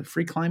what is that? What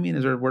free climbing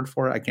is there a word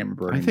for it? I can't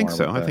remember. I think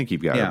so. I think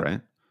you've got it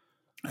right.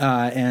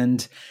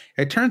 And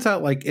it turns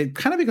out like it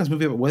kind of becomes a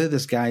movie about whether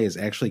this guy is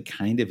actually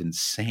kind of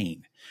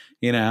insane,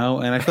 and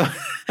I thought,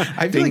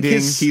 I feel like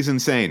he's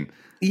insane.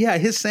 Yeah,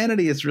 his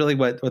sanity is really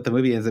what the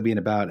movie ends up being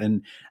about.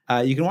 And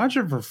you can watch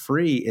it for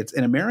free. It's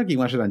in America, you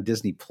can watch it on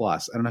Disney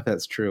Plus. I don't know if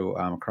that's true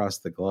across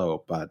the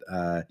globe, but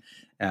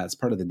it's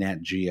part of the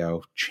Nat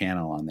Geo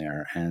channel on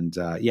there. And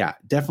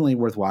definitely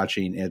worth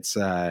watching. It's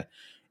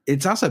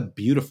also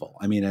beautiful.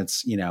 I mean,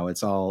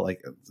 it's all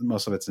like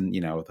most of it's in,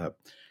 the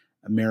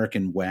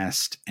American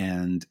West,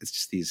 and it's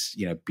just these,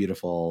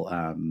 beautiful,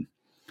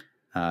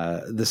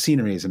 the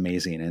scenery is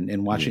amazing.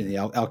 And watching the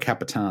El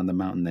Capitan, the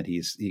mountain that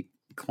he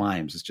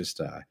climbs, is just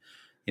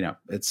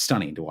it's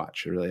stunning to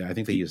watch. Really, I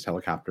think they used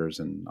helicopters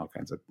and all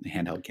kinds of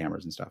handheld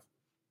cameras and stuff.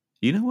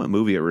 You know what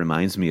movie it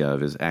reminds me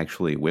of is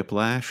actually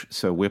Whiplash.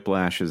 So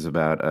Whiplash is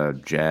about a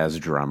jazz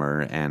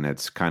drummer, and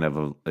it's kind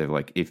of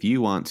like if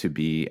you want to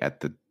be at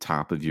the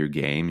top of your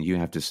game, you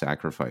have to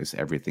sacrifice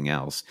everything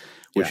else,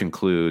 which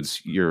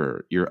includes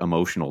your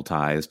emotional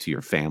ties to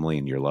your family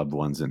and your loved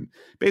ones and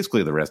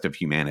basically the rest of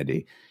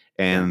humanity.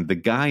 And the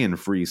guy in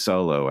Free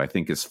Solo, I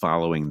think, is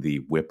following the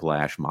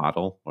Whiplash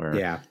model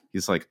where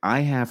he's like, I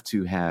have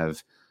to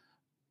have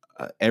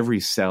every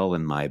cell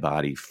in my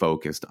body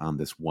focused on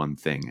this one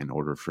thing in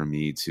order for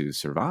me to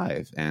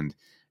survive. And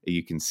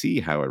you can see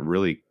how it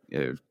really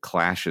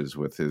clashes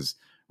with his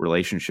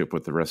relationship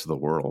with the rest of the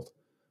world.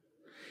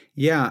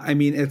 Yeah, I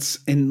mean,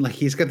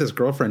 he's got this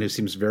girlfriend who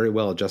seems very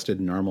well adjusted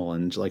and normal,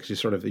 and like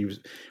you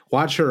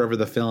watch her over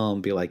the film,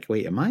 and be like,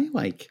 wait, am I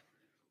like,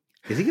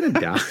 is he gonna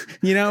die?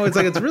 It's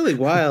like, it's really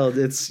wild.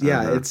 It's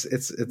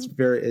it's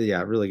very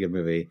really good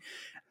movie.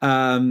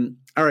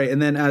 All right,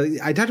 and then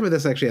I talked about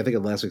this actually, I think,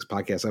 in last week's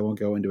podcast. I won't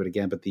go into it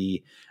again, but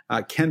the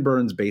Ken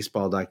Burns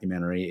baseball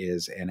documentary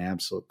is an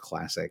absolute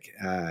classic.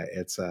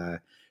 It's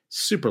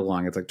super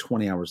long. It's like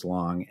 20 hours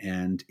long,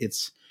 and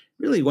it's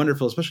really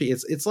wonderful. Especially,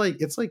 it's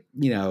like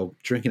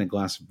drinking a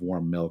glass of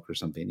warm milk or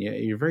something.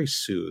 You're very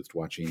soothed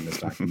watching this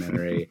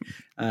documentary,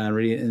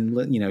 reading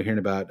and hearing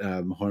about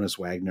Honus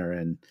Wagner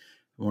and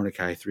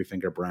Mordecai Three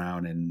Finger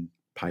Brown and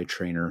Pie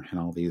Traynor and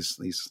all these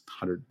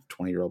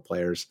 120-year-old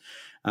players.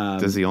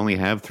 Does he only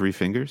have 3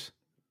 fingers?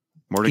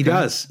 Mordecai? He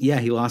does. Yeah,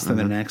 he lost them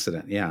in an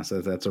accident. Yeah,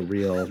 so that's a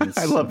real.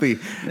 I love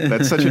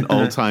that's such an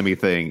old timey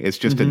thing. It's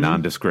just a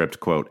nondescript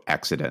quote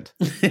accident.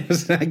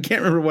 I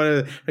can't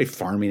remember a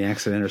farming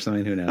accident or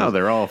something. Who knows? Oh,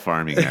 they're all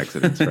farming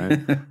accidents, right?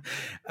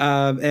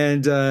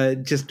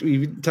 Just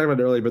we talked about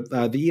it earlier,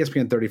 but the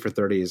ESPN 30 for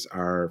 30s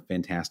are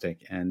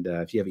fantastic. And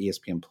if you have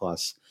ESPN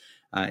Plus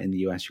in the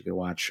US, you can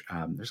watch.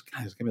 There's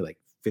gonna be like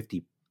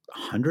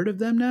 100 of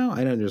them now.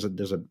 I know there's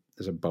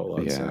a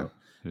boatload. Yeah, so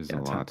there's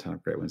a ton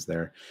of great ones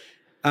there.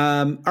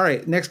 All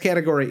right, next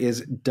category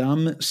is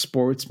dumb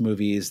sports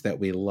movies that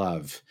we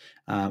love.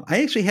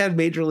 I actually had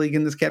Major League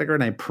in this category,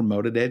 and I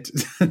promoted it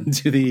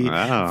to the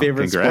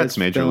favorite congrats, sports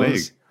Major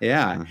films. League.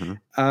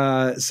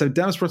 Yeah. So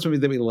dumb sports movies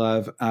that we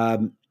love.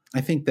 I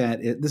think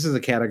that this is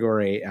a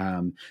category.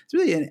 It's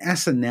really an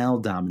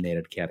SNL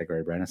dominated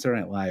category, Brian.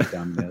 Saturday Night Live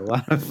dominated a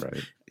lot of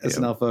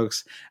SNL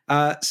folks.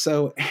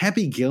 So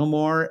Happy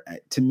Gilmore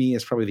to me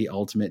is probably the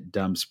ultimate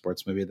dumb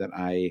sports movie that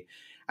I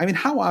mean,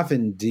 how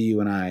often do you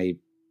and I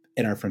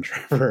and our friend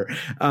Trevor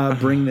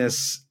bring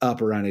this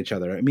up around each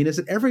other? I mean, is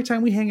it every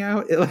time we hang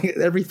out? Like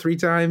every 3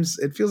 times?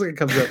 It feels like it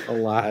comes up a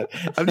lot.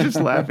 I'm just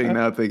laughing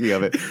now thinking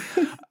of it.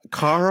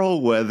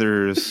 Carl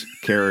Weathers'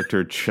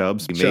 character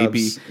Chubbs,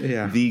 maybe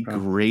the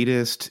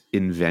greatest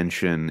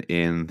invention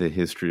in the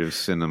history of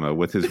cinema,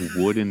 with his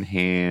wooden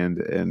hand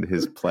and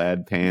his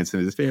plaid pants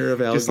and his fear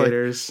of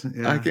alligators.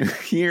 I can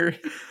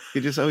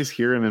just always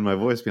hear him in my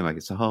voice being like,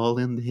 "It's all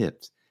in the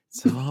hips.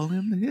 It's all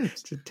in the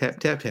hips. Tap,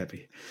 tap,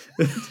 tappy.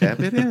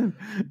 Tap it in.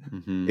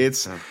 Mm-hmm.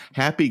 It's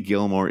Happy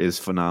Gilmore is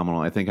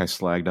phenomenal. I think I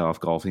slagged off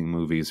golfing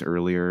movies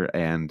earlier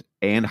and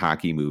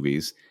hockey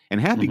movies.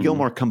 And Happy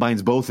Gilmore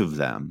combines both of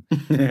them.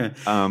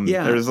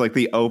 There's like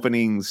the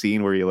opening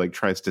scene where he like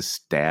tries to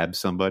stab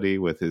somebody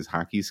with his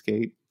hockey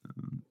skate,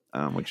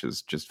 which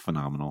is just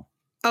phenomenal.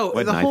 Oh,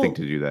 why didn't I think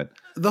to do that?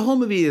 The whole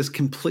movie is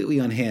completely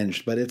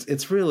unhinged, but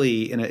it's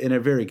really in a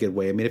very good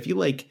way. I mean, if you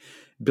like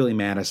Billy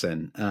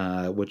Madison,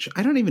 which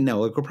I don't even know,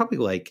 we're probably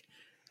like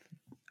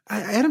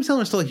Adam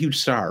Sandler's still a huge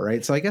star,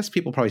 right? So I guess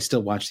people probably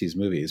still watch these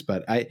movies.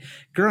 But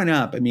growing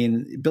up, I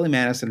mean, Billy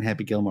Madison and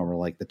Happy Gilmore were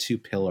like the two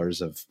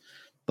pillars of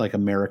like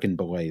American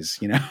boys,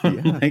 you know,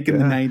 like in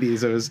the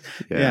 90s. It was,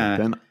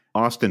 Then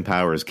Austin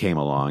Powers came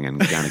along and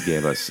kind of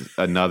gave us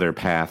another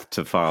path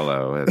to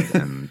follow.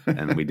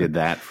 And we did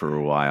that for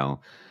a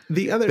while.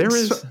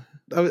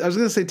 I was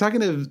going to say, talking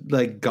to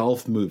like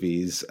golf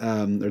movies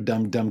or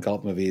dumb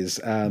golf movies,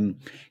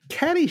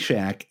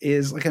 Caddyshack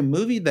is like a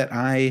movie that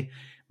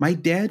my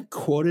dad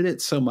quoted it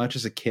so much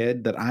as a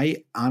kid that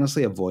I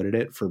honestly avoided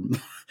it for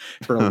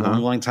a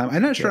long time.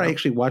 I'm not sure I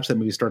actually watched that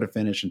movie start to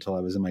finish until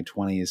I was in my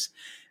 20s.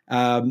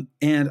 And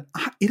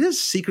it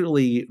is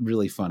secretly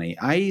really funny.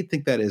 I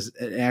think that is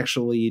an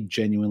actually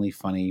genuinely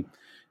funny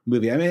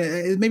movie. I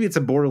mean, maybe it's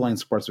a borderline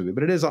sports movie,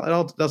 but it does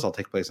all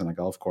take place on a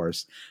golf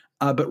course.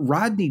 But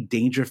Rodney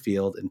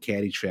Dangerfield in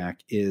Caddyshack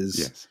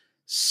is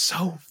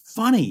so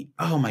funny.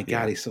 Oh my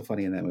God, he's so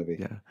funny in that movie.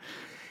 Yeah.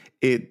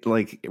 It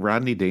like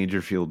Rodney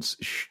Dangerfield's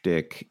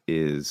shtick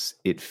is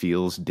it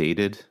feels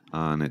dated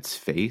on its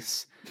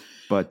face.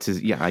 But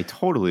I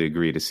totally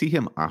agree. To see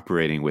him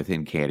operating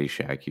within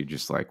Caddyshack, you're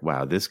just like,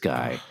 wow, this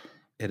guy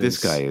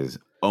is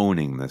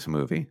owning this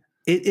movie.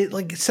 It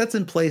like sets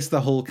in place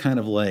the whole kind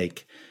of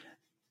like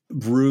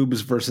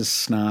rubes versus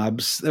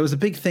snobs. That was a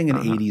big thing in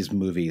 80s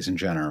movies in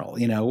general,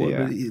 you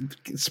know,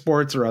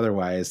 sports or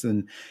otherwise.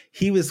 And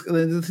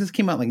this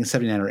came out like in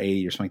 79 or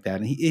 80 or something like that.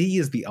 And he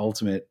is the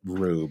ultimate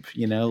rube,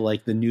 you know,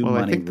 like the new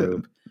money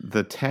rube.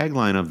 The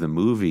tagline of the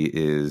movie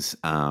is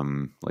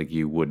like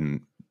you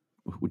wouldn't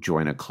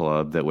join a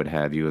club that would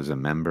have you as a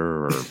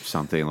member or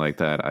something like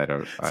that. I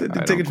don't.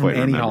 The ticket from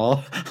Annie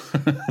Hall.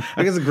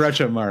 I guess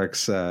Groucho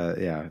Marx.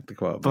 The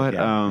quote. But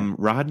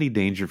Rodney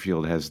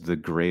Dangerfield has the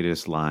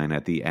greatest line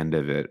at the end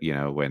of it. You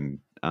know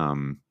when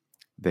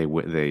they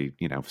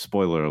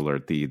spoiler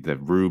alert, the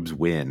rubes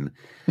win,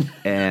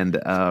 and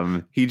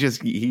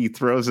he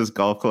throws his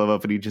golf club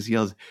up and he just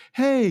yells,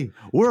 "Hey,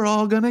 we're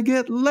all gonna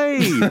get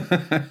laid."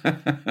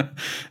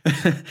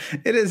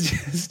 It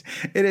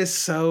is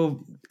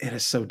so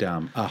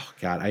dumb. Oh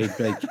God,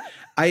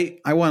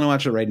 I want to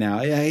watch it right now.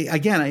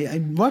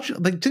 I watch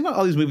like think about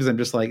all these movies. I'm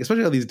just like,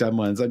 especially all these dumb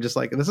ones. I'm just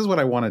like, this is what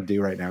I want to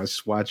do right now. Is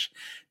just watch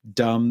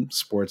dumb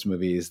sports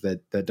movies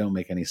that don't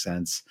make any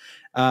sense.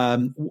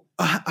 Do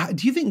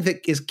you think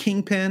that is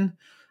Kingpin?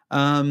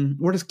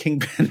 Where does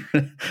Kingpin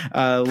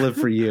live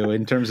for you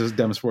in terms of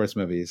dumb sports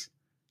movies?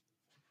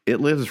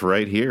 It lives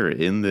right here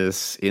in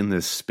this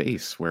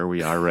space where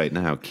we are right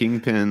now.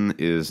 Kingpin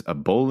is a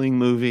bowling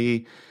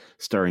movie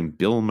starring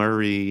Bill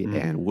Murray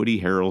and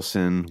Woody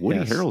Harrelson.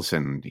 Woody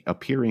Harrelson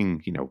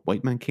appearing,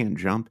 White Men Can't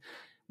Jump.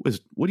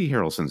 Woody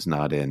Harrelson's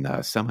not in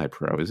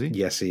Semi-Pro, is he?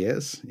 Yes, he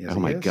is. Yes, oh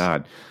my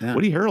God, yeah.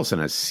 Woody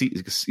Harrelson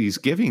he's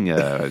giving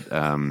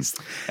Adam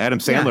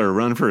Sandler a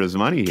run for his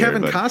money here.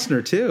 Kevin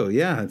Costner too.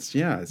 Yeah,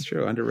 it's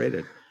true.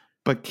 Underrated.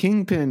 But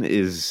Kingpin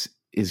is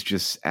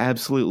just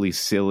absolutely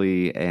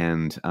silly,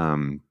 and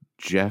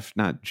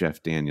not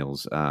Jeff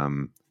Daniels.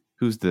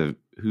 Who's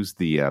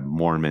the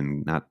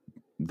Mormon?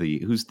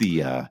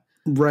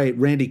 Right,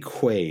 Randy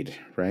Quaid,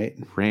 right?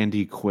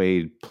 Randy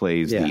Quaid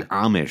plays the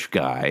Amish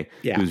guy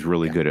who's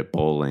really good at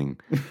bowling.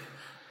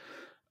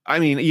 I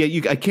mean,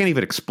 I can't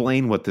even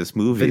explain what this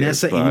movie is.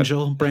 Vanessa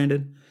Angel,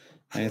 Brandon.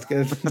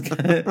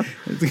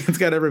 It's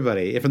got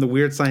everybody from the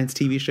Weird Science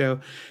TV show.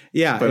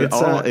 Yeah, but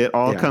it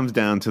all comes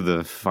down to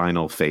the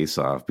final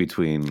face-off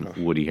between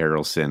Woody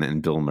Harrelson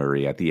and Bill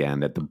Murray at the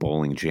end at the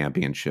bowling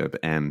championship,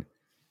 and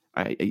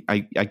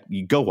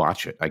you go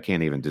watch it. I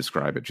can't even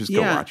describe it. Just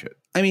go watch it.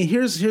 I mean,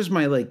 here's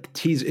my like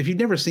tease. If you've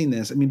never seen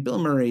this, I mean, Bill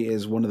Murray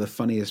is one of the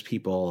funniest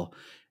people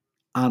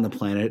on the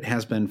planet. It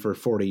has been for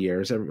 40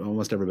 years.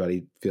 Almost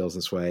everybody feels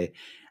this way.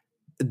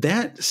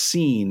 That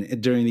scene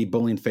during the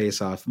bowling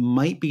face-off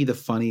might be the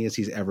funniest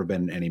he's ever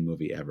been in any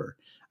movie ever.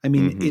 I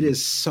mean, it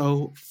is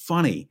so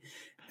funny.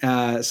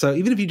 So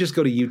even if you just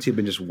go to YouTube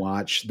and just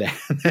watch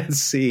that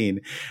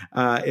scene,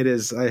 it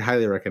is. I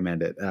highly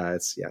recommend it.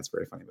 It's a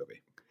very funny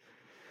movie.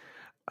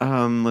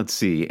 Let's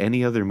see.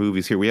 Any other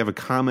movies here? We have a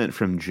comment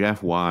from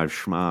Jeff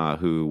Waj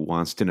who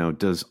wants to know,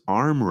 does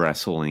arm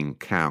wrestling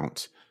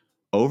count?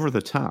 Over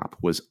the Top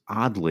was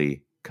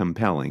oddly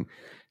compelling.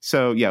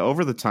 So,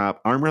 Over the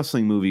Top, arm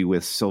wrestling movie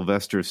with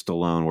Sylvester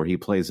Stallone where he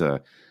plays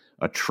a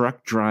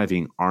truck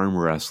driving arm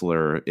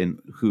wrestler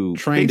who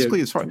trying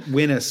basically to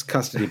win a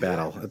custody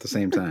battle at the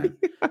same time.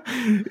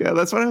 Yeah,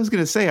 that's what I was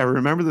going to say. I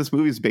remember this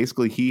movie is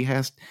basically he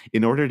has,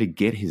 in order to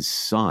get his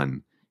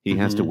son, he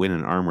has to win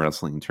an arm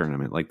wrestling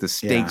tournament. Like the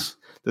stakes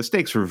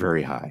were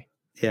very high.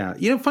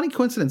 Yeah. Funny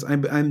coincidence.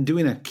 I'm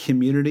doing a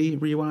Community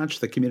rewatch.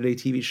 The Community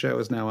TV show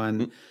is now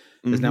on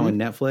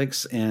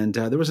Netflix, and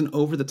there was an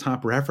over the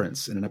top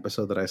reference in an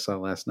episode that I saw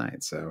last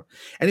night. So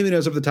anybody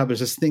knows over the top, there's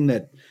this thing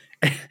that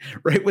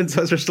right when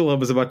Sylvester Stallone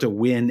was about to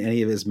win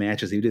any of his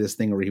matches, he would do this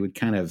thing where he would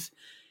kind of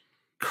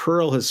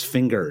curl his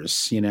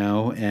fingers,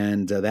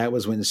 and that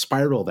was when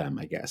spiral them,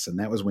 I guess, and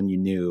that was when you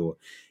knew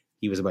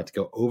he was about to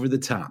go over the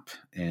top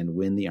and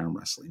win the arm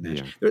wrestling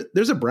match. Yeah.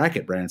 There's a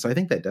bracket, Brandon, so I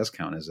think that does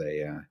count as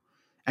a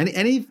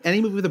any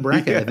movie with a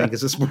bracket. I think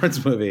is a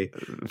sports movie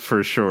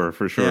for sure.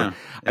 Yeah.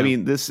 I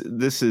mean, this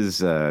is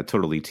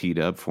totally teed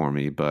up for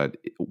me. But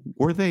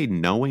were they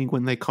knowing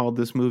when they called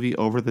this movie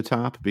Over the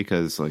Top?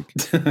 Because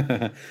it's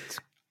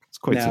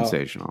quite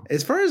sensational.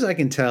 As far as I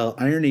can tell,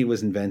 irony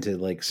was invented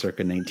like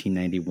circa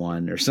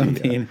 1991 or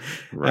something. Yeah.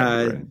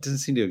 Right. It doesn't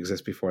seem to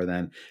exist before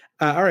then.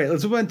 All right,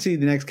 let's move on to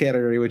the next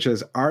category, which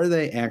is, are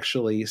they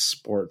actually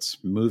sports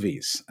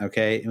movies?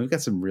 Okay, and we've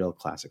got some real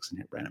classics in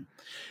here, Brandon.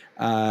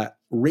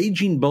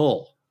 Raging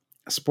Bull,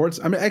 sports.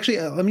 Actually,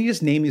 let me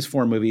just name these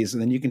 4 movies,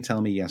 and then you can tell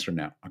me yes or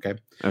no. Okay.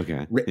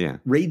 Okay. Yeah.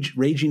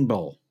 Raging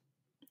Bull,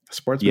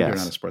 sports movie or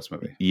not a sports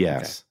movie?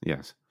 Yes. Okay.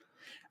 Yes.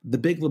 The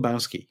Big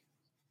Lebowski.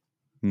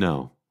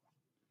 No.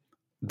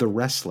 The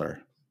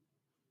Wrestler.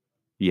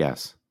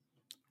 Yes.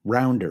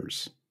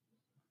 Rounders.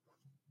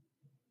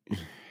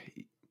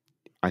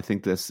 I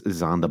think this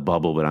is on the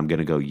bubble, but I'm going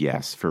to go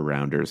yes for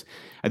Rounders.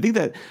 I think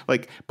that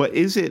but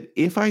is it,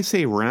 if I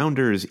say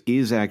Rounders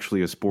is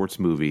actually a sports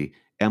movie,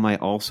 am I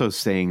also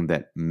saying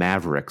that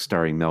Maverick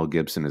starring Mel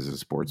Gibson is a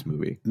sports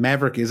movie?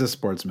 Maverick is a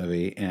sports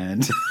movie,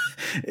 and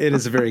it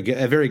is a very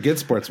good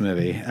sports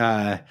movie.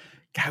 God,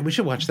 we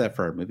should watch that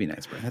for our movie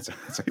nights, Brian. That's a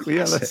classic.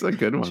 Yeah, that's a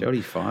good one.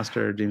 Jodie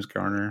Foster, James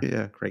Garner.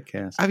 Yeah, great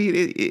cast. I mean,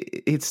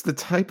 it's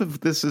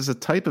this is a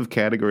type of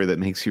category that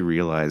makes you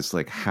realize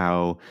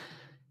how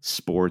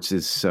sports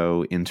is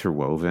so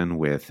interwoven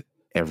with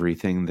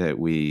everything that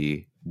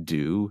we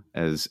do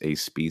as a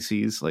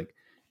species.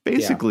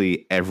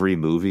 Basically every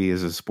movie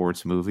is a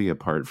sports movie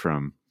apart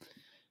from,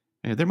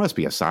 there must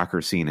be a soccer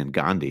scene in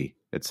Gandhi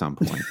at some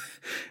point.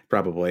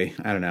 Probably.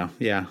 I don't know.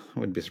 Yeah. I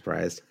wouldn't be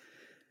surprised.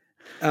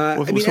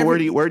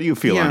 Where do you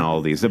feel on all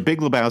of these? The Big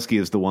Lebowski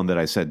is the one that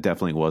I said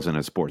definitely wasn't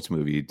a sports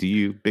movie. Do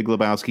you? Big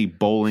Lebowski,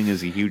 bowling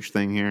is a huge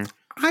thing here.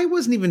 I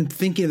wasn't even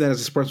thinking of that as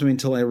a sports movie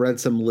until I read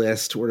some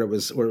list where it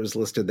was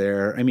listed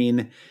there. I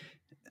mean,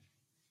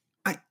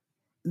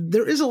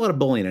 there is a lot of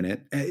bowling in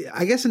it.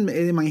 I guess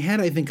in my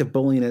head, I think of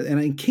bowling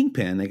and in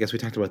Kingpin. I guess we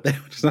talked about that,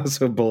 which is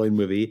also a bowling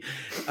movie.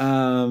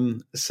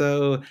 But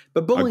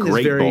bowling is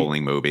a great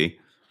bowling movie.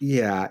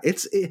 Yeah,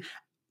 The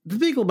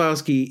Big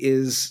Lebowski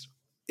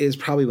is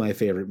probably my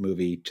favorite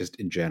movie just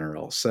in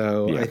general.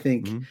 So yeah. I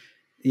think. Mm-hmm.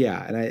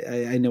 Yeah, and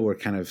I know we're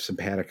kind of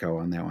simpatico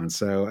on that one.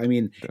 So I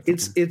mean,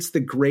 definitely. It's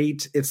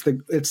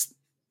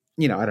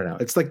I don't know.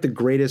 It's like the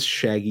greatest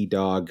Shaggy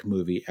Dog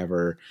movie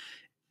ever.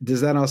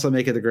 Does that also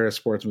make it the greatest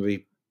sports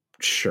movie?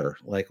 Sure.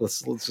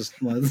 Let's just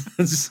why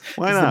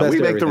not? We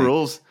make the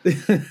rules.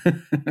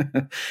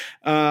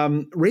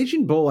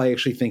 Raging Bull, I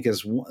actually think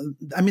is.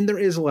 I mean, there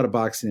is a lot of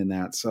boxing in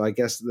that, so I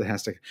guess that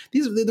has to.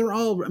 They're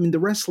all. I mean, The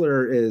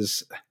Wrestler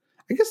is.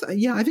 I guess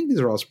I think these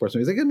are all sports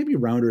movies. I guess maybe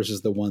Rounders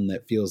is the one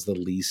that feels the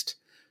least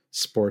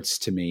sports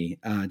to me,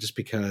 just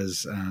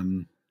because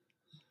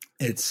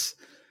it's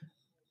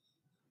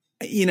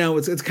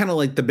it's kind of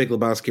like The Big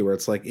Lebowski, where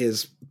it's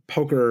is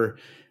poker.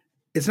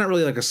 It's not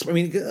really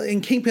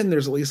in Kingpin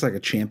there's at least a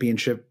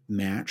championship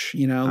match,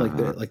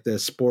 the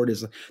sport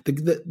is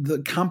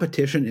the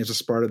competition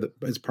is part of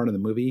the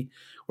movie,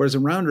 whereas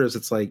in Rounders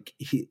it's the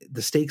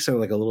stakes are a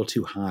little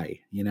too high,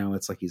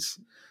 it's he's,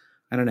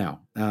 I don't know,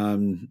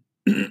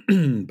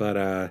 but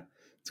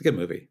it's a good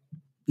movie.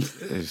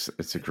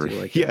 It's a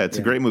great, it's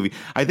a great movie.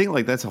 I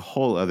think that's a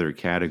whole other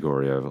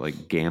category of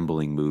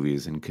gambling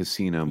movies and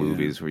casino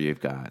movies where you've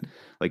got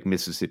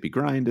Mississippi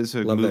Grind is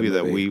a movie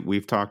that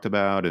we've talked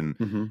about, and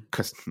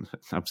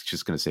I was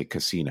just going to say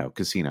Casino,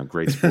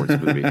 great sports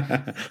movie.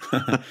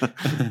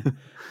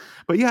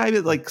 But yeah, I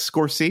did Martin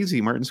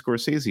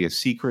Scorsese, a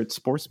secret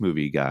sports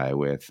movie guy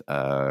with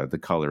The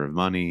Color of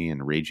Money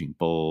and Raging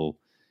Bull.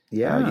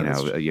 Yeah,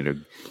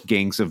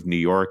 Gangs of New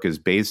York is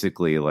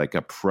basically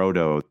a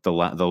proto The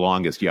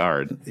Longest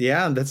Yard.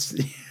 Yeah, that's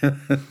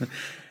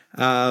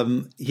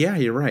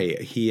you're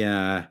right. He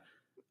I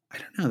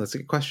don't know, that's a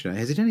good question.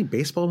 Has he done any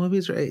baseball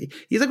movies? Right?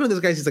 He's one of those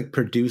guys who's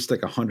produced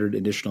 100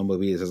 additional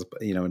movies, as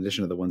in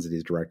addition to the ones that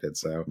he's directed.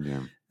 So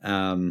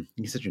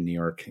he's such a New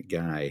York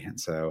guy.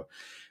 And so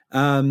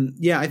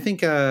I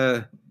think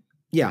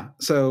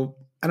so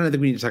I don't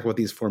think we need to talk about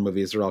these 4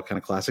 movies. They're all kind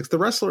of classics. The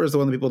Wrestler is the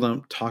one that people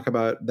don't talk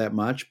about that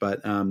much,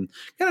 but got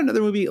another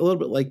movie a little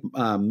bit like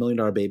 $1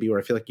 Million Baby, where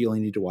I feel you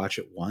only need to watch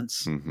it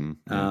once. Mm-hmm.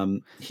 Yeah.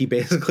 He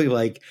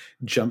basically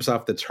jumps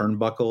off the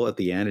turnbuckle at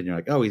the end, and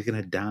you're oh, he's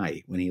gonna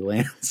die when he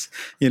lands.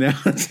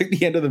 It's the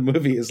end of the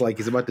movie is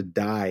he's about to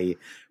die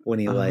when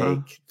he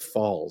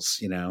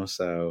falls.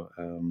 So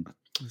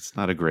it's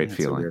not a great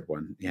feeling. It's a weird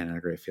one. Yeah, not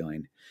a great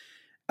feeling.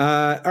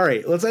 All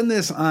right, let's end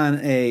this on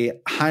a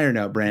higher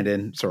note,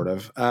 Brandon. Sort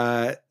of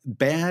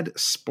bad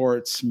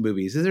sports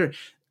movies. This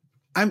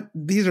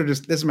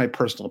is my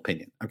personal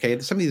opinion. Okay,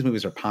 some of these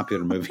movies are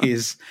popular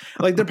movies.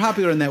 Like they're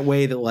popular in that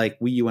way that like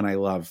you and I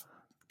love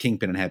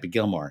Kingpin and Happy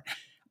Gilmore.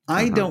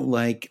 I don't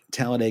like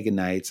Talladega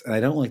Nights, and I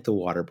don't like The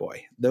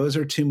Waterboy. Those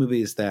are two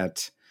movies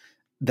that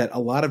a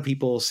lot of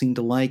people seem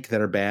to like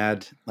that are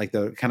bad. Like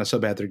they're kind of so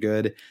bad they're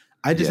good.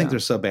 I just think they're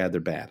so bad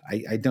they're bad.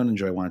 I don't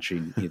enjoy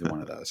watching either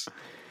one of those.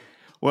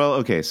 Well,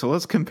 okay, so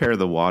let's compare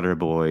The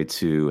Waterboy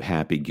to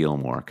Happy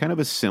Gilmore. Kind of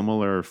a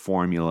similar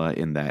formula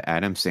in that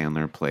Adam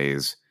Sandler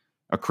plays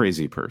a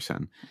crazy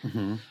person.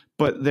 Mm-hmm.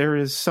 But there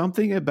is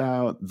something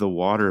about The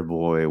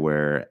Waterboy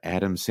where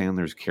Adam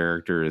Sandler's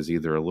character is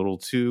either a little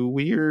too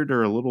weird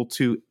or a little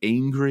too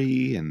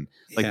angry, and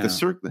like the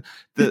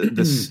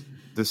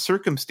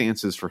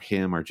circumstances for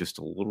him are just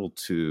a little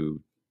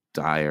too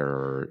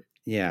dire.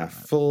 Yeah,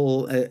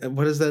 full.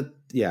 What is that?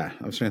 Yeah,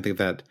 I was trying to think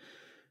of that.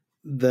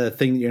 The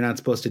thing that you're not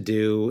supposed to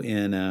do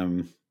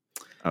in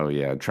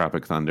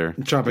Tropic Thunder.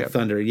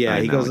 Thunder. Yeah,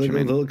 he goes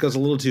a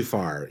little too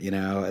far. You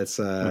know, it's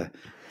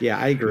yeah,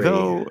 I agree.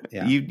 Though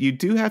you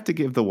do have to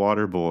give The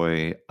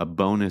Waterboy a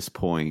bonus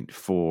point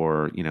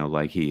for, you know,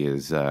 like he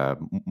is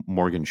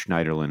Morgan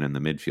Schneiderlin in the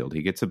midfield.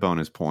 He gets a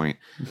bonus point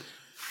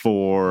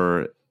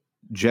for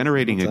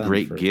generating a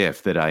great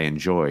GIF that I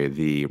enjoy,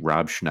 the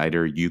Rob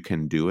Schneider "You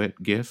Can Do It"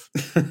 GIF.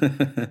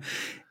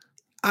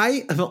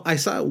 I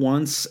saw it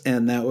once,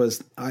 and that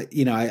was I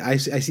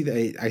see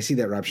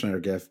that Rob Schneider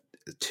GIF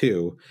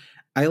too.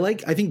 I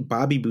think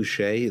Bobby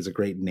Boucher is a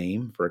great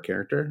name for a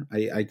character.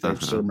 I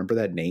still remember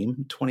that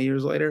name 20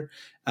 years later.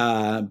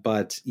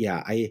 But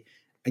yeah, I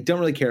don't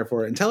really care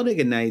for it. And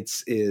Talladega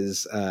Nights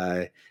is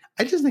I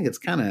just think it's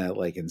kind of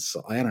like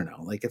I don't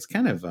know, like it's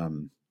kind of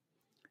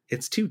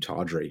it's too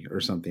tawdry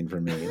or something for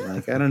me.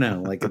 Like I don't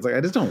know, like it's like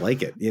I just don't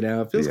like it. You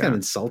know, it feels kind of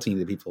insulting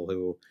to people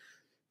who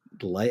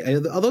like,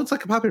 although it's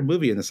like a popular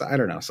movie in this, I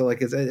don't know. So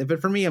like,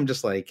 but for me, I'm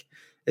just like,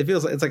 it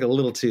feels like it's like a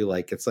little too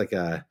like it's like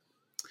a,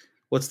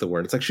 what's the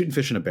word? It's like shooting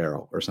fish in a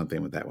barrel or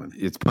something with that one.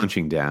 It's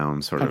punching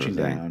down, punching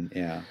down.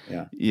 Yeah.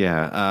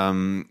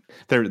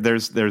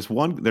 There's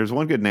one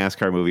good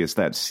NASCAR movie. It's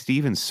that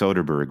Steven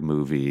Soderbergh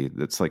movie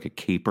that's like a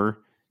caper.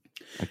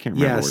 I can't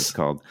remember what it's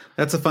called.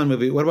 That's a fun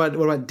movie. What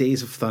about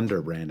Days of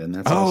Thunder, Brandon?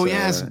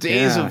 That's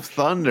Days of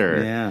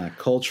Thunder. Yeah,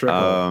 Cole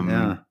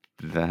Trickle.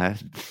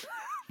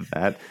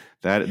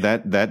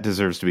 That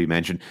deserves to be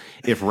mentioned.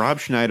 If Rob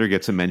Schneider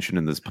gets a mention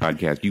in this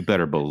podcast, you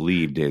better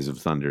believe Days of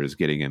Thunder is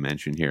getting a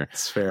mention here.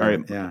 It's fair. All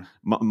right. Yeah.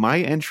 My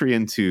entry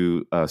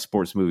into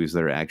sports movies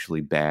that are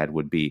actually bad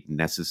would be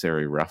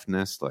Necessary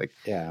Roughness. Like,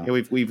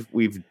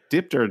 we've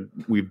dipped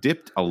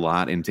a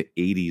lot into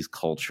 80s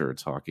culture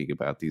talking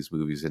about these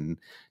movies, and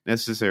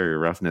Necessary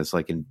Roughness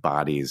like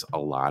embodies a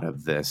lot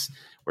of this,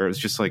 where it was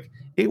just like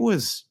it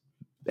was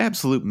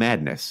absolute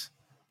madness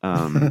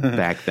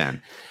back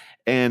then.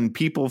 And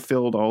people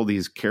filled all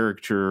these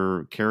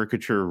caricature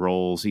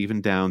roles,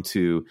 even down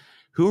to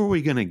who are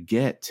we going to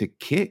get to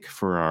kick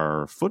for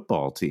our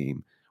football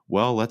team?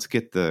 Well, let's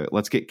get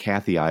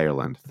Kathy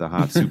Ireland, the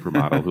hot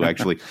supermodel who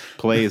actually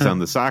plays on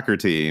the soccer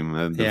team,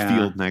 the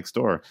field next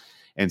door,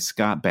 and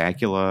Scott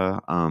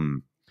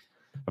Bakula.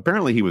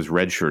 Apparently, he was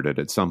redshirted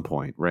at some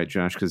point, right,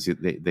 Josh? Because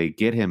they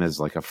get him as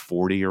like a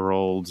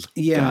 40-year-old.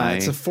 Yeah, guy.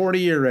 It's a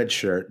 40-year red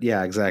shirt.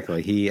 Yeah,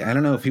 exactly. I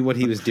don't know what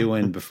he was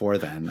doing before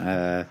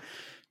then.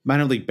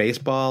 Minor League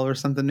Baseball or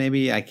something,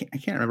 maybe. I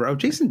can't remember. Oh,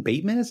 Jason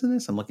Bateman is in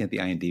this. I'm looking at the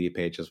IMDb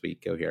page as we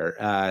go here.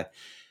 I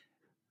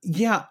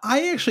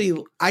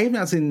have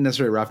not seen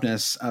Necessary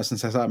Roughness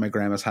since I saw it at my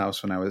grandma's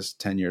house when I was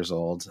 10 years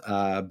old.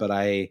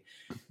 But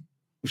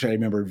which I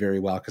remember very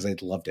well because I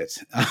loved it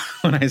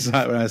when I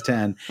saw it when I was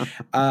 10.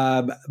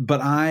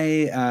 But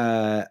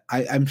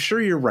I'm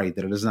sure you're right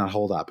that it does not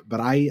hold up.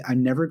 But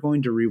I'm never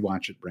going to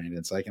rewatch it,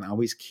 Brandon, so I can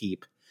always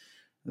keep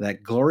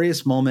that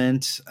glorious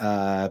moment,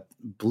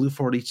 Blue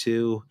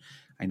 42.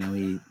 I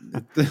know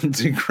it's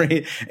a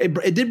great.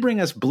 It did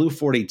bring us Blue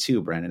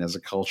 42, Brandon, as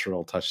a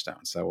cultural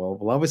touchstone. So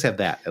we'll always have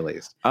that at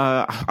least.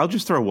 I'll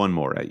just throw one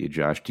more at you,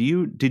 Josh.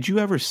 Did you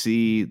ever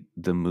see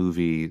the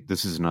movie?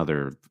 This is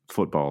another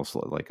football,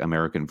 like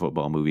American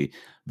football movie,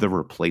 The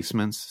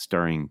Replacements,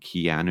 starring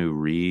Keanu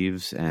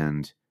Reeves,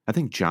 and I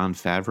think Jon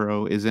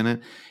Favreau is in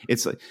it.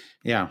 It's like,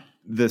 yeah.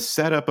 The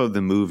setup of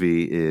the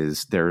movie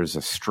is there is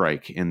a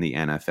strike in the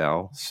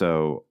NFL,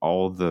 so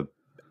all the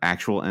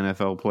actual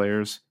NFL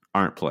players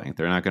aren't playing.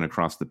 They're not going to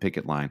cross the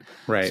picket line.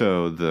 Right.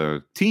 So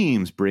the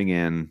teams bring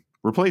in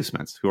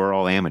replacements who are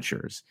all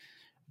amateurs.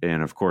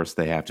 And, of course,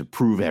 they have to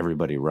prove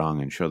everybody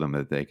wrong and show them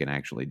that they can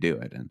actually do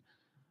it. And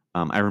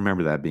I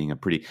remember that being a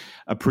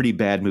pretty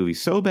bad movie.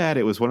 So bad,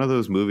 it was one of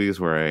those movies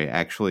where I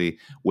actually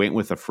went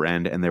with a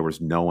friend and there was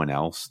no one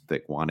else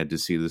that wanted to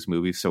see this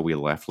movie. So we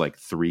left like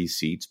 3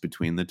 seats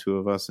between the two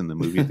of us in the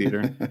movie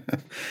theater.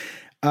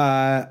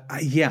 What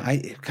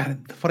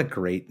a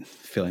great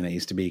feeling that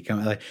used to be.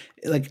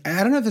 Like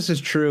I don't know if this is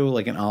true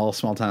like in all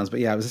small towns, but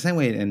yeah, it was the same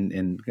way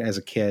in as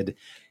a kid.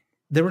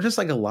 there were just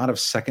like a lot of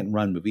second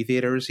run movie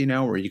theaters,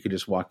 where you could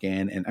just walk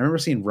in. And I remember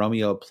seeing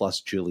Romeo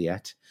plus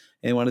Juliet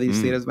in one of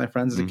these theaters with my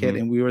friends as a kid,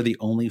 and we were the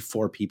only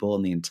 4 people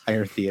in the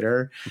entire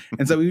theater.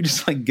 And so we would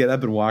just like get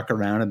up and walk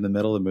around in the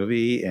middle of the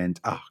movie, and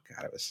oh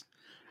god,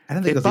 I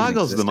don't think it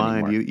boggles the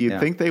mind. You'd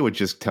think they would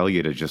just tell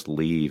you to just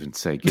leave and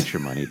say, get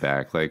your money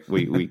back. Like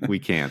we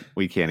can't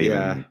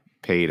even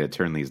pay to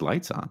turn these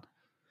lights on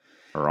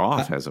or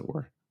off, as it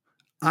were.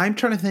 I'm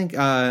trying to think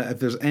if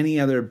there's any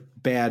other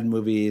bad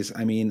movies.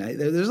 I mean,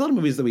 there's a lot of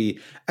movies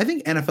I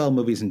think NFL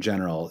movies in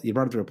general, you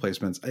brought up the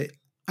replacements.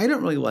 I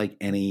don't really like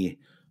any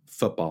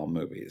football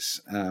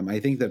movies. I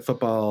think that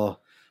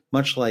football,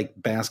 much like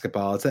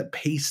basketball, it's that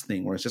pace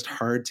thing where it's just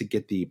hard to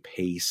get the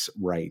pace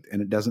right.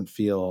 And it doesn't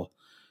feel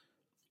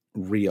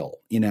real,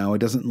 it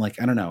doesn't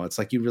I don't know. It's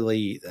like you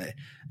really,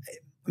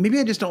 maybe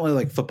I just don't really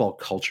like football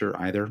culture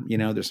either.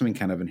 There's something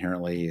kind of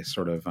inherently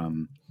sort of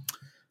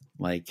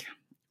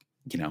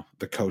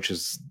the coach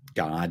is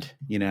God,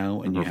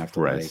 and you have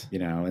to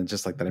and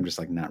just like that. I'm just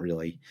like not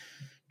really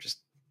just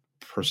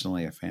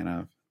personally a fan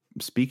of.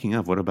 Speaking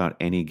of, what about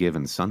Any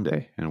Given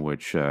Sunday, in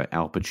which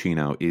Al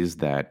Pacino is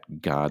that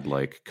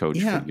godlike coach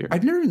figure?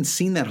 I've never even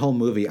seen that whole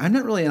movie. I'm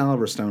not really an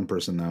Oliver Stone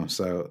person though,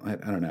 so I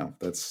don't know.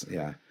 Do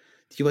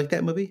you like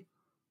that movie?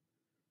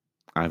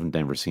 I've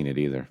never seen it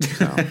either,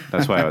 so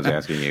that's why I was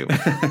asking you.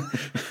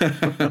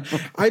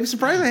 I'm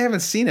surprised I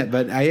haven't seen it,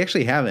 but I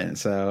actually haven't.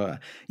 So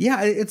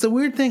yeah, it's a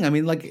weird thing. I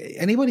mean, like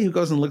anybody who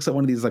goes and looks at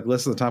one of these like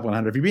lists of the top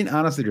 100, if you're being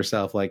honest with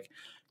yourself, like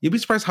you'd be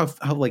surprised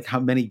how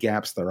many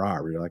gaps there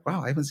are. Where you're like,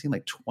 wow, I haven't seen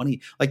like 20.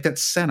 Like that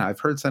Senna.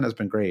 I've heard Senna's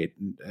been great.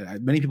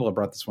 Many people have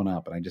brought this one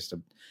up, and I just,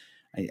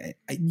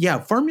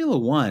 Formula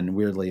One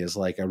weirdly is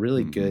like a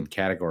really good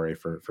category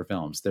for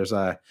films. There's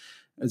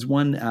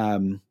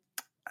one.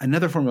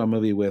 Another Formula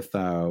movie with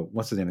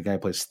what's his name? The guy who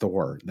plays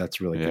Thor.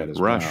 That's really good as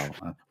Rush.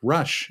 well.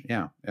 Rush,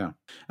 yeah.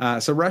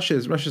 So Rush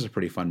is a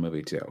pretty fun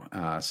movie too.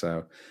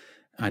 So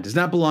does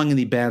not belong in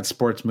the bad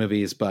sports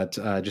movies, but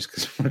just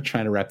because we're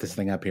trying to wrap this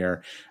thing up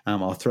here,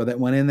 I'll throw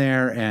that one in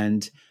there.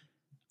 And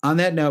on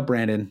that note,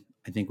 Brandon,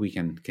 I think we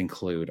can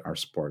conclude our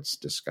sports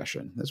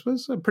discussion. This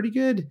was a pretty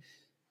good.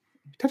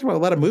 We talked about a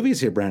lot of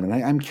movies here, Brandon.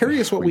 I'm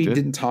curious what we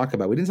didn't talk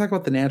about. We didn't talk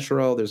about The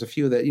Natural. There's a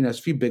few that there's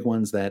a few big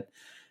ones that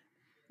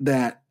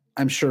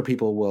I'm sure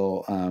people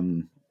will.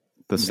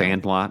 The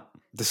Sandlot.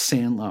 The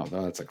Sandlot.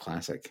 Oh, that's a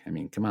classic. I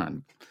mean, come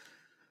on.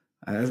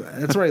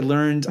 That's where I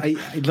learned. I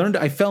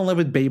fell in love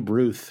with Babe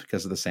Ruth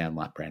because of The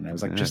Sandlot, Brandon. I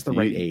was like just the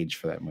right age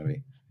for that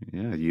movie.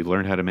 Yeah, you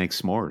learned how to make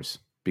s'mores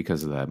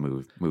because of that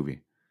movie.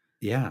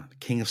 Yeah,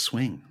 King of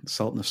Swing,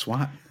 Sultan of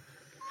SWAT.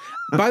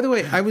 By the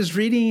way, I was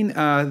reading.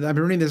 I've been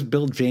reading this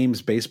Bill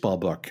James baseball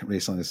book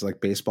recently. This is like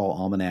Baseball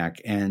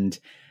Almanac, and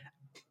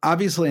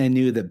obviously, I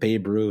knew that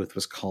Babe Ruth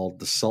was called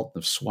the Sultan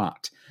of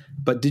SWAT.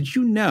 But did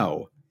you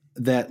know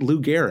that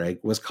Lou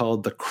Gehrig was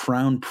called the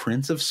Crown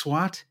Prince of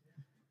SWAT?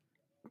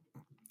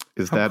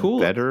 Is that cool?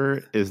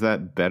 Better? Is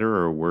that better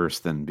or worse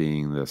than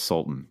being the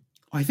Sultan?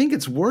 Well, I think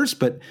it's worse,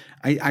 but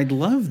I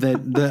love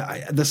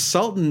that the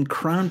Sultan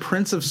Crown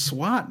Prince of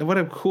SWAT. What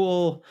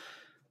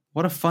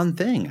a fun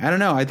thing. I don't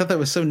know. I thought that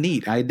was so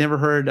neat. I never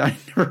heard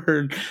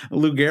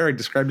Lou Gehrig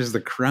described as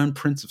the Crown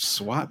Prince of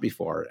SWAT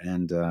before,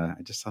 and I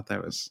just thought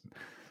that was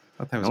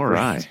all great.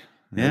 Right.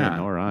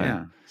 Yeah, all right.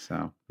 Yeah.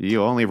 So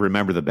you only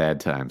remember the bad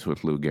times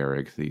with Lou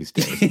Gehrig these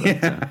days.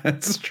 Yeah,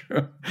 that's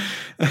true.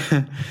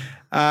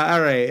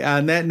 All right.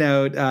 On that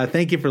note,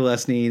 thank you for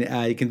listening.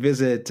 You can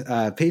visit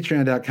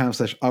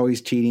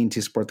patreon.com/alwayscheating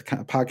to support the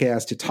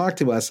podcast, to talk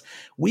to us.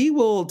 We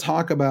will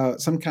talk about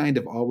some kind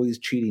of always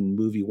cheating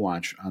movie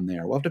watch on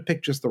there. We'll have to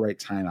pick just the right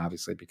time,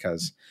 obviously,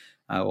 because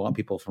we want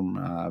people from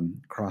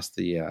across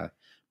the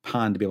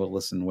pond to be able to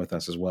listen with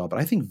us as well. But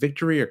I think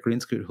Victory or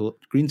Green Street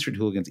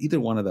Hooligans, either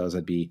one of those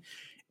I'd be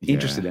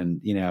interested in.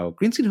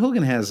 Green Street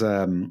Hooligan has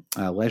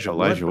Elijah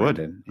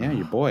Wood. Yeah,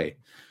 your boy.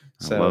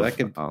 So I love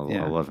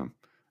him.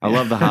 I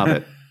love The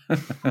Hobbit.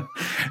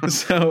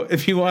 So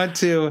if you want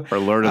to, or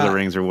Lord of the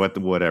Rings, or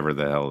whatever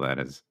the hell that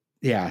is.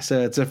 Yeah, so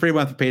it's a free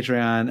month for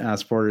Patreon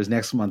supporters.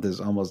 Next month is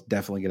almost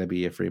definitely going to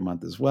be a free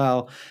month as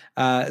well.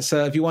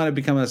 So if you want to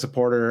become a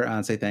supporter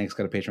and say thanks,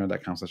 go to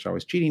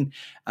patreon.com/alwayscheating.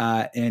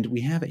 And we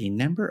have a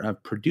number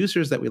of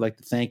producers that we'd like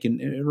to thank. And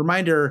a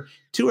reminder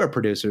to our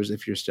producers,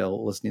 if you're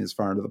still listening this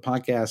far into the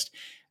podcast,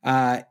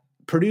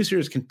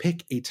 producers can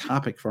pick a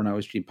topic for an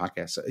Always Cheating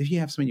podcast. So if you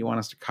have something you want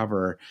us to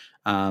cover,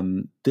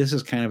 this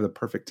is kind of the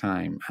perfect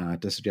time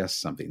to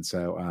suggest something.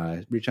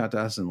 So reach out to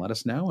us and let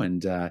us know,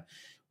 and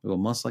we will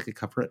most likely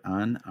cover it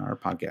on our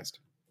podcast.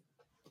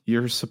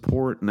 Your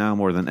support now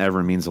more than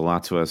ever means a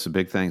lot to us. A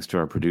big thanks to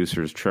our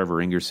producers, Trevor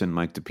Ingerson,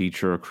 Mike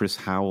DePietro, Chris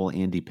Howell,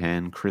 Andy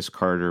Penn, Chris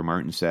Carter,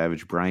 Martin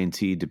Savage, Brian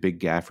T., DeBig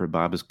Gaffer,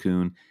 Bobbas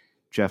Kuhn,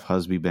 Jeff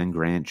Husby, Ben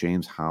Grant,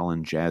 James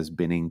Holland, Jazz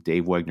Binning,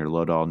 Dave Wegner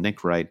Lodahl,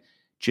 Nick Wright,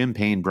 Jim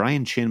Payne,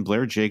 Brian Chin,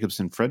 Blair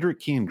Jacobson,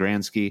 Frederick Kean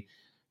Gransky,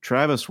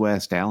 Travis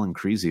West, Alan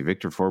Creasy,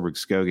 Victor Forberg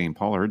Skogane,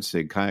 Paul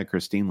Hertzig, Kaya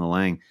Christine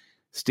Lalang,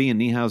 Stian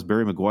Niehaus,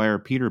 Barry McGuire,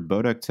 Peter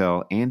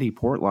Boduktel, Andy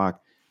Portlock,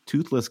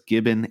 Toothless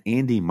Gibbon,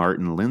 Andy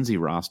Martin, Lindsay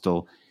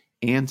Rostel,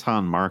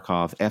 Anton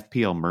Markov,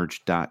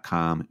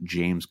 FPLmerch.com,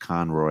 James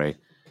Conroy.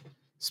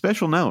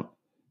 Special note,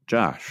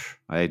 Josh,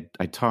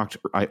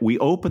 we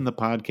opened the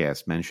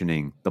podcast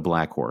mentioning the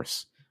Black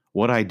Horse,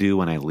 what I do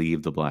when I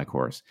leave the Black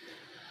Horse.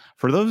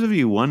 For those of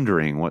you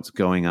wondering what's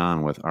going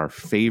on with our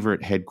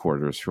favorite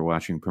headquarters for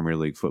watching Premier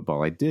League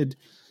football, I did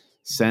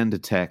send a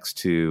text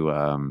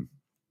to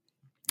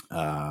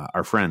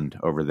our friend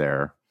over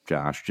there,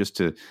 Josh, just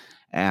to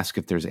ask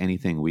if there's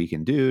anything we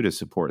can do to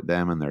support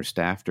them and their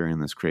staff during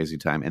this crazy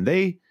time. And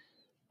they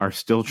are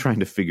still trying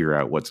to figure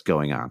out what's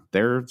going on.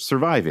 They're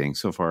surviving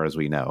so far as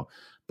we know,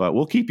 but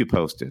we'll keep you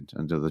posted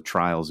into the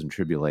trials and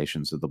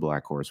tribulations of the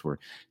Black Horse. We're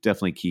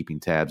definitely keeping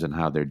tabs on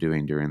how they're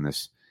doing during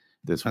this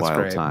That's wild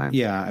great. Time.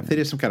 Yeah. If they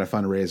do some kind of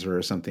fundraiser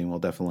or something, we'll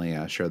definitely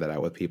share that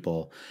out with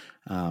people.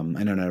 I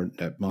know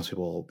that most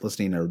people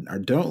listening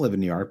don't live in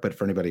New York, but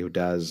for anybody who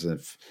does,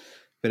 if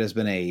it has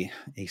been a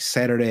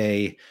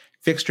Saturday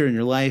fixture in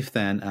your life,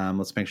 then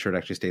let's make sure it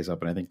actually stays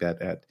open. I think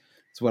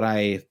that's what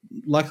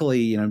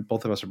luckily,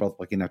 both of us are both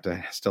lucky enough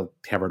to still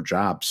have our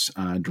jobs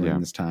during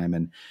this time.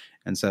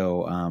 And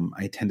so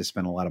I tend to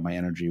spend a lot of my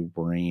energy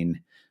worrying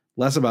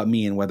less about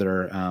me and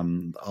whether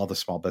all the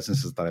small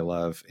businesses that I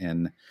love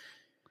in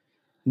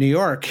New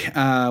York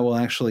will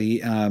actually,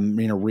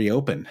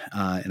 reopen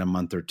in a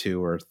month or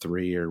 2 or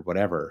 3 or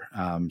whatever.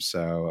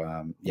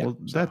 Well,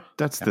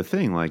 that's the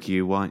thing. Like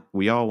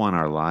we all want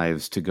our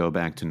lives to go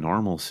back to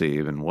normalcy,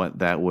 and what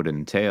that would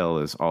entail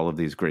is all of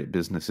these great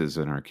businesses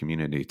in our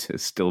community to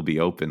still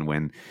be open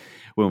when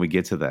we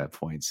get to that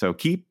point. So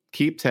keep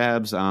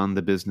tabs on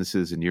the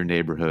businesses in your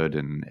neighborhood,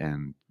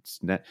 and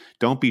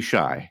don't be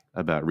shy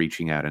about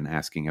reaching out and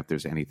asking if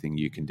there's anything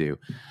you can do.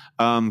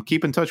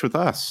 Keep in touch with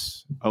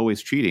us.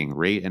 Always Cheating.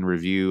 Rate and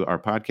review our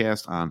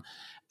podcast on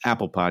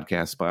Apple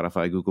Podcasts,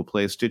 Spotify, Google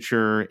Play,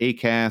 Stitcher,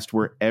 Acast,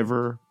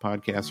 wherever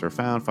podcasts are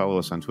found. Follow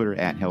us on Twitter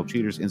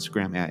 @HellCheaters,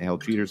 Instagram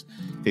 @HellCheaters,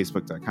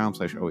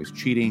 Facebook.com/Always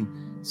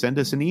Cheating. Send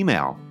us an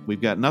email.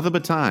 We've got nothing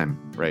but time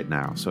right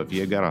now. So if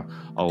you've got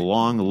a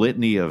long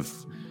litany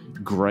of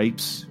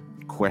gripes,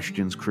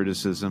 questions,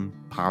 criticism,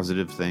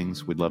 positive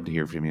things, we'd love to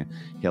hear from you.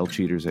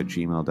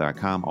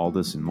 hellcheaters@gmail.com. All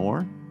this and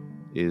more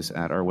is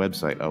at our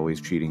website,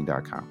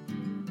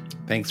 alwayscheating.com.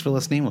 Thanks for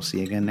listening. We'll see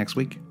you again next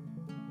week.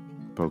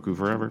 Poku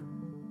forever.